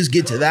I could just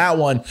get to that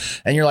one.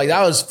 And you're like,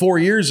 that was 4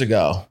 years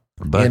ago.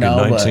 Back in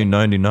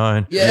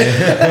 1999.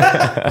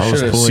 Yeah. I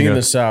should have seen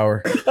the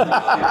sour.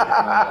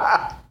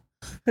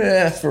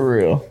 Yeah, for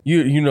real.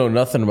 You know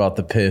nothing about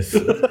the pith.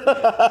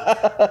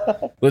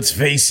 Let's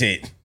face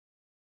it.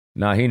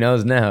 Nah, he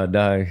knows now,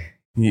 dog.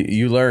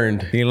 You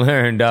learned. He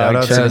learned,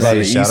 dog. Shout out to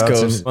the East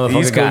Coast.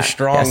 East Coast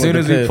strong. As soon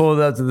with as the we pith. pulled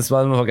up to the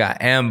spot, motherfucker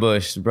got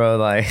ambushed, bro.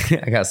 Like,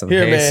 I got some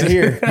Here, haze. man,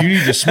 here. You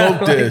need to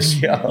smoke this.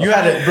 You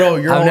had it, bro.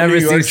 You're I've on never New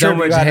York seen so trip.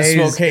 much You gotta haze.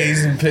 smoke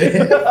haze and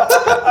pith. Bro,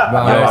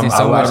 I've never seen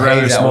so much I'd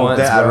rather haze at smoke once,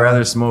 that. I'd bro.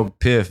 rather smoke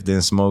piff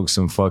than smoke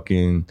some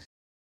fucking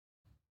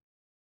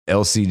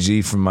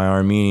LCG from my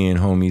Armenian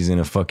homies in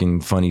a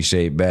fucking funny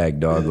shaped bag,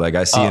 dog. Like,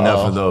 I see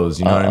enough of those.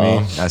 You know what I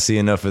mean? I see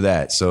enough of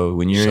that. So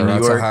when you're Shout in out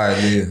New to York,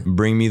 Hialeah.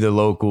 bring me the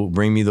locals,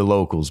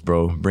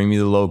 bro. Bring me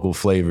the local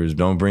flavors.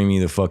 Don't bring me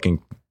the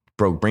fucking,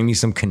 bro, bring me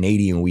some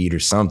Canadian weed or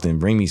something.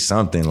 Bring me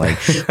something. Like,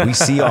 we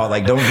see all,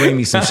 like, don't bring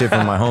me some shit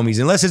from my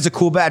homies. Unless it's a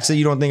cool batch that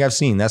you don't think I've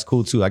seen. That's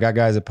cool too. I got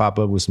guys that pop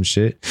up with some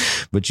shit.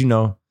 But you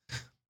know,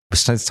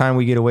 it's time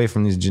we get away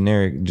from these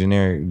generic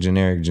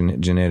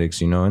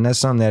genetics, you know, and that's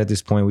something that at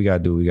this point we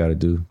gotta do. We gotta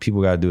do.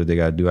 People gotta do what they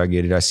gotta do. I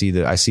get it. I see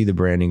the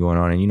branding going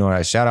on, and you know what?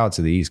 I shout out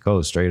to the East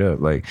Coast straight up.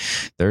 Like,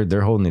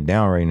 they're holding it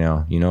down right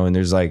now, you know. And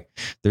there's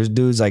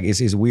dudes like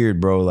it's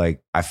weird, bro.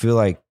 Like, I feel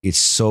like it's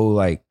so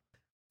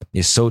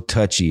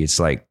touchy. It's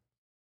like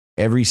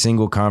every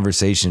single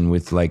conversation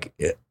with like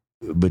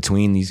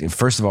between these.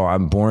 First of all,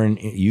 I'm born.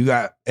 You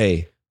got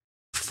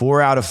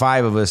 4 out of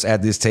 5 of us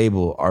at this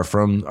table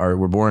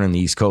were born on the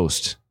East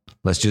Coast.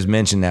 Let's just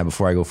mention that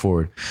before I go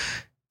forward.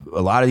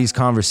 A lot of these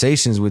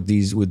conversations with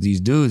these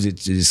dudes,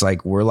 it's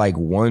like we're like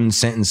one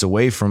sentence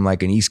away from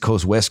like an East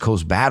Coast West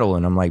Coast battle,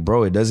 and I'm like,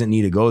 bro, it doesn't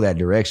need to go that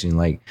direction.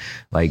 Like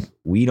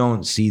we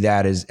don't see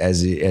that as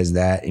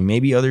that, and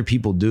maybe other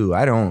people do.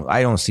 I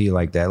don't see it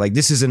like that. Like,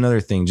 this is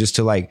another thing, just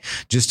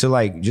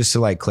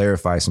to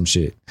clarify some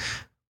shit.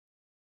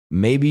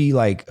 Maybe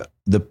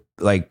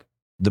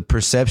the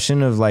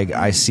perception of like,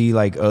 I see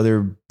like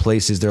other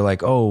places, they're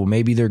like, oh,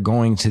 maybe they're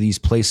going to these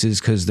places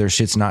because their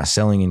shit's not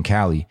selling in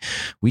Cali.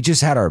 We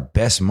just had our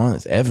best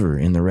month ever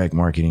in the rec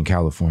market in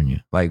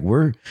California. Like,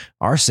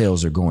 our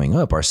sales are going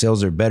up. Our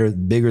sales are better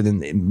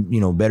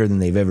than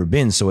they've ever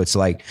been. So it's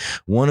like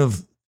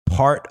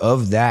part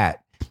of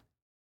that,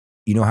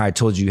 you know how I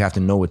told you have to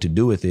know what to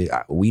do with it.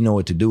 We know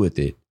what to do with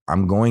it.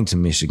 I'm going to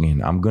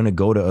Michigan. I'm going to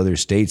go to other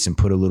states and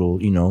put a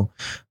little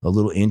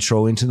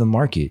intro into the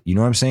market. You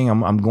know what I'm saying?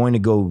 I'm going to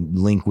go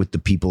link with the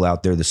people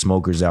out there, the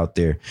smokers out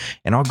there,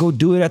 and I'll go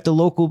do it at the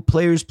local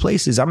players'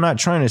 places. I'm not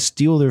trying to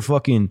steal their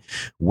fucking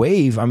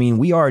wave. I mean,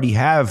 we already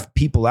have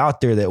people out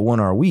there that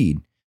want our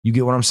weed. You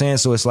get what I'm saying?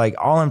 So it's like,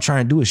 all I'm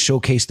trying to do is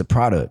showcase the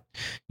product.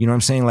 You know what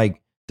I'm saying? Like,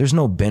 there's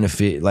no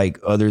benefit like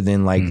other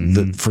than like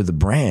for the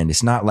brand.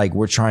 It's not like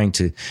we're trying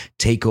to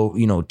take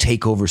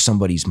over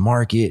somebody's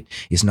market.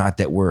 It's not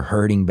that we're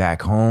hurting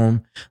back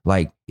home.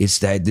 Like, it's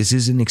that this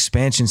is an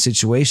expansion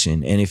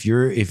situation. And if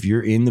you're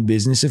in the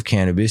business of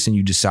cannabis and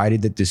you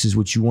decided that this is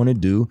what you want to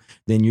do,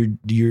 then your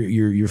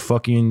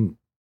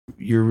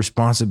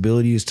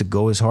responsibility is to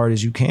go as hard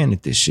as you can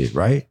at this shit,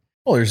 right?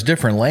 Well, there's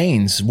different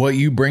lanes. What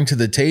you bring to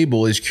the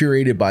table is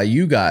curated by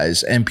you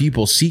guys, and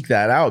people seek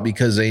that out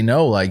because they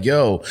know, like,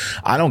 yo,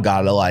 I don't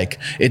gotta like,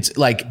 it's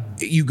like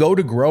you go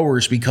to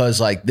growers because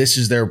like this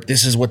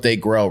is what they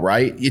grow,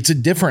 right? It's a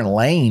different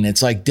lane.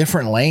 It's like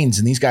different lanes,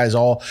 and these guys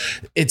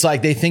it's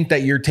like they think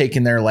that you're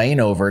taking their lane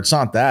over. It's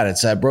not that.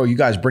 It's that, bro, you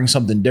guys bring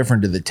something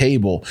different to the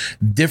table,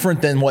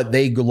 different than what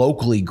they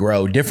locally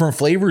grow, different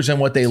flavors than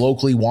what they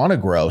locally want to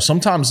grow.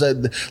 Sometimes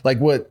like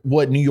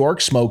what New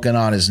York's smoking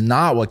on is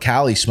not what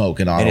Cali's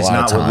smoking on. And it's a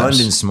lot not of what times.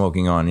 London's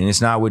smoking on, and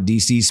it's not what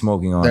DC's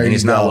smoking on, There and you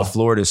it's not go. what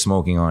Florida's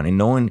smoking on,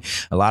 and and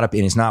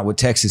it's not what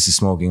Texas is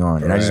smoking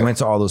on. And I just went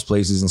to all those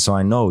places, and so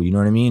I know, you know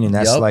what I mean? And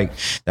that's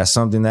that's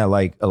something that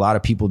like a lot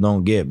of people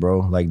don't get, bro.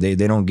 Like they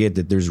don't get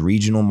that there's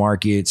regional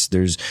markets,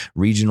 there's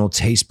regional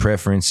taste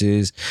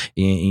preferences,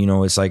 and, you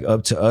know, it's like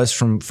up to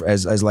us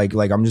as like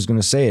I'm just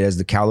gonna say it, as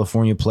the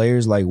California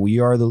players, like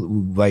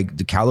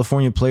the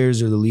California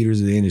players are the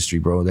leaders of the industry,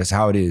 bro. That's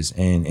how it is,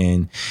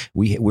 and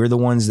we're the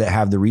ones that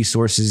have the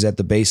resources at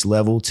the base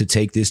level to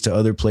take this to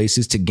other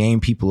places, to game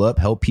people up,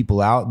 help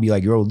people out, be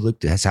like, yo, look,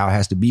 that's how it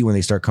has to be when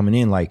they start coming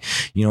in, like,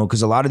 you know,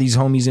 because a lot of these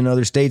homies in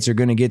other states are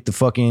gonna get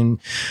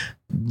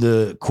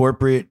the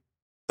corporate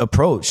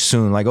approach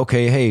soon, like,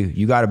 okay, hey,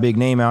 you got a big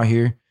name out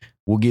here,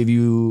 we'll give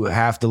you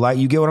half the light.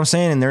 You get what I'm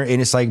saying?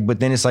 And it's like, but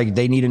then it's like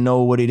they need to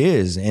know what it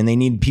is, and they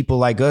need people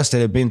like us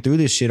that have been through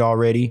this shit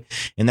already.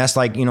 And that's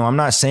like, you know, I'm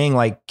not saying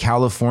like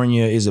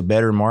California is a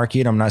better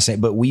market. I'm not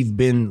saying, but we've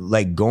been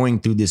like going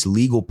through this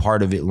legal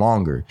part of it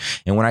longer.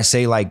 And when I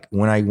say like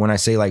when I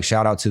say like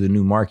shout out to the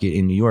new market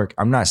in New York,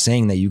 I'm not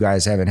saying that you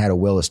guys haven't had a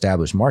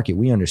well-established market.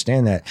 We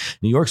understand that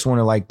New York's one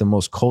of like the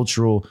most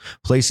cultural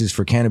places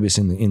for cannabis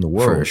in the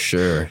world. For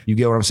sure. You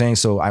get what I'm saying?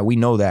 So we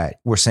know that.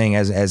 We're saying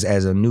as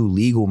a new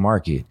legal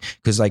market,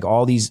 because like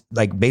all these,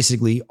 like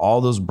basically all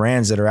those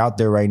brands that are out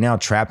there right now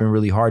trapping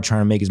really hard,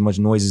 trying to make as much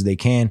noise as they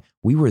can.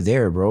 We were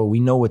there, bro.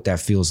 We know what that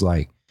feels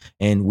like.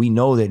 And we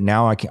know that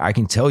now I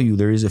can tell you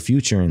there is a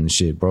future in the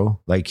shit, bro.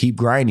 Like, keep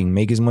grinding,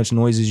 make as much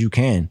noise as you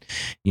can.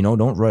 You know,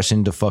 don't rush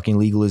into fucking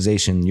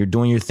legalization. You're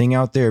doing your thing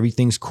out there.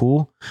 Everything's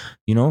cool.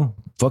 You know,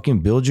 fucking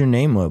build your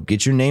name up,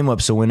 get your name up.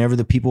 So whenever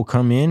the people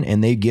come in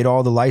and they get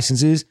all the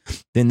licenses,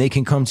 then they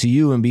can come to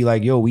you and be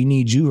like, yo, we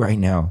need you right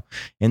now.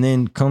 And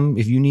then come,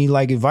 if you need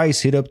like advice,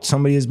 hit up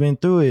somebody that's been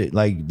through it.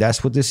 Like,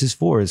 that's what this is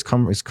for. It's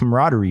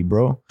camaraderie,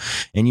 bro.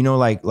 And you know,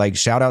 like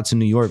shout out to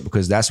New York,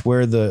 because that's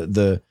where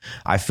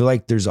I feel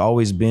like there's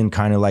always been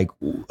kind of like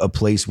a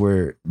place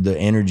where the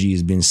energy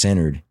has been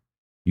centered.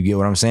 You get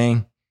what I'm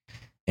saying?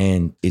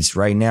 And it's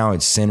right now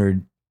it's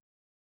centered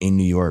in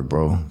New York,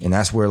 bro. And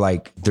that's where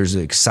like there's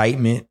an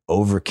excitement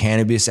over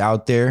cannabis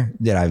out there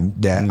that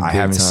I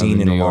haven't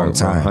seen in a long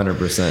time.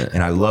 100%.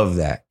 And I love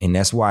that. And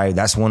that's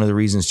one of the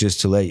reasons,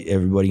 just to let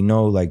everybody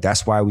know, like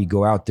that's why we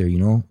go out there, you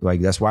know?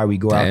 Like that's why we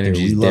go out there.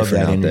 We love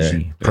that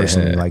energy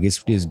personally. Like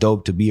it's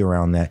dope to be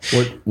around that.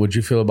 What'd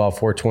you feel about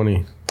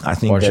 420? I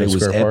think that it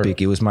was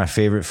epic. It was my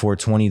favorite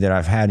 420 that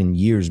I've had in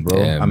years,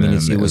 bro. Yeah, I mean,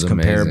 man, it was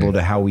comparable amazing.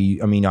 to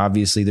how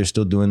obviously they're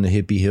still doing the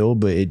Hippie Hill,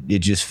 but it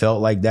just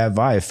felt like that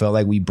vibe. It felt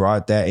like we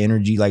brought that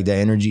energy, like that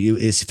energy.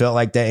 It felt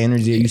like that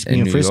energy that used to be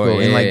in Frisco.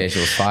 York, and like, it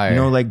was fire. you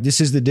know, like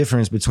this is the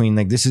difference between,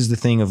 like, this is the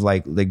thing of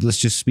like, let's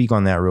just speak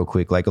on that real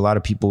quick. Like a lot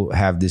of people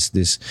have this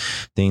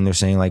thing, they're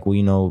saying like, well,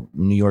 you know,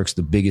 New York's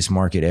the biggest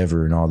market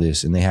ever and all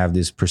this. And they have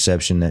this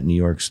perception that New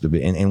York's the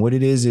big, and what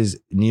it is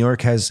New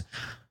York has,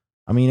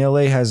 I mean,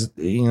 LA has,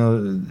 you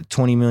know,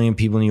 20 million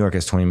people. New York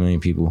has 20 million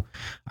people.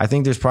 I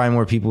think there's probably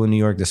more people in New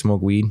York that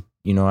smoke weed.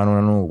 You know, I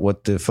don't know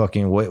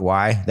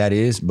why that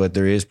is, but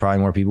there is probably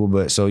more people.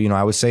 But so, you know,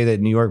 I would say that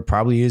New York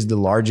probably is the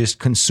largest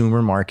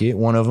consumer market.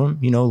 One of them,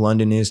 you know,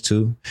 London is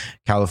too,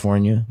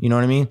 California, you know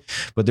what I mean?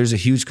 But there's a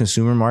huge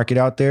consumer market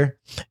out there.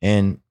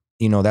 And,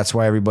 you know, that's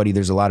why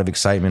there's a lot of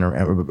excitement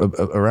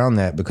around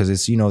that, because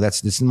it's, you know,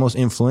 it's the most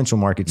influential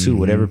market too. Mm-hmm.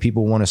 Whatever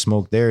people want to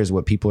smoke there is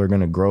what people are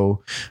going to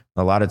grow.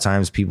 A lot of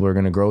times people are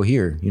going to grow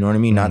here. You know what I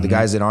mean? Mm-hmm. Not the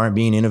guys that aren't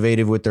being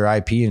innovative with their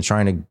IP and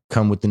trying to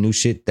come with the new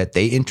shit that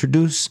they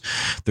introduce.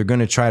 They're going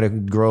to try to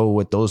grow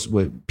what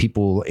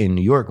people in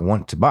New York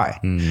want to buy.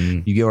 Mm-hmm.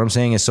 You get what I'm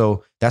saying? And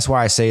so that's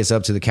why I say it's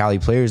up to the Cali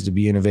players to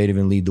be innovative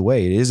and lead the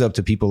way. It is up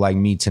to people like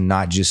me to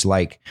not just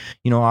like,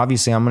 you know,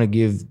 obviously I'm going to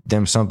give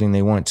them something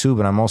they want too,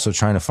 but I'm also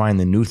trying to find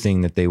the new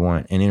thing that they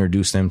want and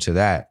introduce them to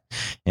that.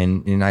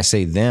 And I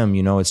say them,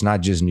 you know, it's not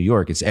just New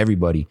York, it's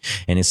everybody.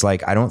 And it's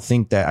like, I don't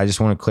think that, I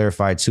just want to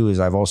clarify too, is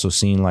I've also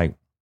seen like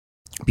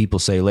people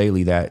say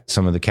lately that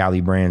some of the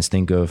Cali brands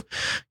think of,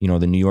 you know,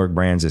 the New York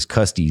brands as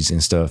custies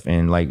and stuff.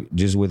 And like,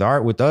 just with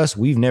us,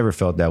 we've never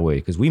felt that way,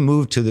 because we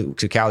moved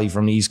to Cali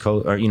from the East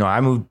Coast, or, you know, I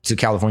moved to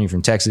California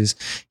from Texas.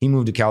 He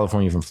moved to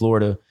California from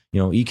Florida. You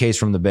know, EK's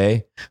from the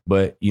Bay,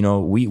 but you know,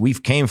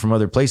 we've came from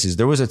other places.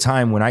 There was a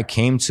time when I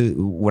came to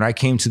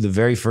the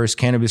very first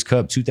Cannabis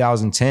Cup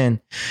 2010,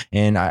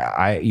 and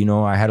I you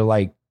know, I had to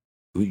like,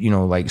 you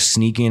know, like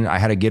sneak in. I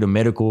had to get a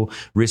medical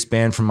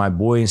wristband from my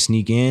boy and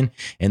sneak in.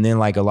 And then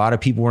like a lot of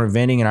people weren't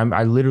vending. And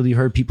I literally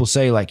heard people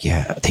say like,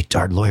 yeah, I think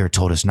our lawyer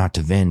told us not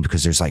to vend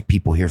because there's like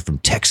people here from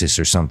Texas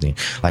or something.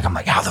 Like, I'm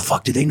like, how the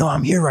fuck did they know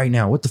I'm here right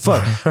now? What the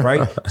fuck?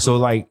 Right. So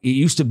like, it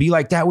used to be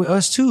like that with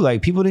us too.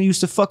 Like people didn't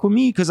used to fuck with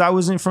me because I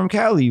wasn't from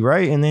Cali.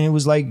 Right. And then it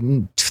was like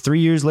 3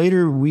 years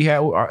later, we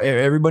had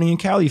everybody in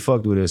Cali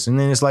fucked with us. And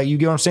then it's like, you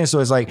get what I'm saying? So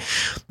it's like,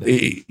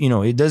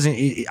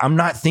 I'm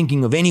not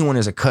thinking of anyone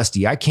as a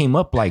custody. I came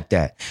up like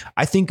that.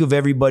 I think of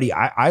everybody.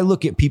 I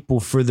look at people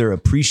for their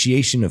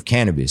appreciation of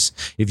cannabis.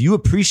 If you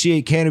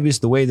appreciate cannabis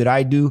the way that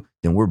I do,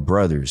 then we're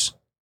brothers.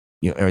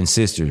 And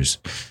sisters,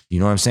 you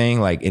know what I'm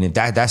saying? Like, and if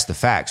that's the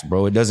facts,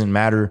 bro. It doesn't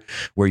matter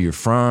where you're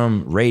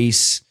from,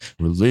 race,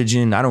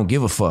 religion. I don't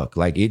give a fuck.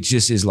 Like, it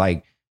just is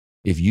like,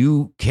 if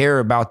you care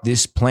about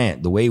this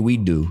plant the way we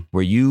do,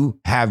 where you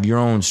have your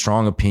own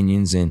strong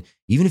opinions, and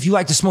even if you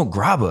like to smoke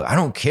grabba, I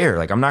don't care.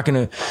 Like, I'm not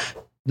gonna,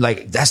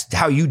 like, that's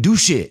how you do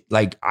shit.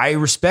 Like, I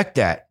respect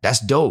that.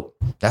 That's dope.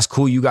 That's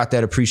cool. You got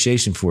that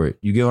appreciation for it.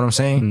 You get what I'm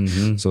saying?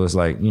 Mm-hmm. So it's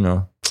like,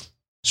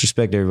 just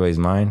respect everybody's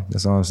mind.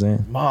 That's all I'm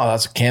saying. Oh,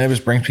 that's cannabis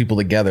brings people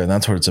together, and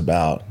that's what it's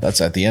about.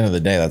 That's at the end of the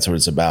day, that's what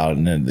it's about.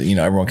 And then,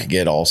 everyone could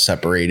get all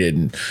separated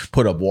and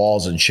put up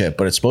walls and shit,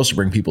 but it's supposed to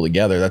bring people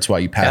together. That's why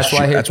you pass.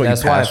 That's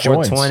why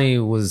 420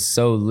 was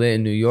so lit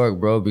in New York,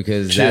 bro.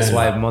 Because that's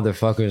why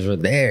motherfuckers were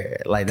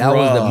there. Like, that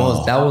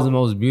was the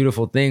most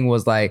beautiful thing.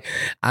 Was like,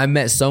 I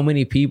met so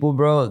many people,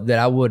 bro, that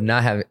I would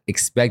not have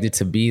expected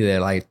to be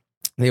there. Like,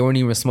 they weren't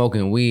even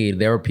smoking weed.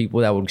 There were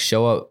people that would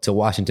show up to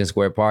Washington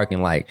Square Park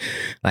in like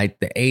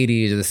the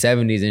 80s or the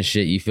 70s and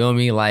shit. You feel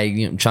me?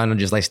 Like, trying to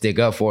just like stick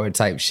up for it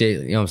type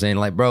shit. You know what I'm saying?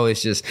 Like, bro,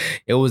 it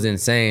was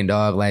insane,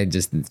 dog. Like,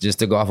 just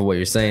to go off of what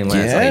you're saying,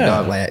 Lance. Like,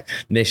 dog, like,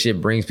 this shit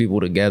brings people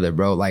together,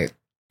 bro. Like,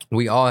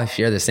 we all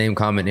share the same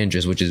common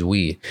interest, which is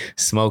weed,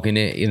 smoking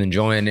it and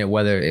enjoying it,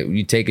 whether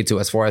you take it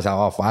to as far as how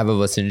all 5 of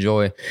us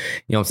enjoy, you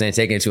know what I'm saying,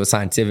 taking it to a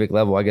scientific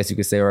level, I guess you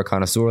could say, or a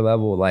connoisseur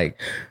level. Like,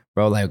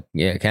 bro, like,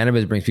 yeah,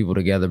 cannabis brings people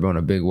together, bro, in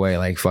a big way.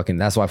 Like, fucking,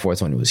 that's why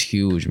 420 was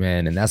huge,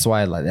 man. And that's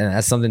why, like, and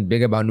that's something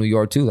big about New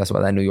York, too. That's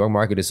why that New York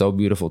market is so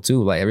beautiful,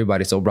 too. Like,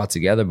 everybody's so brought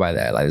together by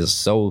that. Like, there's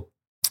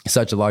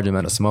such a large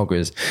amount of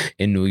smokers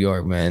in New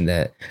York, man,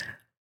 that,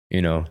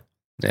 yeah,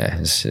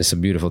 it's a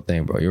beautiful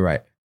thing, bro. You're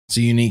right. It's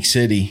a unique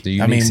city. It's a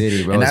unique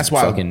city, bro. And that's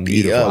why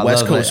the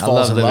West Coast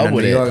falls in love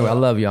with it. I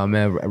love y'all,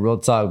 man. Real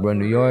talk, bro.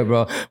 New York,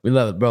 bro. We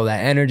love it, bro. That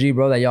energy,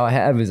 bro, that y'all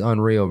have is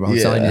unreal, bro. I'm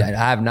telling you, I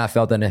have not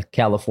felt that in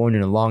California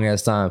in a long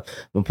ass time.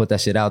 I'm gonna put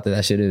that shit out there.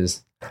 That shit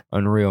is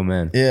unreal,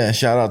 man. Yeah,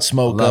 shout out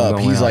Smoke Up.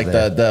 He's like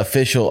the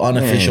official,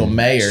 unofficial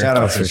mayor. Shout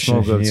out to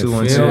Smoke Up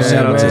 212.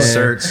 Shout out to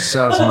Search.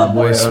 Shout out to my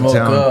boy Smoke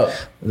Up.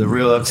 The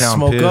real Uptown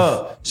Smoke Piff.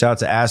 Up. Shout out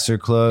to Astor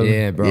Club.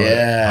 Yeah, bro.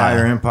 Yeah.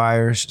 Higher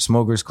Empire,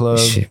 Smokers Club.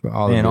 Shit, bro,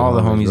 all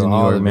the homies bro. in New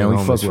All York, the man. We homies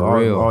fuck with for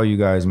real. all you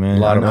guys, man. A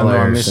lot of I know I'm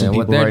players, missing man.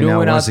 What people they're right now.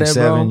 doing out there,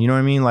 167. bro. You know what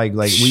I mean? Like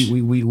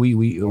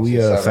we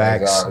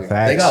facts.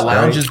 They got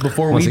lounges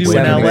before we do in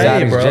 167 LA,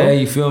 Exotic bro. J,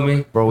 you feel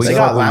me? Bro, we They fuck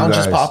got with you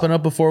lounges guys. popping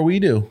up before we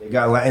do. They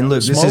got and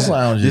look, Smoke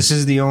lounges. this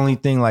is the only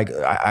thing. Like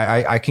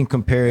I can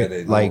compare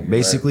it. Like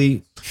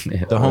basically,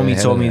 the homie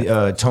told me.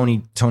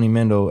 Tony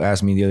Mendo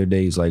asked me the other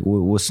day. He's like,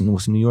 "What's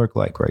New York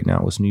like right now?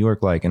 What's New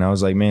York like?" And I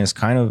was like, "Man, it's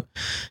kind of,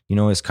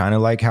 it's kind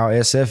of like how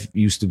SF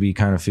used to be,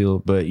 kind of feel."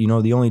 But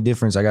the only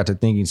difference, I got to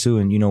thinking too,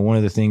 and one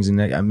of the things, and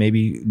that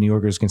maybe New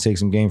Yorkers can take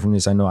some game from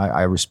this. I know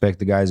I respect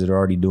the guys that are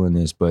already doing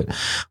this, but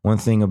one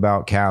thing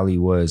about Cali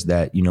was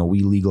that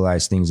we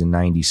legalized things in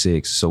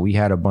 '96, so we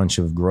had a bunch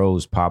of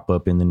grows pop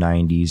up in the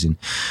 '90s, and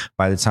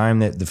by the time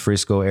that the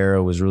Frisco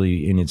era was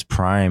really in its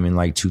prime in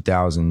like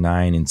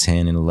 2009 and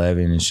 10 and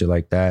 11 and shit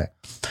like that,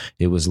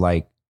 it was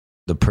like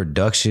the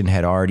production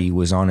had already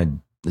was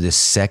on the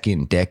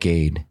second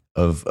decade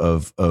of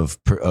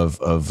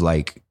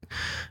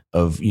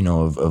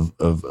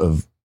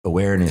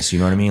awareness, you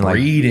know what I mean? Like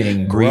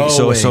Breeding, growing,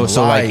 so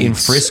like in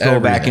lights, Frisco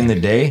back in the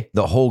everything. day,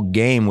 the whole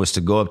game was to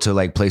go up to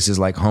like places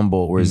like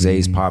Humboldt where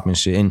Zay's popping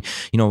shit. And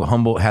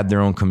Humboldt had their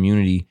own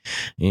community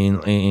in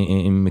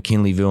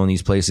McKinleyville and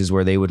these places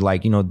where they would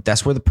like,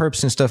 that's where the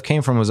Perps and stuff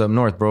came from, was up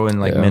north, bro, and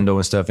like Mendo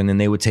and stuff. And then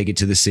they would take it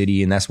to the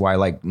city, and that's why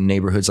like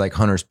neighborhoods like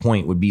Hunters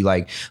Point would be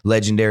like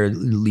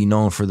legendarily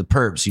known for the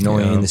Perps,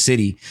 in the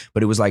city.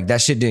 But it was like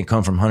that shit didn't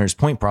come from Hunters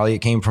Point, probably.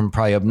 It came from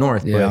probably up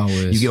north. Yeah, but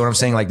always. you get what I'm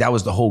saying? Like that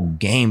was the whole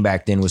game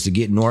back then, was to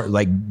get north,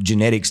 like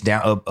genetics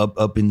down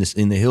up in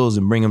the hills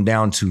and bring them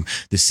down to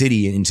the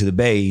city and into the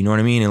Bay, you know what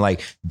I mean? And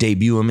like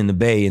debut them in the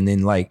Bay. And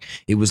then like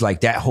it was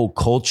like that whole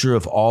culture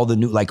of all the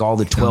new, like all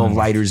the 12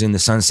 lighters in the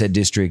Sunset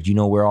District,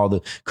 where all the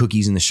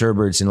cookies and the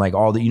sherbets and like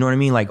all the, you know what I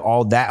mean? Like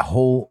all that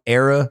whole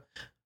era.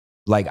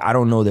 Like I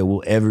don't know that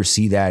we'll ever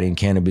see that in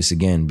cannabis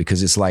again,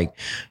 because it's like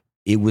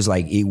it was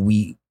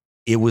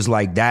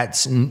like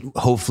that's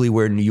hopefully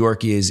where New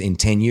York is in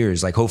 10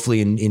 years. Like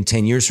hopefully in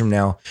 10 years from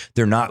now,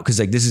 they're not, because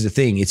like this is the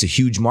thing. It's a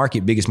huge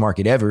market, biggest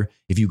market ever.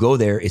 If you go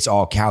there, it's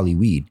all Cali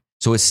weed.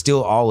 So it's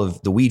still all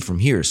of the weed from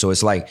here. So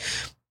it's like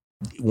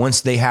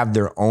once they have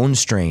their own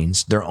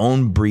strains, their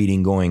own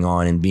breeding going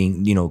on, and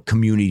being,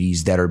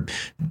 communities that are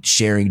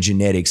sharing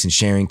genetics and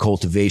sharing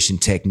cultivation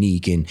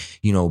technique and,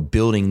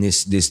 building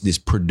this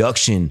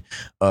production,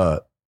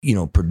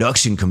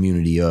 production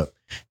community up,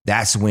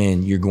 that's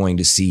when you're going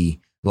to see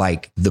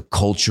like the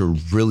culture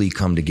really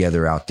come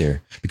together out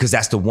there, because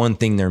that's the one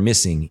thing they're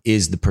missing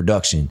is the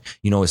production.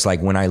 You know, it's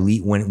like when I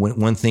leave, when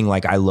one thing,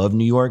 like I love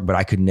New York, but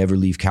I could never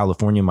leave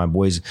California. My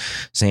boy's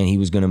saying he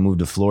was going to move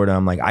to Florida.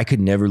 I'm like, I could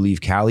never leave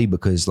Cali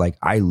because like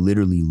I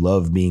literally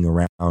love being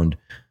around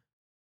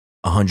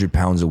 100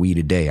 pounds of weed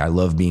a day. I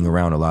love being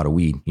around a lot of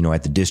weed, you know,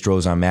 at the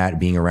distros I'm at,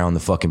 being around the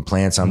fucking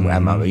plants. I'm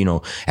at, you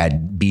know, at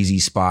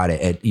BZ spot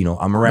at, you know,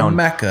 I'm around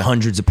Mecca.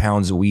 hundreds of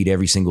pounds of weed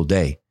every single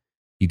day.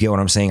 You get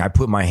what I'm saying? I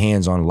put my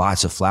hands on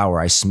lots of flower.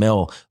 I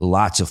smell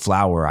lots of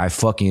flower. I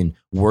fucking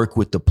work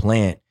with the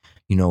plant,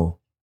 you know,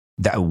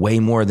 that way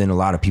more than a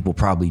lot of people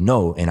probably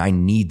know. And I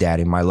need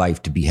that in my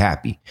life to be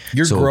happy.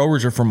 Your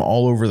growers are from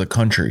all over the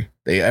country.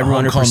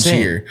 Everyone 100%. comes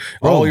here.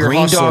 Bro, All your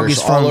Green Dog hustlers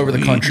is from all over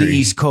the country. the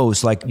East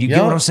Coast. Like, you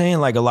get what I'm saying?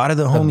 Like, a lot of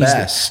the homies,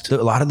 best.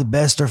 a lot of the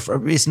best are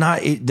from, it's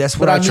not, that's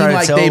what But I I try mean, to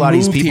like, tell they a lot of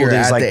these moved people here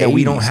is at like the that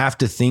we 80s. don't have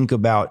to think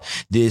about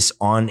this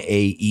on a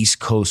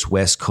East Coast,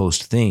 West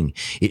Coast thing.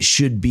 It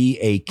should be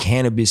a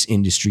cannabis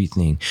industry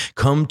thing.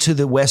 Come to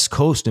the West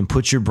Coast and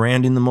put your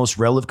brand in the most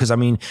relevant, because I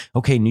mean,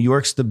 okay, New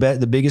York's the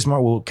biggest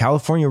market. Well,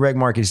 California rec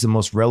market is the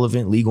most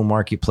relevant legal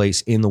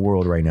marketplace in the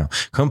world right now.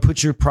 Come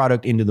put your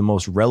product into the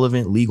most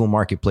relevant legal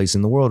marketplace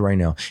in the world right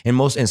now. And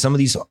some of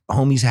these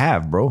homies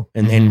have, bro,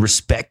 and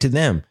respect to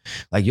them.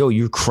 Like, yo,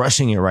 you're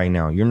crushing it right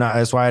now. You're not,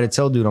 that's why I had to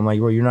tell dude, I'm like,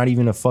 bro, you're not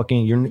even a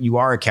fucking, you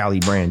are a Cali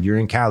brand. You're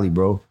in Cali,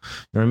 bro. You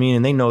know what I mean?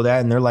 And they know that,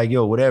 and they're like,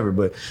 yo, whatever.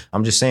 But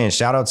I'm just saying,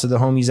 shout out to the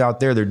homies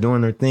out there. They're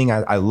doing their thing.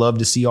 I love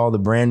to see all the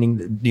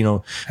branding, you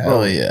know.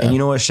 Hell yeah. And you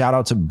know what? Shout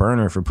out to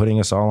Burner for putting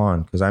us all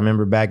on. Because I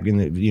remember back in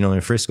the, you know,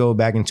 in Frisco,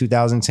 back in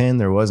 2010,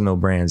 there was no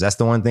brands. That's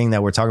the one thing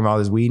that we're talking about,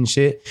 this weed and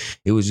shit.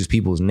 It was just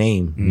people's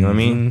name. You know what I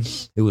mean?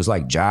 It was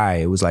like Jai.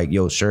 It was like,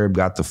 yo, Sherb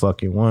got the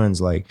fucking ones,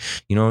 like,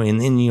 you know,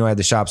 and then, you know, at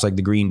the shops like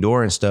the Green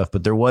Door and stuff,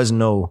 but there was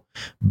no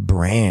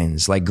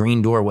brands. Like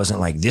Green Door wasn't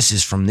like, this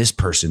is from this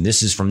person,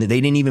 this is from, they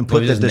didn't even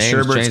put that the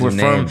Sherberts were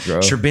from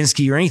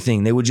Sherbinsky or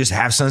anything. They would just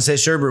have Sunset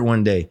Sherbert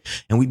one day,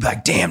 and we'd be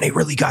like, damn, they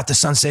really got the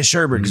Sunset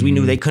Sherbert, because we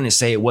knew they couldn't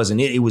say it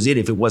wasn't it. It was it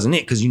if it wasn't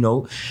it, because, you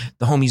know,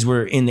 the homies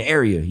were in the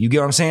area. You get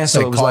what I'm saying? So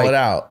They it was call like, it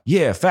out.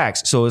 yeah,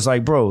 facts. So it's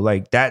like, bro,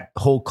 like that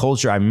whole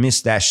culture, I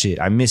miss that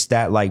shit. I miss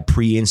that like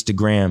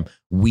pre-Instagram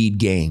weed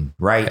game,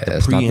 right? Yeah, the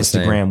it's not the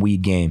pre-Instagram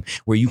weed game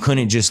where you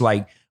couldn't just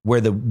like,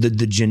 where the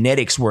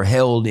genetics were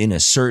held in a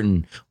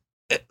certain,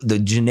 the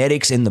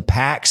genetics in the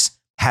packs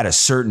had a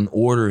certain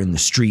order in the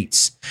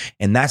streets.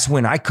 And that's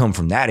when I come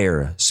from, that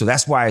era. So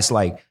that's why it's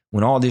like,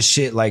 when all this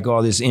shit, like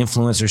all this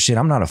influencer shit,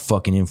 I'm not a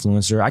fucking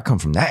influencer. I come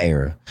from that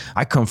era.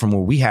 I come from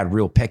where we had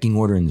real pecking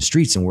order in the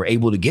streets and we're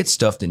able to get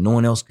stuff that no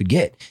one else could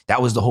get.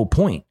 That was the whole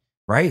point,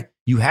 right?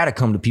 You had to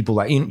come to people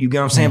like, you get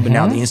what I'm saying? But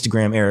now the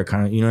Instagram era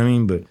kind of, you know what I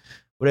mean? But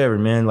whatever,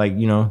 man. Like,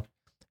 you know,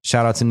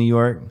 shout out to New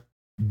York.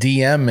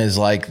 DM is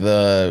like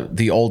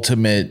the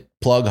ultimate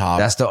plug hop.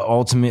 That's the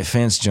ultimate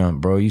fence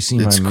jump, bro. You see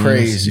my It's memes?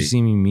 crazy. You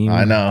see me meme?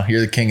 I know. You're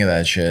the king of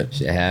that shit.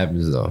 Shit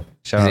happens though.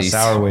 Shout out He's-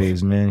 Sour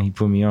Waves, man. He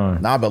put me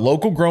on. Nah, but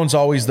local grown's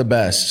always the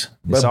best.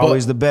 It's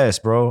always the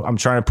best, bro. I'm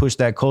trying to push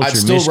that culture. I'd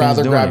still Michigan's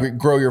rather doing it.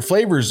 grow your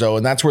flavors though,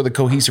 and that's where the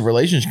cohesive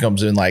relationship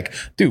comes in. Like,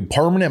 dude,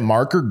 permanent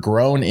marker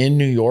grown in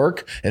New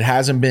York. It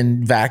hasn't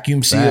been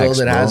vacuum sealed. Facts,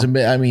 It bro. hasn't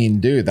been. I mean,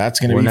 dude, that's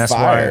gonna Well, be that's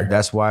fire. why.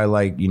 That's why,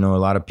 like, you know, a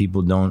lot of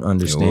people don't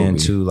understand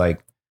be. too.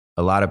 Like,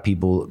 a lot of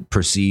people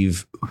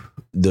perceive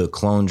the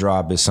clone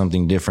drop is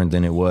something different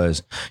than it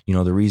was. You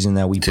know, the reason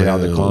that we put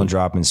out the Dude. clone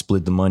drop and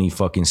split the money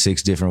fucking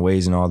 6 different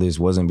ways and all this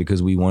wasn't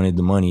because we wanted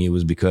the money. It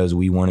was because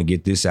we want to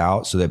get this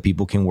out so that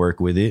people can work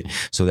with it,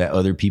 so that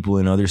other people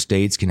in other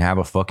states can have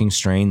a fucking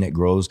strain that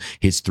grows,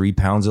 hits 3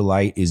 pounds of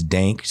light, is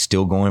dank,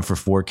 still going for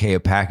 4K a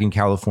pack in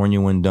California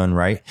when done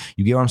right.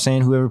 You get what I'm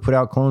saying? Whoever put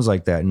out clones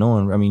like that, no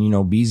one, I mean, you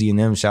know, Beezy and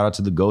them, shout out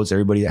to the goats,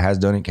 everybody that has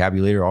done it,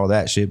 Cabulator, all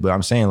that shit. But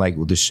I'm saying, like,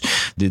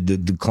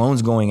 the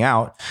clones going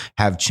out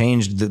have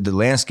changed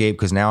the landscape,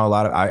 because now a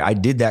lot of I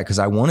did that because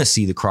I want to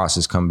see the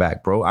crosses come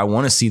back, bro. I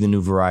want to see the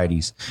new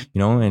varieties, you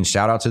know, and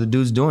shout out to the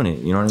dudes doing it.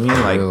 You know what I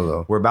mean?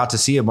 Like, we're about to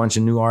see a bunch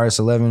of new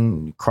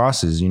RS11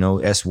 crosses, you know,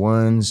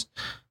 S1s,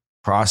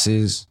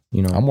 crosses,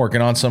 you know. I'm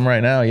working on some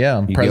right now.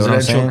 Yeah, You get what I'm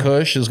Presidential saying?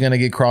 Kush is gonna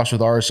get crossed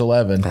with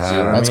RS11.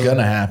 That's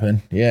gonna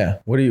happen. Yeah.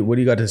 What do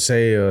you got to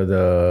say?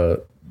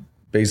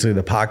 Basically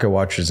the pocket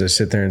watchers that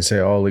sit there and say,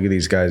 "Oh, look at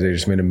these guys! They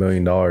just made $1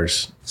 million."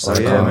 So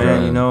yeah,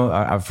 man, you know,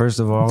 I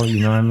first of all, you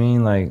know what I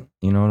mean? Like,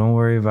 you know, don't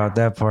worry about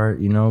that part,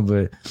 you know,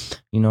 but,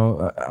 you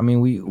know, I mean,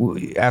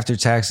 we after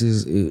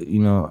taxes, you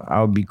know,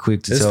 I'll be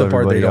quick to This is tell the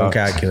part they everybody don't off.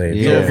 calculate.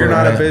 Yeah, So if you're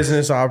not right. a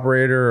business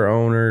operator or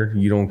owner,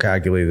 you don't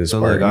calculate this So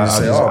part. look, You I'll just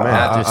say, just, "Oh man,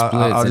 after splits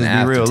I'll and just be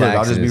after real. Look,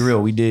 I'll just be taxes.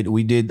 real.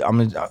 We did. I'm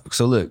gonna.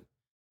 So look,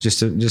 just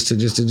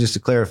to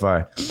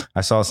clarify,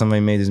 I saw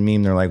somebody made this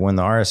meme. They're like, when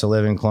the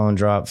RS11 clone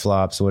drop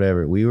flops,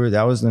 whatever.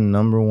 That was the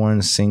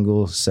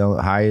 #1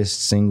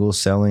 highest single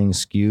selling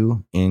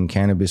SKU in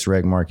cannabis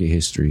rec market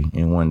history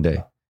in one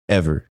day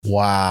ever.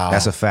 Wow.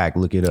 That's a fact.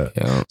 Look it up.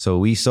 Yeah. So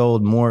we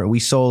sold more. We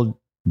sold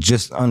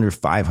just under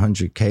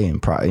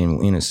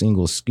 500K in a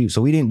single SKU.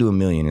 So we didn't do $1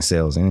 million in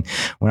sales. And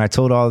when I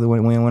told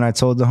when I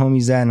told the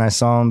homies that and I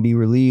saw them be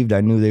relieved,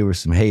 I knew they were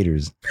some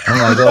haters. I'm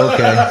like,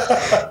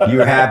 okay, you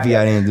were happy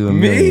I didn't do $1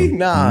 million.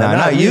 Nah,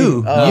 not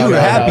you. Oh, you were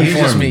happy for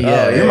just me. me.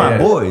 Yeah, You're my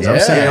boys. I'm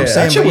saying,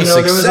 That shit but, was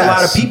there was a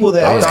lot of success. people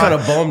that I was kind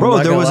of bummed. Bro,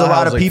 I'm there not was a gonna lie.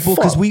 lot I of was like, people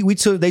because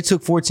fuck. they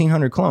took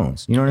 1,400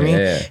 clones. You know what I mean?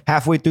 Yeah.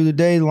 Halfway through the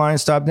day, the line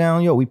stopped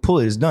down. Yo, we pull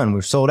it. It's done.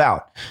 We're sold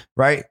out.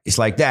 Right? It's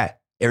like that.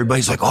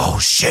 Everybody's like, oh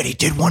shit, he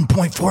did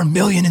 1.4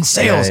 million in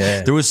sales.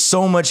 Yeah. There was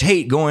so much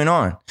hate going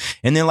on.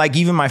 And then like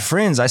even my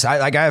friends,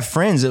 I have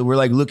friends that were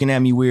like looking at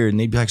me weird and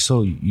they'd be like,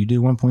 so you did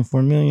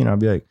 1.4 million? I'd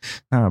be like,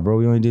 nah, bro,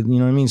 we only did, you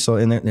know what I mean? So,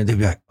 and then they'd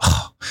be like,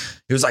 oh,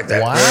 it was like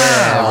that. Wow.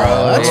 Yeah,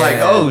 bro. That's I'm like,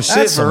 oh shit,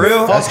 that's for some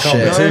real? fuck You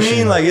know what I competition.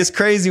 mean? Like it's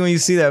crazy when you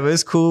see that, but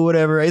it's cool,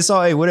 whatever. It's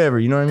all, hey, whatever.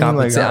 You know what I mean?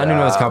 Like, I don't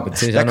know it's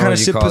competition. I that know kind what of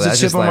you shit call puts that. a That's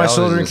chip just on like, my I was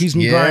shoulder and just- keeps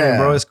me Yeah. grinding,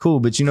 bro. It's cool.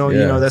 But you know,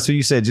 Yeah. that's what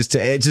you said. Just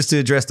to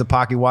address the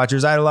pocket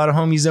watchers, I had a lot of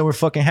homies that were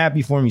fucking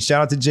happy for me.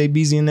 Shout out to Jay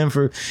Beezy and them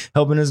for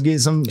helping us get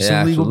some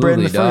legal bread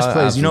in the absolutely, first dog.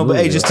 place. You know, but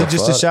hey, Absolutely.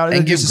 just to shout out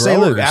And just give to say,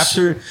 look,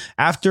 growers.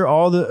 after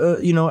all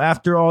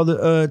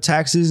the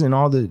taxes and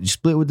all the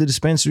split with the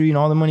dispensary and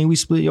all the money we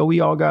split, yo, we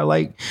all got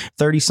like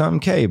 30 something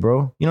K,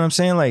 bro. You know what I'm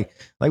saying? Like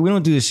we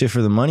don't do this shit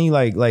for the money.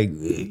 Like, you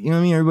know what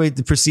I mean?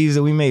 Everybody perceives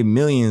that we made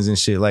millions and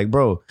shit. Like,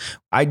 bro,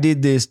 I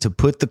did this to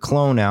put the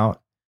clone out.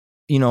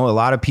 You know, a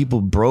lot of people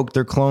broke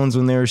their clones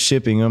when they were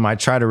shipping them. I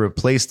try to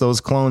replace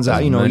those clones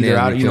out, you know, money either as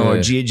out, we you know, or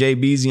could. J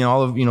Beezy and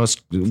all of, you know,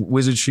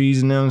 Wizard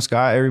Trees and them,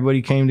 Scott,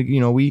 everybody came to, you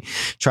know, we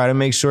try to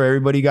make sure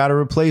everybody got a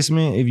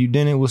replacement. If you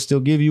didn't, we'll still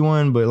give you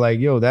one. But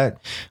like, yo,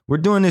 we're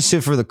doing this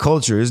shit for the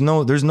culture.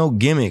 There's no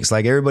gimmicks.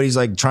 Like everybody's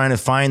like trying to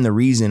find the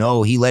reason,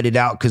 oh, he let it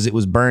out because it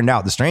was burned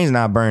out. The strain's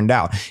not burned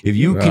out. If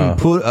you can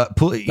put,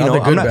 you Not know, the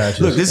good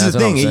batches. look, this is That's the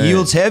what thing. I'm It saying.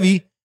 yields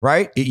heavy,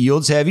 right? It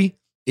yields heavy.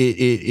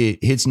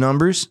 It hits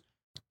numbers.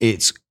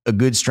 It's a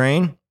good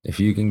strain. If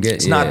you can get,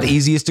 It's not the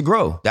easiest to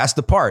grow. That's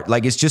the part.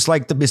 Like it's just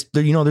like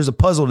you know, there's a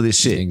puzzle to this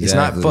shit. It's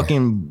not Exactly.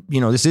 fucking, you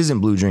know, this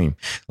isn't Blue Dream.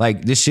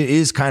 Like this shit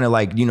is kind of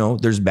like, you know,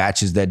 there's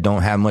batches that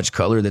don't have much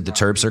color that the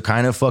terps are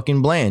kind of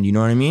fucking bland. You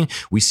know what I mean?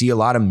 We see a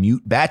lot of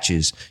mute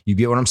batches. You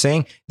get what I'm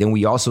saying? Then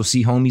we also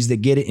see homies that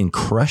get it and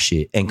crush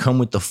it and come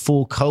with the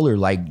full color.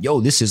 Like, yo,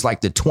 this is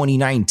like the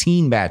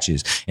 2019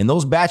 batches. And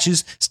those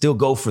batches still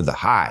go for the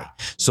high.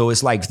 So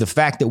it's like the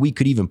fact that we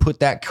could even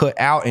put that cut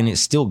out and it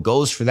still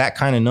goes for that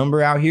kind of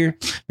number out here,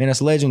 man,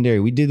 that's legendary.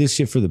 We did this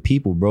shit for the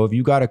people, bro. If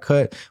you got a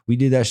cut, we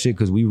did that shit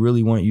because we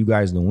really want you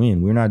guys to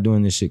win. We're not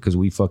doing this shit because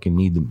we fucking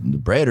need the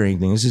bread or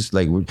anything. It's just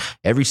like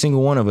every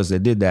single one of us that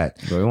did that.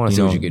 Bro, we wanna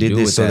see what you can did do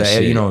this with so that that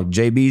shit. you know,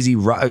 Jay Beezy,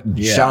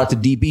 shout out to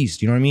Deep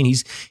East. You know what I mean?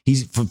 He's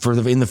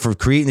for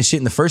creating the shit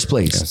in the first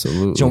place.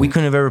 Absolutely. So we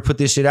couldn't have ever put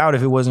this shit out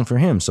if it wasn't for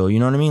him. So you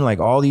know what I mean? Like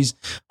all these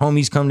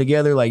homies come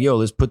together, like, yo,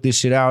 let's put this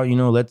shit out. You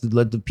know, let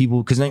the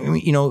people, because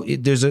you know,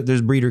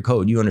 there's breeder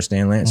code. You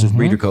understand, Lance? There's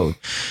breeder code.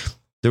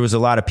 There was a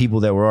lot of people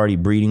that were already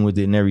breeding with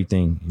it and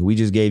everything. We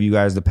just gave you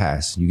guys the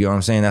pass. You get what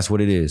I'm saying? That's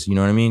what it is. You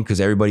know what I mean? Because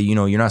everybody, you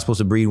know, you're not supposed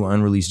to breed with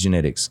unreleased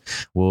genetics.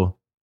 Well,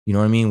 you know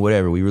what I mean?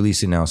 Whatever. We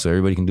release it now, so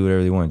everybody can do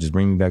whatever they want. Just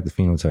bring me back the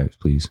phenotypes,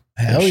 please.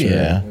 Hell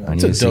yeah. I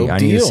need It's a to see. dope I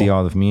need to deal. see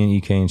all the. Me and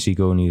EK and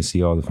Chico need to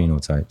see all the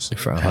phenotypes.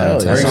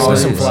 Hell yeah. Bring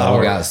us some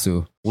flour. Got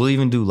to. We'll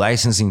even do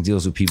licensing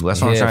deals with people. That's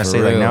what I'm Yeah, trying to for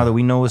say. Like real. now that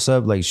we know what's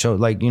up, like show,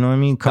 like you know what I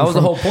mean. That was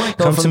the whole point,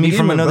 though, Come from to the me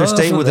from beginning, another bro.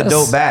 state So with a that's-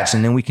 dope batch,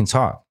 and then we can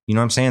talk. You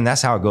know what I'm saying?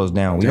 That's how it goes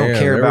down. We don't Damn,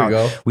 care there we about.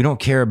 go. We don't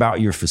care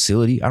about your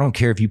facility. I don't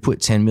care if you put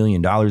 $10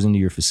 million into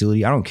your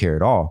facility. I don't care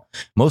at all.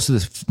 Most of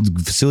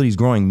the facilities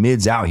growing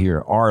mids out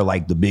here are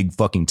like the big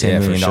fucking $10 Yeah,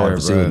 for million sure, bro.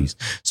 facilities.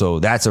 So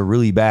that's a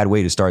really bad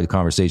way to start the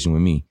conversation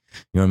with me.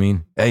 You know what I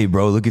mean? Hey,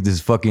 bro, look at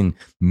this fucking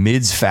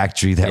mids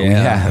factory that we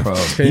have. bro.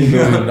 $10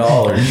 million. You know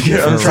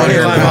what I'm Trying to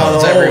saying? climb out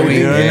of the every hole, week,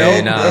 you know?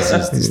 Yeah, nah, it's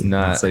just it's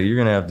not. So you're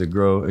gonna have to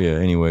grow. Yeah.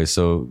 Anyway,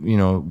 so you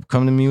know,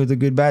 come to me with a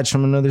good batch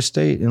from another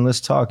state and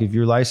let's talk. If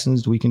you're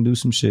licensed, we can do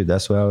some shit.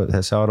 That's how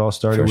it all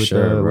started For with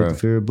sure, bro.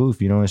 with Fear of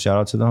Booth. You know, and shout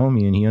out to the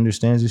homie, and he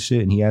understands this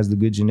shit, and he has the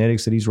good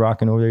genetics that he's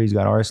rocking over there. He's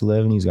got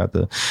RS11. He's got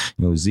the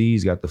Z.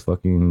 He's got the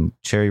fucking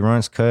cherry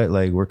runs cut.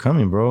 Like we're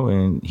coming, bro,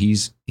 and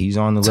he's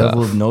on the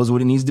level of knows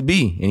what it needs to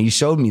be, and he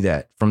showed me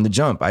that from the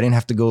jump. I didn't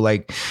have to go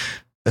like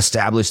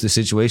establish the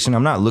situation.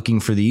 I'm not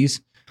looking for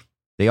these.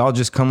 They all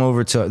just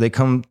come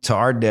to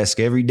our desk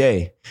every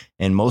day.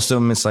 And most of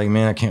them, it's like,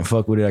 man, I can't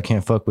fuck with it. I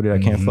can't fuck with it. I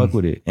can't fuck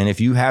with it. And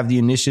if you have the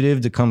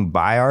initiative to come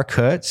buy our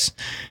cuts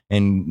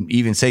and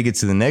even take it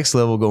to the next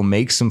level, go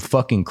make some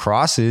fucking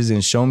crosses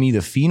and show me the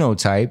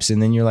phenotypes.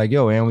 And then you're like,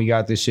 yo, and we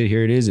got this shit.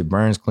 Here it is. It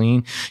burns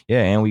clean.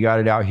 Yeah. And we got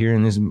it out here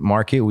in this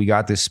market. We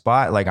got this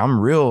spot. Like I'm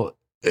real.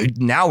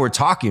 Now we're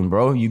talking,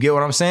 bro. You get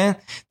what I'm saying?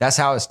 That's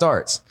how it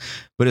starts.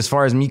 But as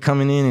far as me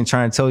coming in and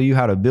trying to tell you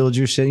how to build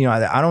your shit, you know,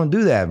 I don't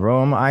do that,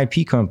 bro. I'm an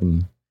IP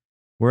company.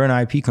 We're an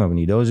IP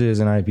company. Doja is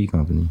an IP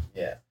company.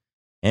 Yeah.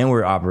 And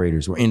we're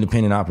operators. We're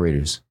independent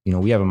operators. You know,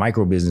 we have a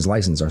micro business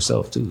license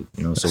ourselves too.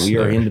 You know, so we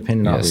are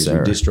independent Yes,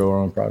 operators. sir. We distro our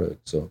own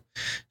product. So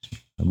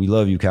we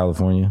love you,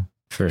 California.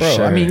 For Bro,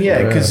 sure. I mean,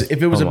 yeah, because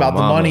if it was Oh, my about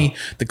the mama. money,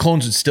 the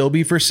clones would still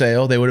be for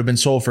sale. They would have been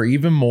sold for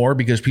even more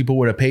because people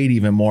would have paid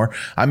even more.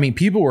 I mean,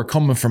 people were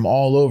coming from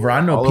all over. I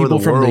know All over people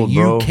the from world, the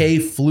bro.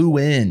 UK flew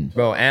in.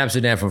 Bro,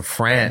 Amsterdam from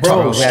France.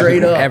 Bro, We had straight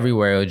people up.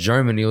 everywhere. It was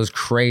Germany. It was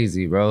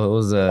crazy, bro. It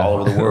was All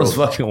over the It was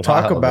world. fucking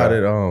Talk wild, about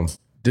bro. it.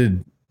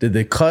 Did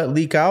the cut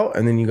leak out,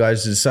 and then you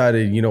guys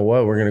decided, you know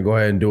what, we're gonna go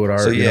ahead and do it.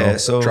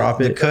 Drop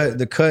the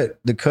it.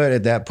 cut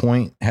at that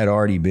point had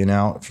already been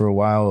out for a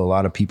while. A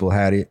lot of people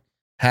had it.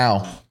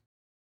 How?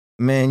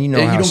 Man, you know,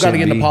 You how don't shit gotta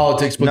get into be.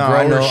 politics, but No, grower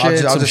I know.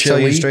 shit, I'll some just shit tell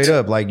you leaked. straight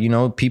up. Like, you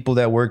know, people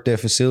that worked at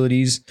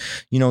facilities,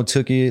 you know,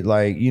 took it.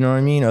 Like, you know what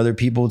I mean? Other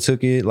people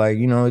took it. Like,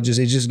 you know, it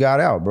just got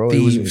out, bro.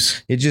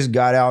 Thieves. It just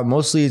got out.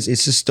 Mostly it's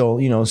just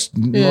stolen, you know,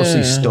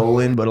 mostly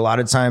stolen. But a lot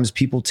of times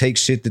people take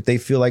shit that they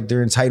feel like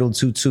they're entitled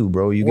to too,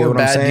 bro. You get Or what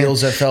I'm bad saying?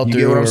 deals that fell You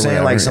through get what I'm or saying?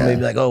 whatever, Like somebody yeah.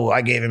 be like, oh,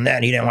 I gave him that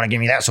and he didn't want to give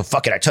me that. So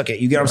fuck it, I took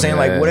it. You get what I'm saying?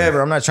 Like,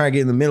 whatever. I'm not trying to get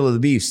in the middle of the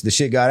beefs. The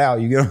shit got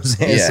out. You get what I'm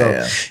saying? Yeah, So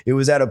yeah. it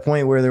was at a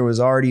point where there was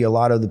already a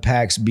lot of the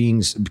packs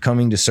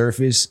coming to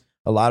surface.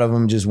 A lot of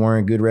them just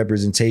weren't good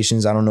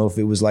representations. I don't know if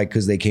it was like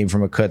because they came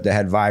from a cut that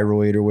had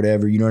viroid or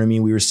whatever. You know what I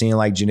mean? We were seeing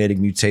like genetic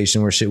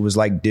mutation where shit was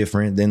like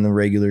different than the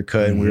regular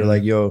cut. And we were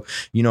like, yo,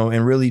 you know,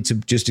 and really to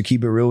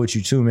keep it real with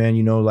you too, man,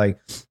 you know, like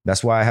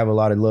that's why I have a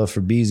lot of love for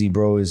Beezy,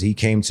 bro, is he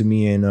came to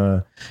me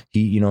and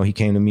he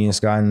came to me and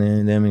Scott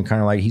and them and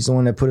kind of like, he's the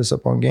one that put us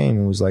up on game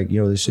and was like,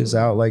 yo, this shit's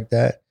out like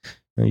that.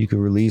 You know, you can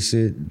release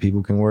it.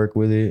 People can work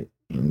with it.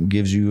 It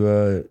gives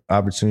you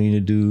opportunity to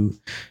do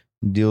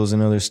deals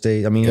in other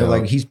states. I mean, Yeah.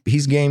 like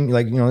he's game,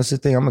 like, you know, that's the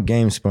thing. I'm a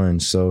game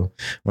sponge. So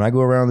when I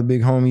go around the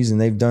big homies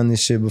and they've done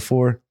this shit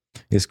before,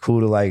 it's cool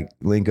to like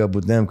link up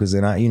with them because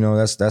then I, you know,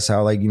 that's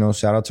how, like, you know,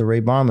 shout out to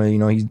Ray Bama. You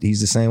know, he's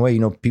the same way. You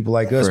know, people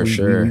like us, For we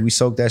sure. we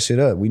soak that shit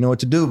up. We know what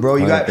to do, bro.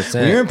 You got 100%.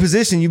 when you're in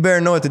position, you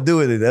better know what to do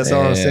with it. That's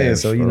all I'm Yeah, saying.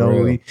 So you for know,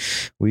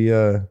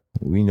 real.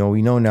 we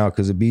know now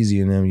because of Beezy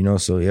and them. You know,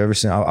 so ever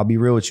since I'll be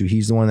real with you,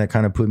 he's the one that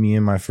kind of put me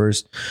in my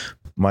first,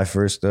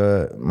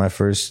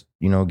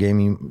 you know, gave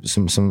me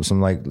some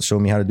like showed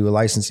me how to do a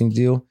licensing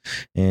deal.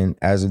 And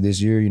as of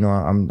this year, you know,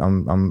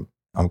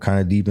 I'm kind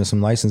of deep in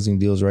some licensing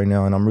deals right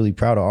now, and I'm really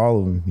proud of all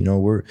of them. You know,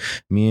 we're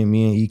me and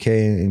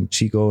EK and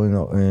Chico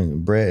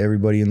and Brett,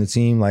 everybody in the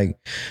team, like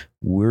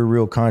we're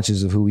real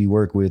conscious of who we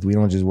work with. We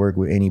don't just work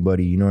with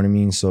anybody. You know what I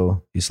mean?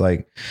 So it's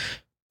like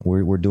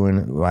we're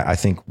doing, I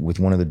think, with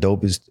one of the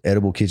dopest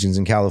edible kitchens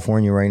in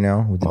California right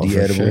now with the Oh, D for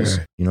edibles.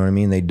 sure. You know what I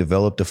mean? They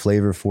developed a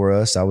flavor for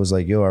us. I was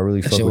like, yo, I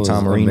really That fuck shit with was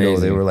Tamarindo. They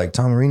amazing. were like,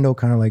 Tamarindo,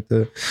 kind of like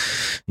the,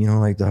 you know,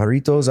 like the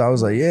Jarritos. I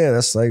was like, yeah,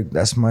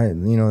 that's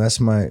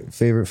my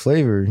favorite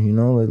flavor. You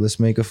know, like, let's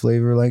make a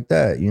flavor like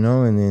that. You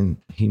know, and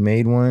then he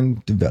made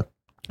one,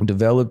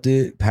 developed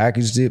it,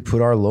 packaged it,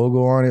 put our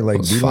logo on it, like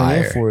was doing it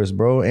fire. for us,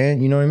 bro.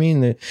 And you know what I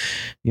mean?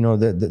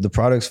 The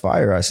product's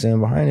fire. I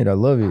stand behind it. I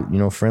love it. You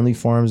know, Friendly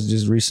Farms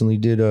just recently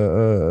did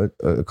a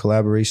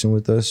collaboration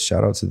with us.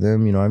 Shout out to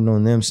them. You know, I've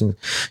known them since,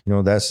 you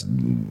know, that's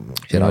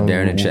Shout out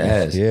Darren and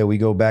Chaz. Yeah, we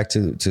go back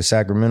to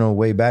Sacramento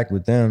way back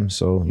with them.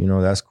 So, you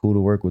know, that's cool to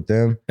work with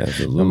them.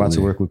 Absolutely. I'm about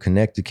to work with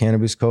Connected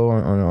Cannabis Co.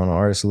 on an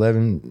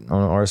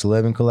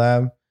RS11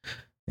 collab.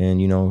 And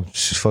you know,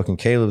 fucking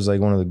Caleb's like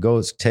one of the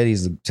goats.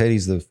 Teddy's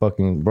the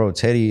fucking bro.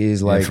 Teddy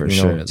is like, for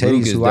you know, sure. Teddy's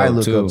Luke is who I dope,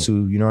 look too. up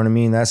to. You know what I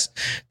mean? That's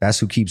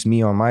who keeps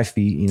me on my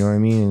feet. You know what I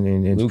mean?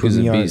 And Luke put is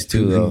me a on. beast,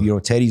 too, though. You know,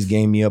 Teddy's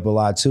gained me up a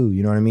lot too.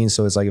 You know what I mean?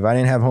 So it's like if I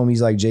didn't have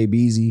homies like Jay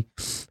Beezy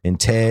and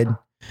Ted,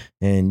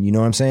 and you know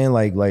what I'm saying,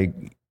 like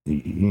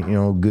you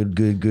know,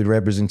 good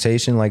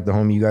representation, like the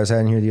homie you guys had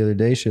in here the other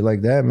day, shit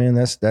like that, man.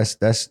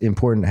 That's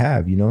important to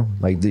have, you know.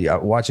 Like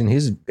watching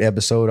his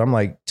episode, I'm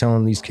like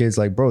telling these kids,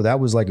 like, bro, that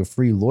was like a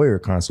free lawyer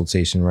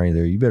consultation right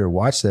there. You better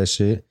watch that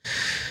shit.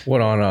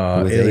 What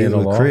on With Alien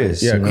with Law?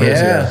 Chris, Yeah, you know? Chris.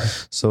 Yeah. Yeah.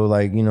 So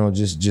like, you know,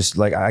 just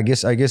like I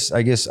guess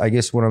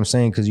what I'm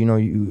saying, because you know,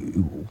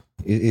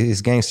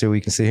 it's gangster.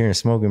 We can sit here and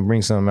smoke and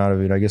bring something out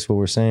of it. I guess what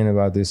we're saying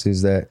about this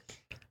is that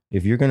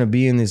if you're going to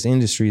be in this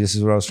industry, this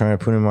is what I was trying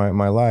to put in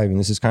my life. And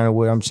this is kind of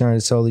what I'm trying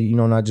to tell you,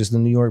 know, not just the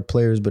New York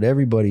players, but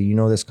everybody, you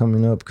know, that's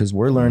coming up, because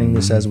we're learning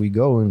this as we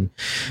go. And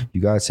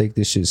you got to take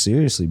this shit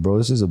seriously, bro.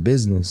 This is a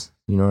business.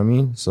 You know what I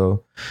mean?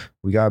 So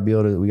we gotta be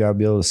able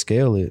to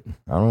scale it.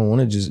 I don't want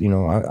to just, you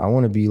know, I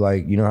want to be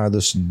like, you know how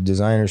those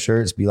designer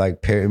shirts be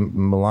like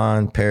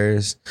Milan,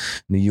 Paris,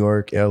 New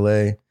York,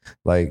 LA.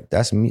 Like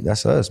that's me.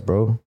 That's us,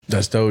 bro.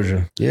 That's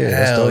Doja. Yeah.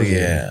 That's Hell Doja.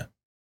 yeah.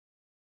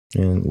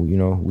 And you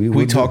know,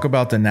 We talk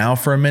about the now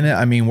for a minute.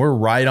 I mean, we're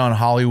right on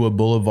Hollywood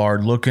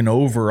Boulevard looking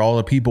over all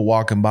the people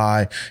walking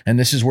by. And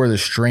this is where the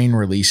strain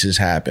releases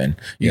happen.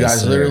 You Yes,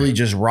 guys sir. literally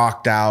just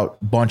rocked out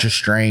a bunch of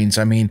strains.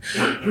 I mean,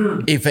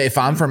 if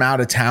I'm from out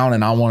of town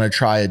and I want to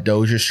try a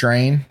Doja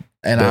strain,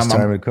 and Best I'm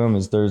time to come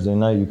is Thursday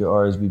night. You can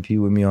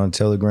RSVP with me on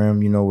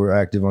Telegram. You know, we're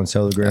active on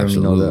Telegram.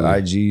 Absolutely. You know, the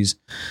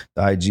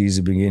IGs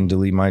have been getting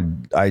deleted. My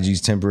IG's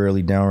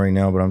temporarily down right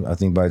now, but I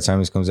think by the time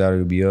this comes out,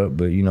 it'll be up.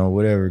 But you know,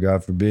 whatever,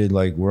 God forbid,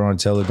 like we're on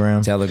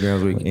Telegram.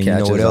 Telegrams we can And catch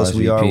you know what us else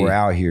we are? RSVP. We're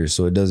out here,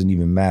 so it doesn't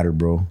even matter,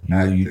 bro.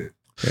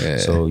 Yeah.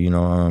 So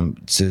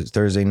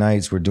Thursday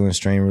nights we're doing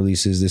strain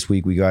releases. This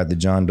week we got the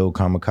John Doe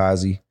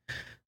Kamikaze.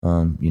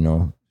 You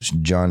know,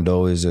 John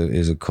Doe is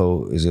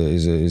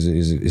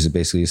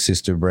basically a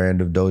sister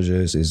brand of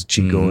Doja. Is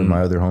Chico and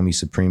my other homie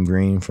Supreme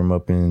Green from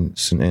up in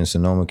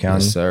Sonoma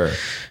County. Yes, sir.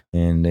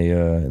 And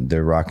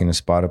they're rocking a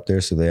spot up there,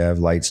 so they have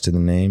lights to the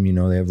name. You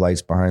know, they have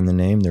lights behind the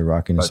name. They're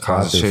rocking a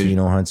spot. They're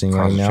pheno hunting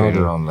right now.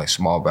 Concentrated on like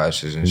small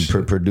batches and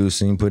shit.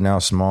 Producing, putting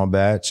out small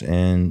batch,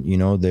 and you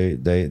know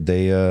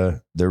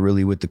they're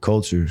really with the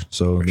culture.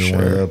 So they're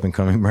one of the up and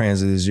coming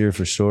brands of this year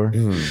for sure.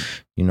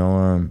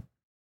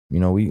 You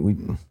know,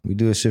 we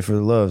do this shit for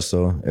the love.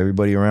 So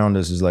everybody around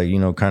us is like, you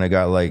know, kind of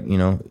got like, you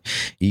know,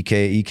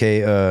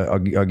 EK. I'll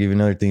give you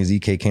another thing. Is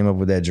EK came up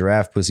with that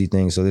giraffe pussy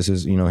thing. So this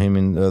is, you know, him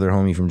and the other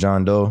homie from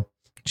John Doe,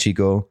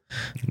 Chico,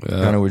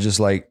 kind of were just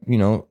like, you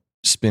know,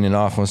 spinning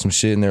off on some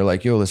shit, and they're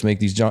like, yo, let's make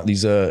these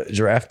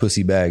giraffe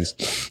pussy bags.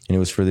 And it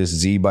was for this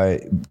Z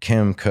by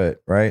Chem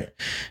cut, right?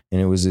 And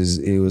it was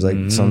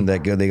like something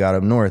that they got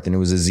up north, and it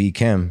was a Z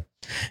Chem.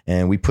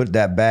 And we put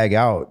that bag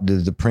out,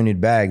 the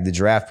printed bag, the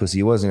giraffe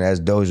pussy. It wasn't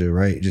as Doja,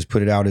 right? Just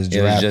put it out as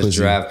giraffe pussy.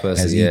 Giraffe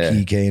pussy, as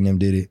EK and them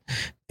did it.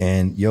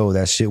 And yo,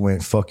 that shit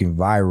went fucking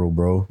viral,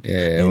 bro.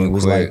 Yeah, and it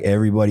was quick. Like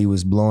everybody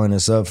was blowing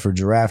us up for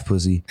giraffe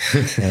pussy.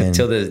 And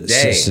till this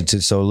day.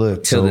 So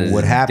look, so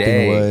what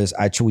happened was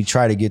we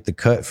tried to get the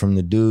cut from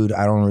the dude.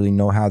 I don't really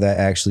know how that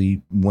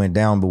actually went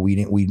down, but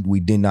we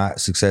did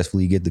not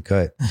successfully get the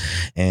cut.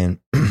 And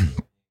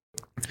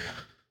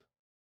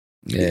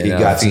it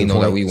got to the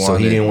point that we wanted. So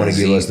he didn't want to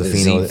give us the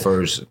pheno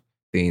first.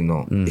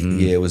 Pheno.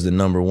 Yeah, it was the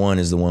number one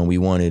is the one we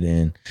wanted,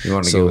 and he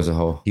wanted to give us a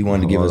whole. He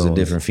wanted to give us a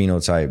different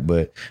phenotype,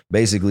 but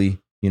basically,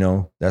 you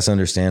know, that's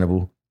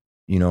understandable,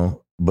 you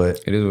know.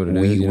 But it is what it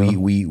is.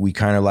 We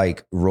kind of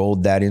like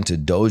rolled that into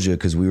Doja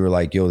because we were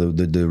like, yo,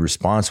 the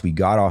response we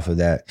got off of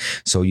that.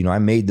 So, you know, I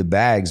made the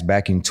bags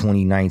back in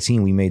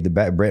 2019. We made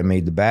Brett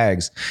made the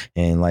bags,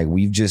 and like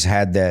we've just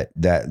had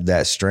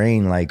that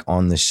strain like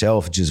on the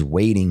shelf, just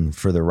waiting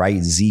for the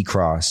right Z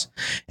cross.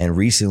 And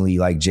recently,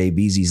 like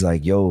JBZ's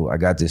like, yo, I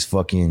got this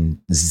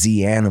fucking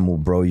Z animal,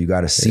 bro. You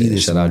got to see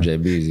this. Shout out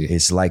JBZ.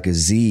 It's like a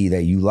Z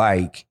that you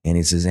like, and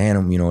it's his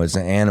animal. You know, it's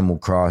an animal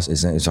cross.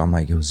 So I'm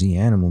like, yo, Z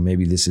animal.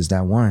 Maybe this is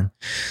that one.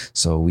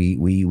 So we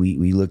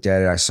looked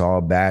at it. I saw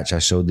a batch. I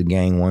showed the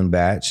gang one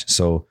batch.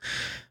 So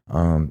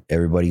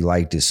everybody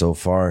liked it so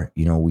far.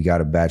 You know, we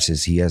got a batch.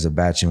 He has a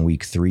batch in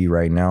week 3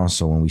 right now.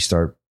 So when we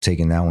start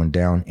taking that one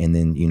down, and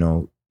then, you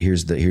know,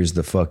 here's the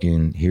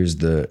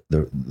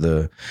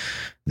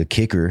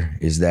kicker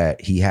is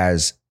that he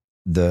has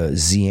the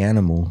Z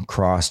animal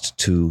crossed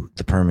to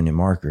the permanent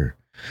marker.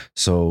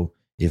 So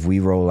if we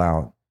roll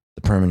out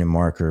the permanent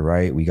marker,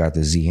 right, we got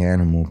the Z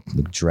animal,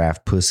 the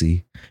giraffe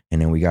pussy,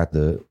 and then we got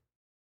the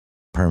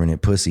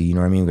permanent pussy, you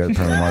know what I mean? We got the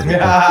permanent marker. You know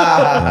what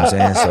I'm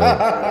saying? So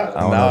I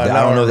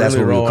don't know if that's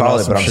what we would call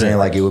it, but I'm saying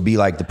like it would be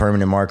like the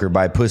permanent marker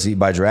by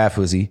giraffe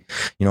pussy,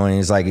 you know, and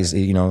it's like, it's,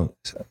 you know,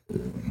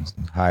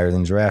 higher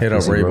than giraffe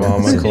pussy, bro.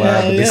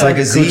 It's like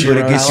a Z, but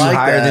it gets you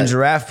higher than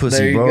giraffe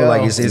pussy, bro.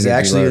 Like it's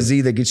actually a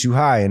Z that gets you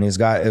high, and it's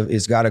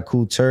got a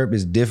cool terp.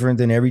 It's different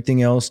than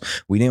everything else.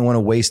 We didn't want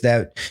to waste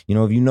that. You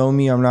know, if you know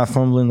me, I'm not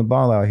fumbling the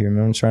ball out here,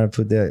 man. I'm trying to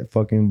put that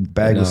fucking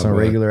bag with some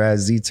regular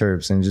ass Z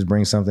terps and just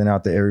bring something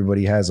out that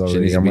everybody has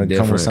already. I'm gonna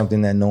come with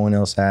something that no one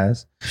else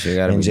has.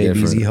 And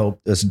JBZ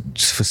helped us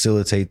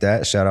facilitate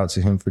that. Shout out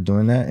to him for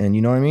doing that. And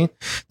you know what I mean?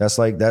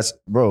 That's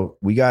bro,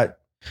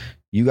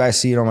 you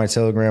guys see it on my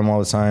Telegram all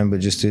the time,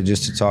 but just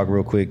to talk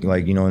real quick,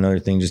 like, you know, another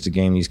thing just to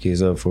game these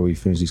kids up before we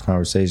finish these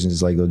conversations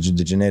is like the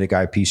genetic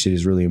IP shit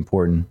is really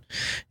important.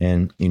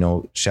 And, you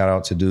know, shout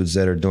out to dudes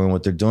that are doing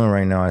what they're doing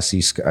right now. I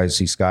see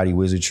Scotty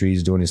Wizard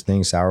Trees doing his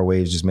thing. Sour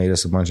Waves just made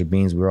us a bunch of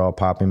beans. We're all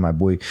popping. My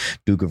boy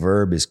Duke of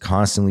Herb is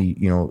constantly,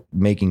 you know,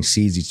 making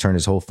seeds. He's turned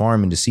his whole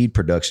farm into seed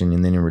production.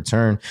 And then in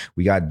return,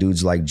 we got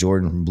dudes like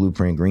Jordan from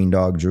Blueprint, Green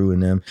Dog, Drew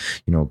and them,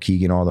 you know,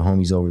 Keegan, all the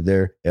homies over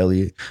there,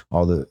 Elliot,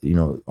 all the, you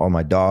know, all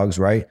my dogs,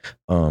 right?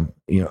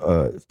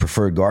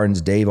 Preferred Gardens,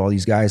 Dave, all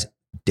these guys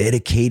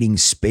dedicating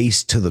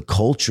space to the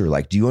culture.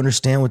 Like, do you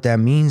understand what that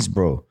means,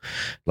 bro?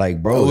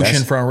 Like, bro,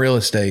 oceanfront real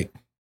estate.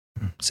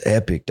 It's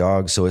epic,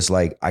 dog. So it's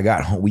like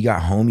we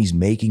got homies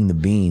making the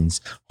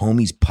beans,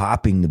 homies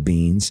popping the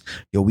beans.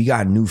 Yo, we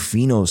got new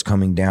phenos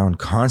coming down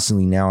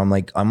constantly now.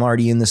 I'm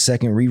already in the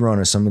second rerun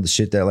of some of the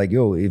shit that, like,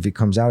 yo, if it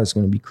comes out, it's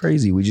gonna be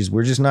crazy.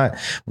 We're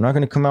not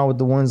gonna come out with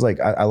the ones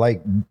like I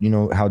like, you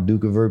know, how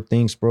Duke of Herb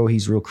thinks, bro.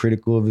 He's real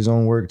critical of his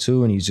own work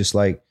too, and he's just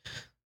like,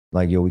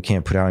 yo, we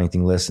can't put out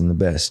anything less than the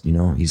best, you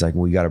know? He's like,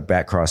 well, we got to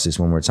back cross this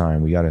one more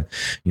time. We got to,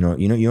 you know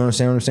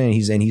what I'm saying?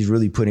 He's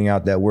really putting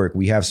out that work.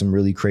 We have some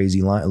really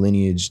crazy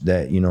lineage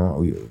that,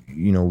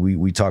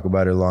 we talk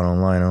about it a lot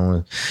online. I don't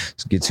want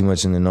to get too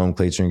much in the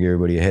nomenclature and give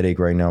everybody a headache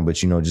right now,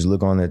 but, you know, just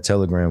look on that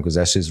Telegram because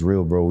that shit's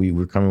real, bro.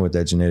 We're coming with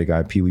that genetic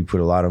IP. We put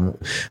a lot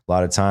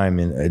of time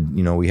and,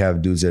 you know, we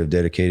have dudes that have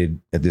dedicated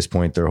at this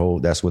point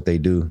that's what they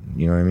do.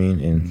 You know what I mean?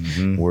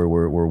 And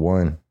we're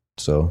one.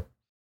 So.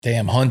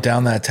 Damn, hunt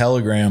down that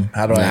Telegram.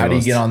 How do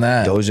you get on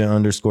that?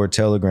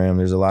 Doja_Telegram.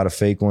 There's a lot of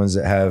fake ones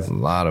that have a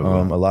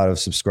lot of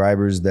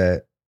subscribers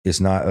that it's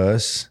not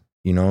us.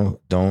 You know,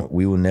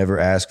 we will never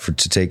ask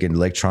to take an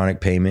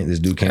electronic payment. This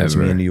dude came to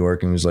me in New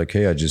York and was like,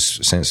 hey, I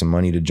just sent some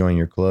money to join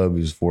your club.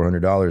 It was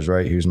 $400,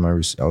 right? Here's my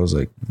receipt. I was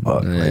like,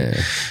 fuck. Like,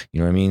 you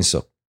know what I mean?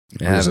 So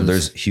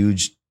there's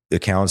huge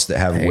accounts that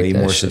have way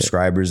more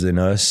subscribers than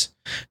us,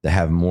 that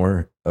have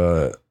more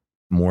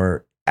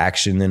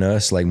action than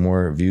us, like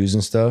more views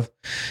and stuff,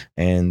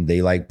 and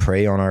they like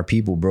prey on our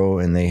people, bro.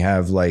 And they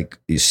have like,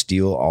 they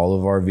steal all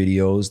of our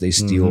videos, they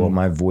steal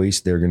my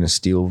voice, they're gonna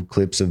steal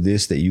clips of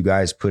this that you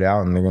guys put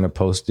out and they're gonna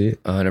post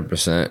it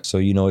 100%. So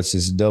you know, it's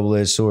this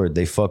double-edged sword.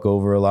 They fuck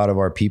over a lot of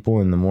our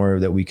people, and the more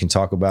that we can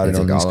talk about it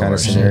on these kind of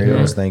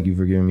scenarios, thank you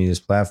for giving me this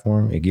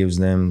platform, it gives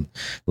them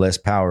less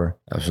power.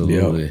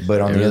 Absolutely.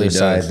 But on the other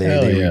side, they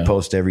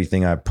repost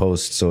everything I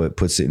post, so it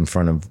puts it in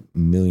front of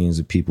millions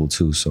of people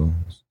too. So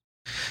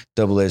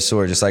double-edged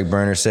sword, just like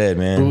Burner said,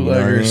 man. You know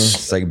what I mean?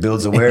 It's like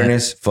builds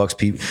awareness, fucks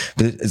people.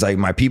 It's like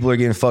my people are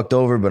getting fucked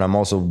over, but I'm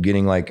also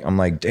getting like, I'm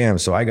like, damn,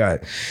 so I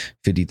got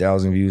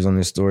 50,000 views on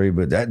this story,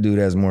 but that dude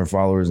has more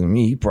followers than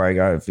me. He probably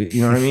got,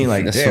 you know what I mean?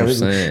 Like, damn,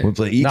 we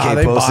play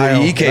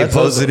EK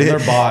posted it. They're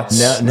bots.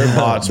 They're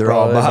bots. They're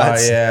all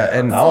bots. Yeah,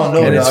 and I don't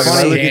know. And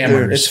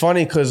It's it's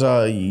funny because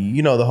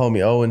you know the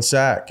homie Owen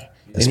Sack,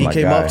 and he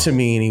came up to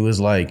me and he was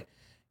like,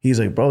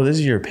 bro, this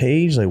is your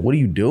page. Like, what are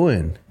you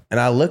doing? And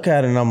I look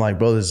at it and I'm like,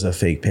 bro, this is a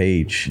fake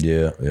page.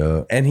 Yeah.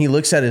 And he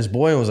looks at his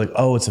boy and was like,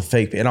 oh, it's a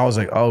fake. And I was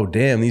like, oh,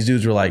 damn, these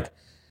dudes were like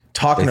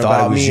talking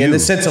about me in the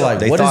sense of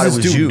like, what is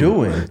this dude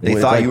doing? They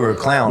thought you were a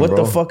clown, What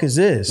bro. the fuck is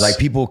this? Like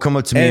people come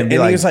up to me and be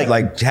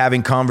like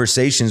having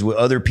conversations with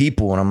other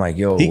people. And I'm like,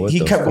 yo, he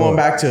kept going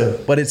back to,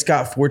 but it's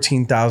got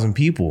 14,000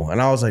 people. And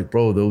I was like,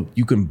 bro,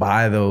 you can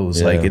buy those.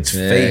 Yeah. Like it's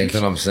fake.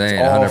 That's what I'm saying.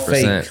 It's all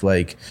 100%. fake.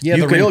 Like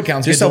the real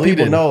accounts just get so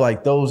people deleted. know,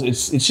 like those,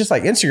 it's just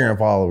like Instagram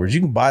followers.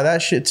 You can buy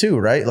that shit too,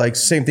 right? Like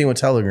same thing with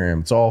Telegram.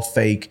 It's all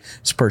fake.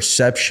 It's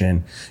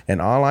perception,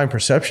 and online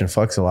perception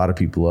fucks a lot of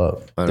people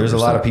up. 100%. There's a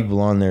lot of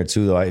people on there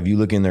too, though. If you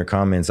look in their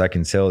comments, I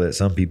can tell that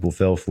some people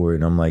fell for it,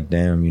 and I'm like,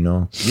 damn, you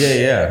know.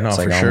 Yeah, no, it's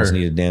like for I sure. almost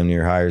need to damn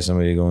near hire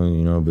somebody going,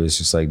 you know, but it's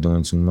just like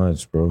doing too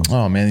much, bro.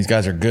 Oh man, these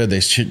guys are good.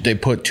 They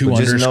put two But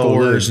just know,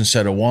 underscores look,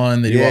 instead of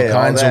one. They do all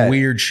kinds of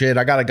weird shit.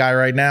 I got a guy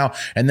right now,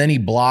 and then he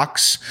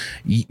blocks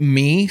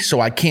me,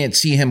 so I can't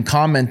see him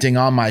commenting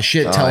on my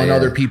shit, telling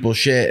other people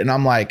shit, and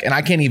I'm like, and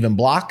I can't even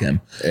block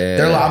him.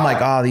 I'm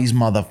like, these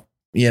mother,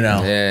 you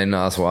know. Yeah,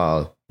 no, it's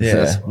wild.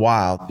 Yeah,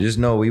 wild. Just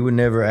know we would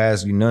never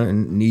ask you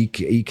none,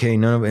 EK,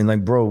 none of it. And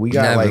like, bro, we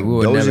got like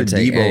Doja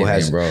Debo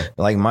has, bro.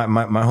 Like my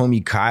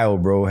homie Kyle,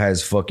 bro,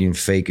 has fucking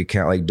fake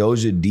account. Like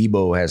Doja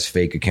Debo has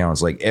fake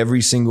accounts. Like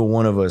every single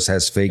one of us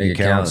has fake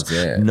accounts.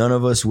 None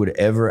of us would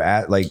ever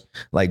act like,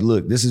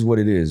 look, this is what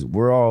it is.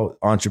 We're all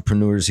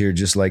entrepreneurs here,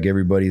 just like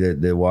everybody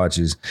that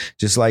watches.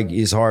 Just like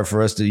it's hard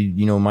for us to,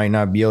 you know, might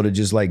not be able to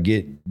just like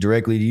get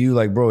directly to you.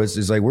 Like, bro,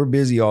 it's like we're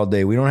busy all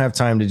day. We don't have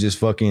time to just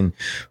fucking,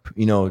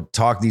 you know,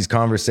 talk these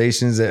conversations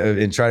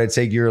and try to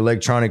take your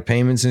electronic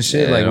payments and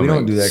shit. Like we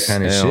don't do that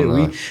kind of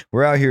shit.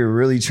 We're out here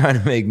really trying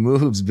to make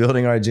moves,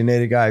 building our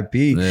genetic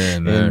IP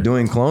and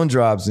doing clone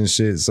drops and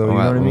shit. So you know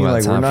what I mean?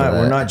 Like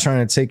we're not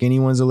trying to take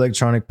anyone's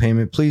electronic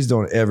payment. Please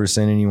don't ever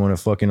send anyone a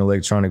fucking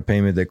electronic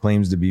payment that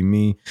claims to be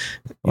me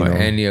or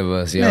any of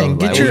us. Yo, man,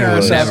 get like, your we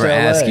ass would out never to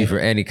ask LA. you for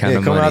any kind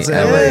of come money. out to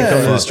LA,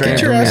 come to the Strain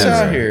Get your ass premiere.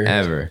 out here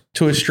Ever.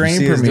 to a Strain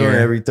See us doing it premiere.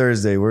 every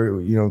Thursday. We're,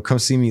 you know, come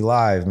see me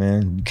live,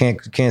 man. You can't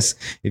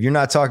if you're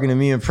not talking to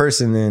me in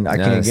person, then I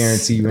can't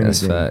guarantee you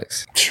anything.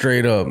 Facts.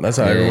 Straight up. That's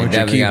how everyone should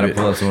definitely keep gotta it.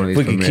 pull up some of these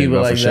We can premieres, keep it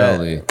bro, like for that.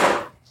 sure, Lee.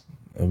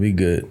 It'll be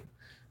good.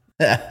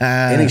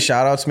 Any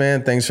shout outs,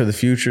 man? Thanks for the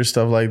future,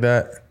 stuff like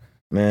that.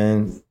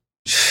 Man,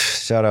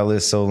 shout out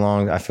list so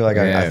long. I feel like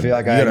I You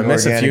gotta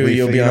miss a few,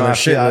 you'll be on our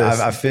shit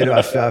list. I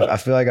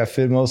feel like I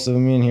fit most of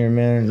them in here,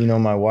 man. You know,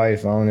 my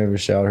wife, I don't ever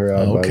shout her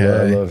out. Okay.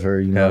 But I love her.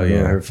 You know, Hell I've known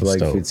yeah. her for like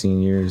That's dope.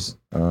 15 years.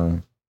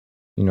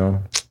 You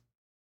know,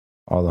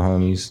 all the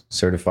homies,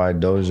 certified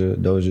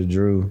Doja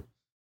Drew,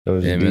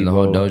 Doja Yeah, man, the Debo,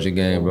 whole Doja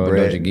gang, bro.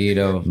 Brett, Doja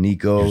Guido.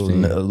 Nico,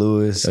 Interesting.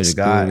 Lewis, Doja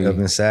Scott Goody. up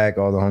in Sac,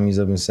 all the homies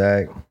up in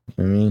Sac. You know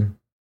what I mean?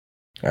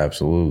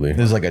 Absolutely.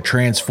 There's like a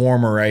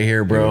transformer right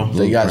here, bro.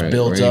 That you guys Blueprint,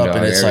 built Green up, Dog,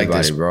 and it's like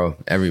everybody, this. bro.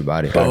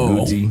 Everybody.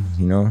 Gucci,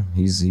 you know,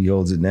 he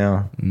holds it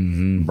down.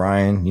 Mm-hmm.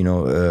 Brian, you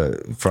know,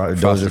 Frosty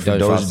Doja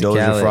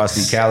Calyx.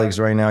 Frosty Calyx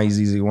right now.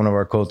 He's one of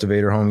our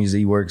cultivator homies.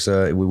 He works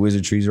with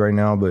Wizard Trees right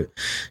now, but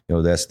you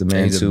know, that's the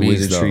man He's a too. beast,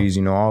 Wizard though. Trees,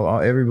 you know,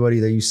 all everybody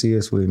that you see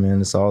us with,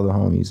 man. It's all the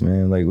homies,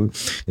 man. Like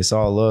it's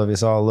all love.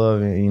 It's all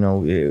love, and you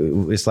know,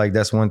 it's like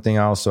that's one thing.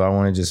 I want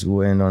to just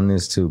end on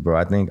this too, bro.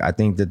 I think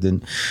that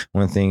the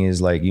one thing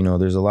is like, you know,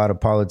 there's a lot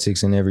of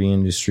politics in every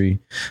industry,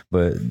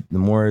 but the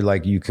more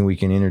like we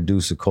can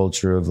introduce a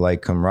culture of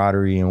like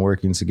camaraderie and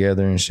working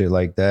together and shit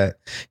like that,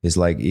 it's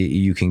like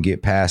you can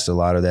get past a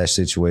lot of that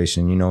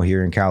situation. You know,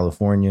 here in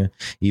California,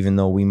 even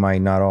though we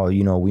might not all,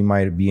 you know, we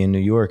might be in New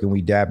York and we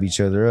dap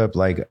each other up.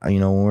 Like, you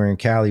know, when we're in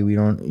Cali, we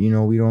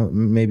don't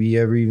maybe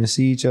ever even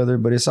see each other,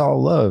 but it's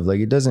all love.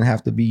 Like, it doesn't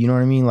have to be, you know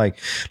what I mean? Like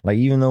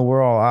even though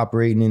we're all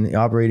operating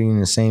in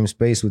the same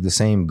space with the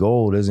same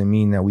goal, doesn't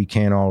mean that we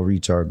can't all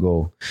reach our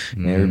goal.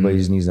 And everybody's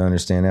just needs to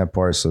understand that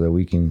part so that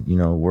we can, you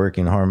know, work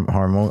in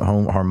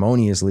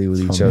harmoniously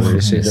with each other.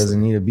 This shit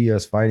doesn't need to be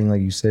us fighting,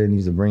 like you said. It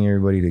needs to bring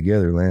everybody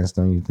together, Lance.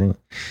 Don't you think?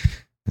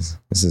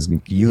 This is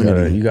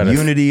unity.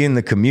 Unity in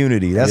the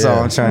community. That's all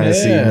I'm trying to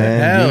see,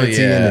 man.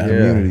 Unity in the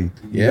community.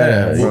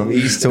 Yeah. From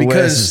east to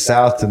Because west,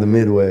 south to the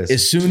Midwest.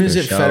 As soon as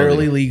it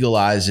Surely. federally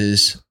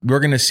legalizes, we're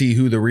going to see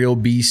who the real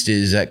beast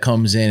is that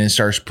comes in and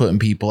starts putting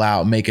people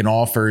out, making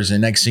offers.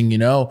 And next thing you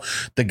know,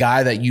 the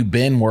guy that you've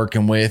been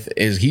working with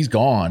he's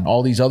gone.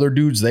 All these other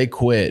dudes, they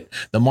quit.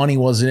 The money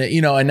wasn't it,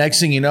 you know, and next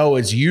thing you know,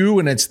 it's you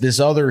and it's this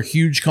other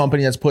huge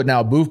company that's putting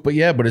out booth. But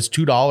it's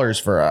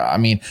 $2 for, I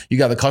mean, you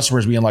got the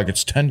customers being like,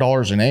 it's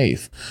 $10 an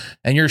eighth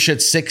and your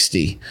shit's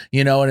 60,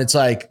 you know, and it's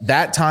like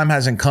that time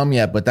hasn't come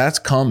yet, but that's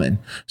coming.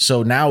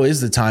 So now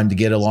is the time to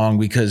get along,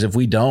 because if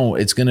we don't,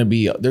 there's going to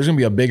be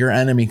a bigger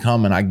enemy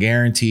coming. I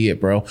guarantee it,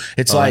 bro.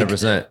 It's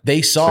 100%. like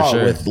they saw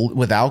it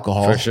with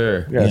alcohol. For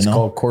sure. Yeah, it's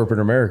called corporate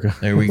America.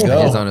 There we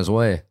go. He's on his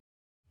way.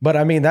 But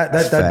I mean, that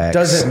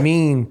doesn't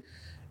mean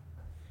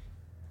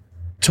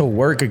to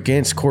work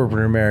against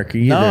corporate America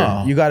either.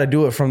 No. You got to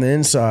do it from the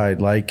inside.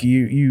 Like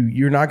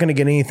you're not going to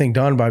get anything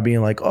done by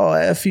being like, oh,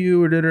 F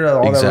you, or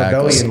all Exactly. that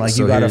rebellion. Like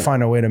So you got to here-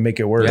 find a way to make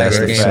it work. That's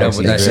Yeah, the game fact. up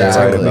with that He's shit. right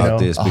Exactly. about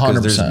this,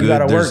 because there's 100%. good. You got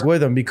to there's- work with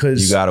them,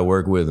 because You got to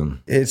work with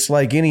them. it's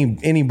like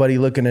anybody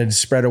looking to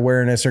spread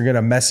awareness or get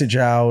a message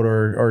out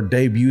or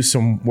debut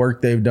some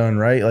work they've done,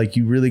 right? Like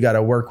you really got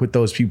to work with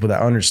those people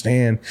that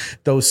understand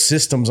those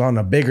systems on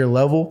a bigger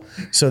level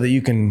so that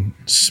you can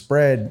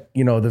spread,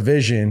 you know, the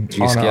vision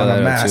You on scale a that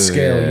up mass too,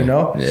 scale, yeah. you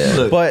know? Yeah.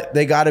 Look. But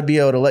they got to be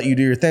able to let you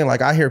do your thing.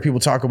 Like I hear people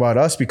talk about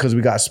us because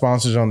we got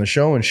sponsors on the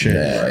show and shit.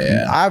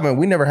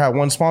 We never had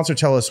one sponsor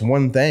tell us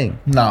one thing.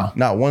 No.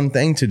 Not one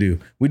thing to do.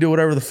 We do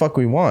whatever the fuck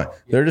we want.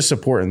 They're just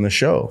supporting the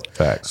show.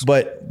 Facts.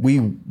 But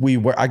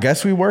I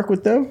guess we work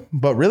with them,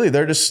 but really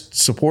they're just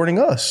supporting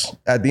us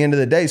at the end of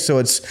the day. So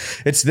it's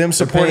them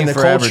supporting the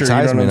paying for culture. You know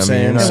what I'm advertisement. I mean,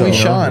 saying? you're not- So, We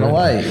shine a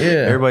light.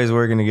 Yeah. Everybody's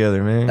working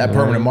together, man. That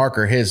permanent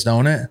marker hits,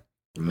 don't it?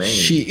 Man.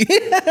 Shit.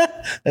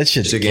 That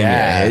shit's Should give me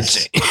a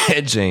gas.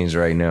 head change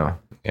right now.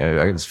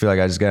 Yeah, I just feel like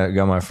I just got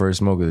my first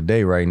smoke of the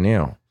day right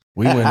now.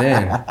 we went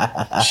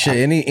in. Shit.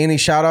 Any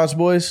shout outs,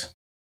 boys?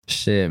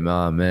 Shit,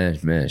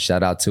 man.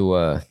 Shout out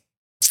to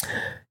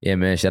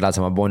shout out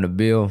to my boy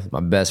Nabil, my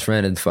best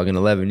friend in fucking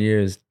 11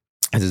 years.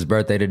 It's his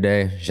birthday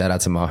today. Shout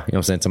out to my,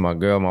 to my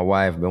girl, my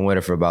wife. Been with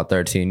her for about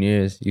 13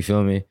 years. You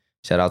feel me?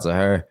 Shout out to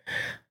her.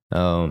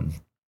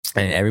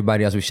 And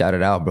everybody else we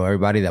shouted out, bro.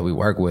 Everybody that we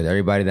work with,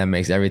 everybody that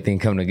makes everything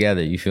come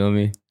together. You feel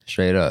me?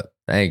 Straight up.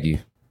 Thank you.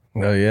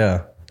 Oh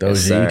yeah.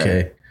 Yes, Doja sir.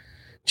 EK.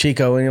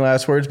 Chico, any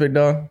last words, big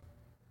dog?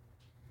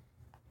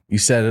 You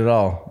said it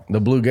all.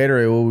 The blue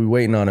Gatorade, we'll be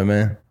waiting on it,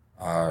 man.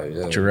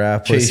 Yeah.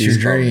 Giraffe Chase pussy. your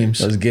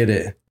dreams. Let's get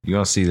it. You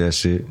gonna see that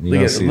shit. You Look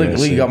gonna at see look, that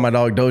you shit. got my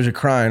dog Doja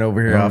crying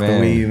over here Oh, off the man.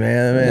 weed,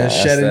 man. Yeah,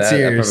 Shedding that's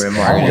tears. that. You I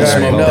wanna already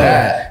smoke know.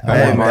 that. My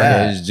Hey, marker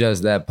man. is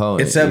just that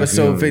potent. It's You feel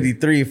episode me?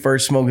 53,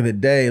 first smoke of the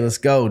day. Let's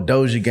go,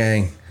 Doja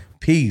Gang.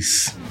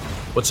 Peace.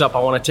 What's up? I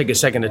want to take a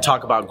second to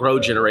talk about Grow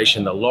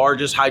Generation, the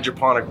largest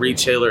hydroponic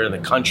retailer in the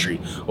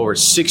country. Over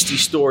 60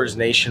 stores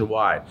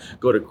nationwide.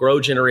 Go to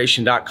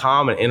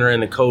growgeneration.com and enter in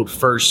the code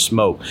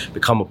FIRSTSMOKE.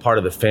 Become a part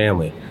of the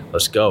family.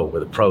 Let's go, where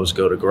the pros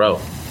go to grow.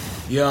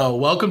 Yo,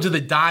 welcome to the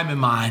Diamond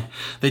Mine.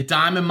 The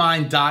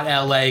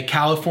DiamondMine.LA,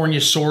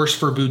 California source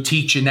for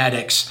boutique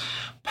genetics.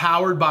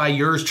 Powered by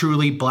yours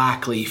truly,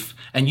 Blackleaf.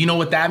 And you know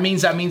what that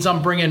means? That means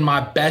I'm bringing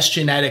my best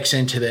genetics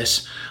into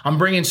this. I'm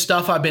bringing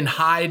stuff I've been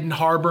hiding,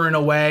 harboring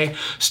away,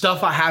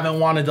 stuff I haven't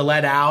wanted to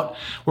let out.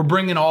 We're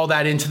bringing all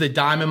that into the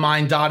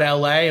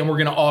DiamondMine.LA, and we're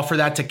going to offer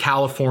that to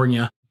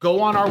California.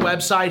 Go on our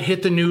website,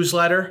 hit the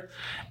newsletter,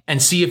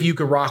 and see if you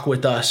can rock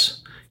with us.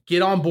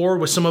 Get on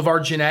board with some of our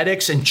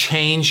genetics and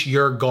change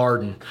your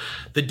garden.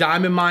 The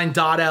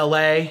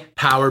DiamondMine.LA,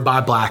 powered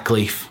by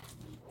Blackleaf.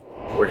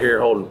 We're here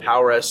holding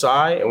Power SI,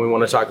 and we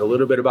want to talk a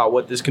little bit about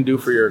what this can do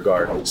for your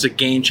garden. It's a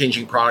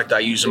game-changing product I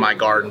use in my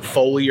garden.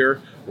 Foliar,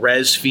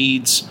 res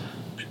feeds.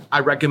 I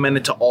recommend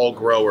it to all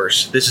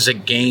growers. This is a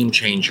game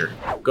changer.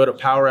 Go to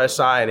Power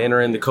SI and enter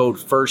in the code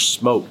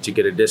FIRSTSMOKE to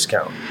get a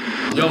discount.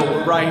 Yo,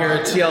 we're right here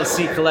at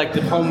TLC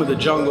Collective, home of the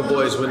Jungle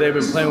Boys, where they've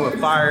been playing with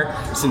fire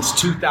since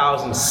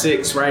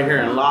 2006, right here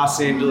in Los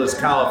Angeles,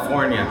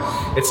 California.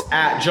 It's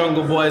at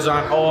Jungle Boys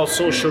on all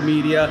social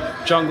media,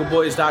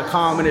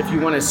 jungleboys.com, and if you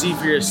want to see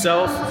for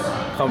yourself,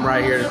 come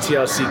right here to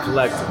TLC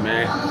Collective,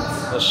 man.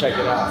 Let's check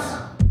it out.